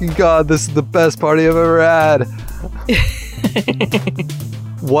fucking god, this is the best party I've ever had.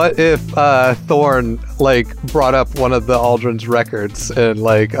 What if Thorn like brought up one of the Aldrin's records and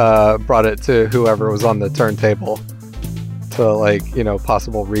like brought it to whoever was on the turntable to like, you know,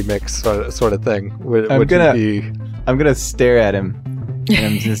 possible remix sort of thing? I'm gonna stare at him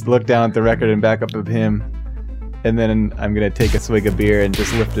and just look down at the record and back up of him, and then I'm gonna take a swig of beer and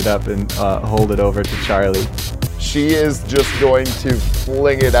just lift it up and hold it over to Charlie. She is just going to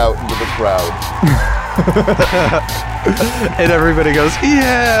fling it out into the crowd. And everybody goes,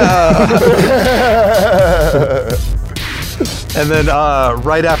 yeah! And then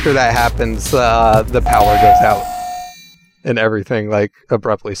right after that happens, the power goes out and everything like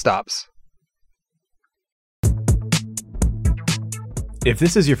abruptly stops. If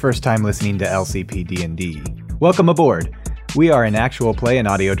this is your first time listening to LCP D&D, welcome aboard. We are an actual play and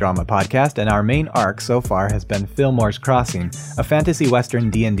audio drama podcast, and our main arc so far has been Fillmore's Crossing, a fantasy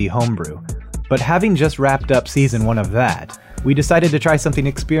western D&D homebrew. But having just wrapped up season 1 of that, we decided to try something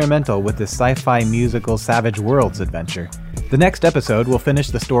experimental with this sci-fi musical Savage Worlds adventure. The next episode will finish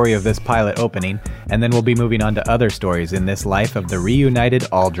the story of this pilot opening, and then we'll be moving on to other stories in this life of the reunited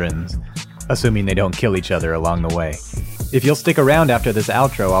Aldrins, assuming they don't kill each other along the way. If you'll stick around after this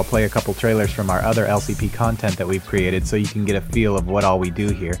outro, I'll play a couple trailers from our other LCP content that we've created so you can get a feel of what all we do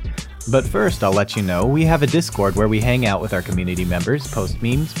here. But first, I'll let you know, we have a Discord where we hang out with our community members, post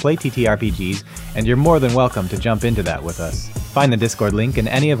memes, play TTRPGs, and you're more than welcome to jump into that with us. Find the Discord link in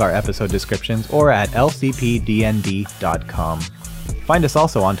any of our episode descriptions or at lcpdnd.com. Find us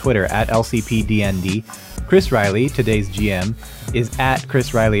also on Twitter at lcpdnd. Chris Riley, today's GM, is at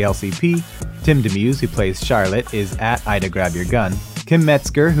Chris Riley LCP. Tim Demuse, who plays Charlotte, is at Ida Grab Your Gun. Kim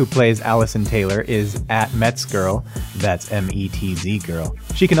Metzger, who plays Allison Taylor, is at Metzgirl. That's Metzz Girl.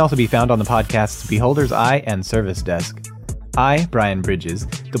 She can also be found on the podcasts Beholder's Eye and Service Desk. I, Brian Bridges,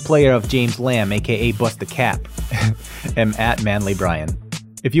 the player of James Lamb, aka Bust the Cap, am at Manly Brian.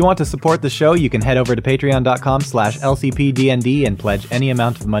 If you want to support the show, you can head over to patreon.com/LCPDND and pledge any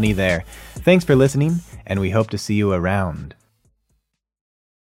amount of money there. Thanks for listening, and we hope to see you around.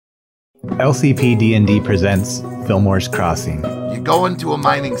 LCPDND presents Fillmore's Crossing. You go into a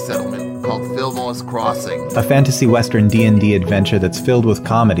mining settlement called Fillmore's Crossing. A fantasy western D&D adventure that's filled with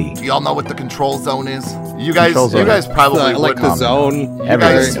comedy. Do y'all know what the control zone is? You guys probably like the zone. You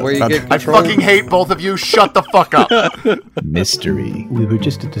guys, where you get I control. fucking hate both of you. Shut the fuck up. Mystery. We were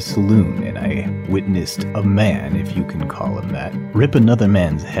just at the saloon and I witnessed a man, if you can call him that, rip another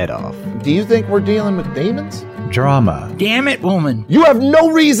man's head off. Do you think we're dealing with demons? Drama. Damn it, woman. You have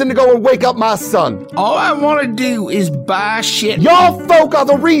no reason to go and wake up my son. All I want to do is buy shit. Y'all folk are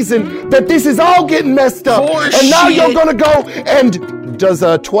the reason that this is all getting messed up. And now you're gonna go and... Does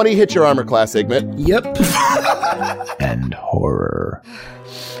 20 hit your armor class, Igmit? Yep. And horror.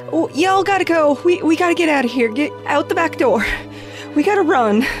 Oh, y'all gotta go. We gotta get out of here. Get out the back door. We gotta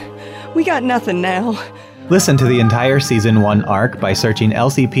run. We got nothing now. Listen to the entire Season 1 arc by searching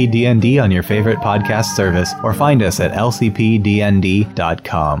LCPDND on your favorite podcast service, or find us at lcpdnd.com.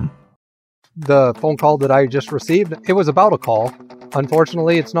 The phone call that I just received, it was about a call.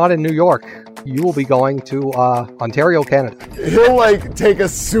 Unfortunately, it's not in New York. You will be going to Ontario, Canada. He'll take a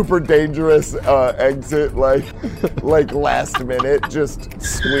super dangerous exit, like last minute, just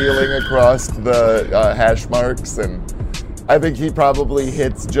squealing across the hash marks, and I think he probably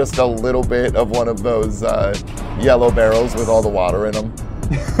hits just a little bit of one of those yellow barrels with all the water in them.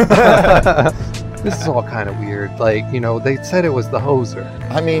 This is all kind of weird. They said it was the hoser.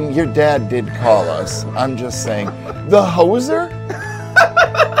 I mean, your dad did call us. I'm just saying. The hoser?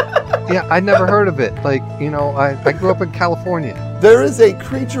 Yeah, I'd never heard of it. I grew up in California. There is a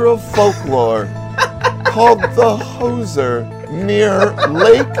creature of folklore called the hoser near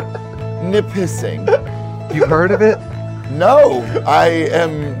Lake Nipissing. You heard of it? No, I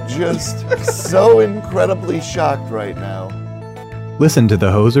am just so incredibly shocked right now. Listen to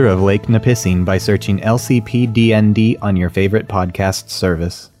the Hoser of Lake Nipissing by searching LCPDND on your favorite podcast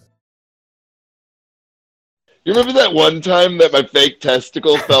service. You remember that one time that my fake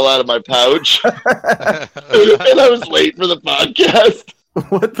testicle fell out of my pouch? And I was late for the podcast?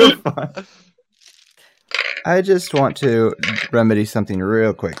 What the fuck? I just want to remedy something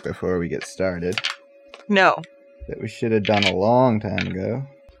real quick before we get started. No. That we should have done a long time ago.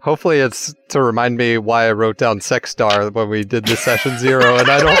 Hopefully it's to remind me why I wrote down Sex Star when we did the session 0, and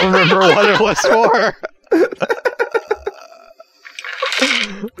I don't remember what it was for.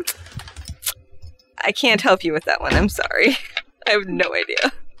 I can't help you with that one. I'm sorry. I have no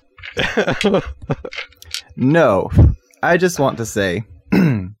idea. No. I just want to say...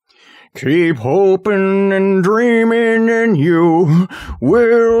 Keep hoping and dreaming and you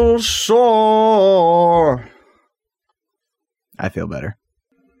will soar. I feel better.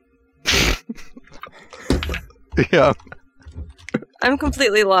 Yeah. I'm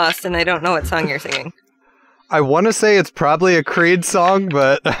completely lost and I don't know what song you're singing. I want to say it's probably a Creed song,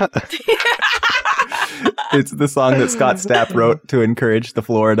 but... It's the song that Scott Stapp wrote to encourage the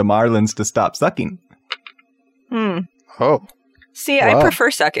Florida Marlins to stop sucking. Oh. See, wow. I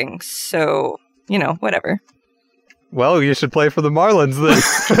prefer sucking, so, whatever. Well, you should play for the Marlins then.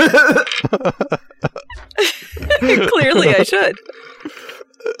 Clearly I should.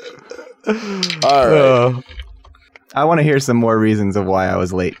 All right. I want to hear some more reasons of why I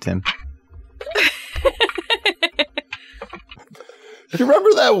was late, Tim. You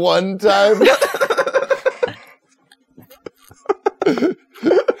remember that one time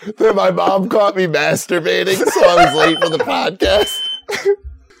that my mom caught me masturbating, so I was late for the podcast?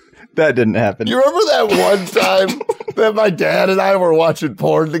 That didn't happen. You remember that one time that my dad and I were watching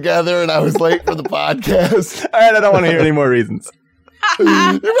porn together and I was late for the podcast? All right, I don't want to hear any more reasons. You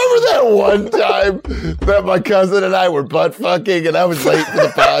remember that one time that my cousin and I were butt fucking and I was late for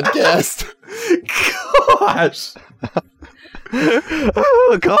the podcast? Gosh.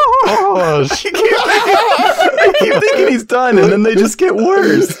 Oh gosh! I keep thinking he's done, and then they just get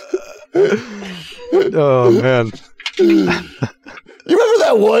worse. Oh man! You remember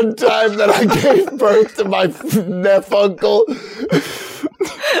that one time that I gave birth to my neph-uncle?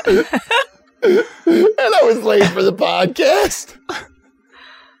 And I was late for the podcast.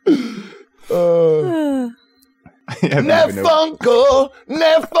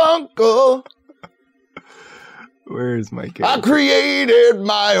 Neph-uncle. Where's my kid? I created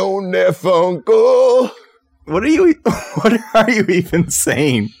my own neph-uncle. What are you even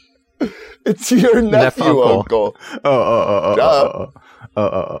saying? It's your nephew uncle. Oh.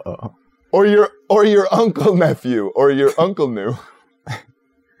 Or your uncle nephew, or your uncle new.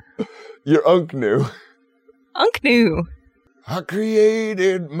 Your unk new. Unk new. I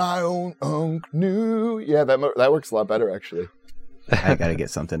created my own unk new. Yeah, that works a lot better actually. I gotta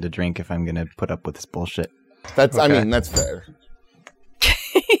get something to drink if I'm gonna put up with this bullshit. That's fair.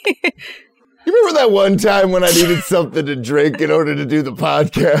 You remember that one time when I needed something to drink in order to do the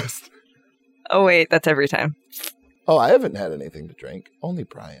podcast? Oh, wait, that's every time. Oh, I haven't had anything to drink. Only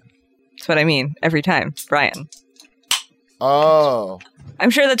Brian. That's what I mean. Every time. Brian. Oh. I'm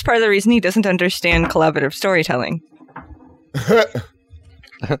sure that's part of the reason he doesn't understand collaborative storytelling.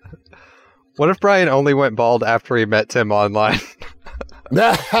 What if Brian only went bald after he met Tim online?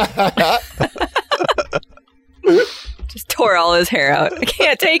 Just tore all his hair out. I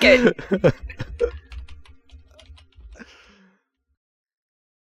can't take it.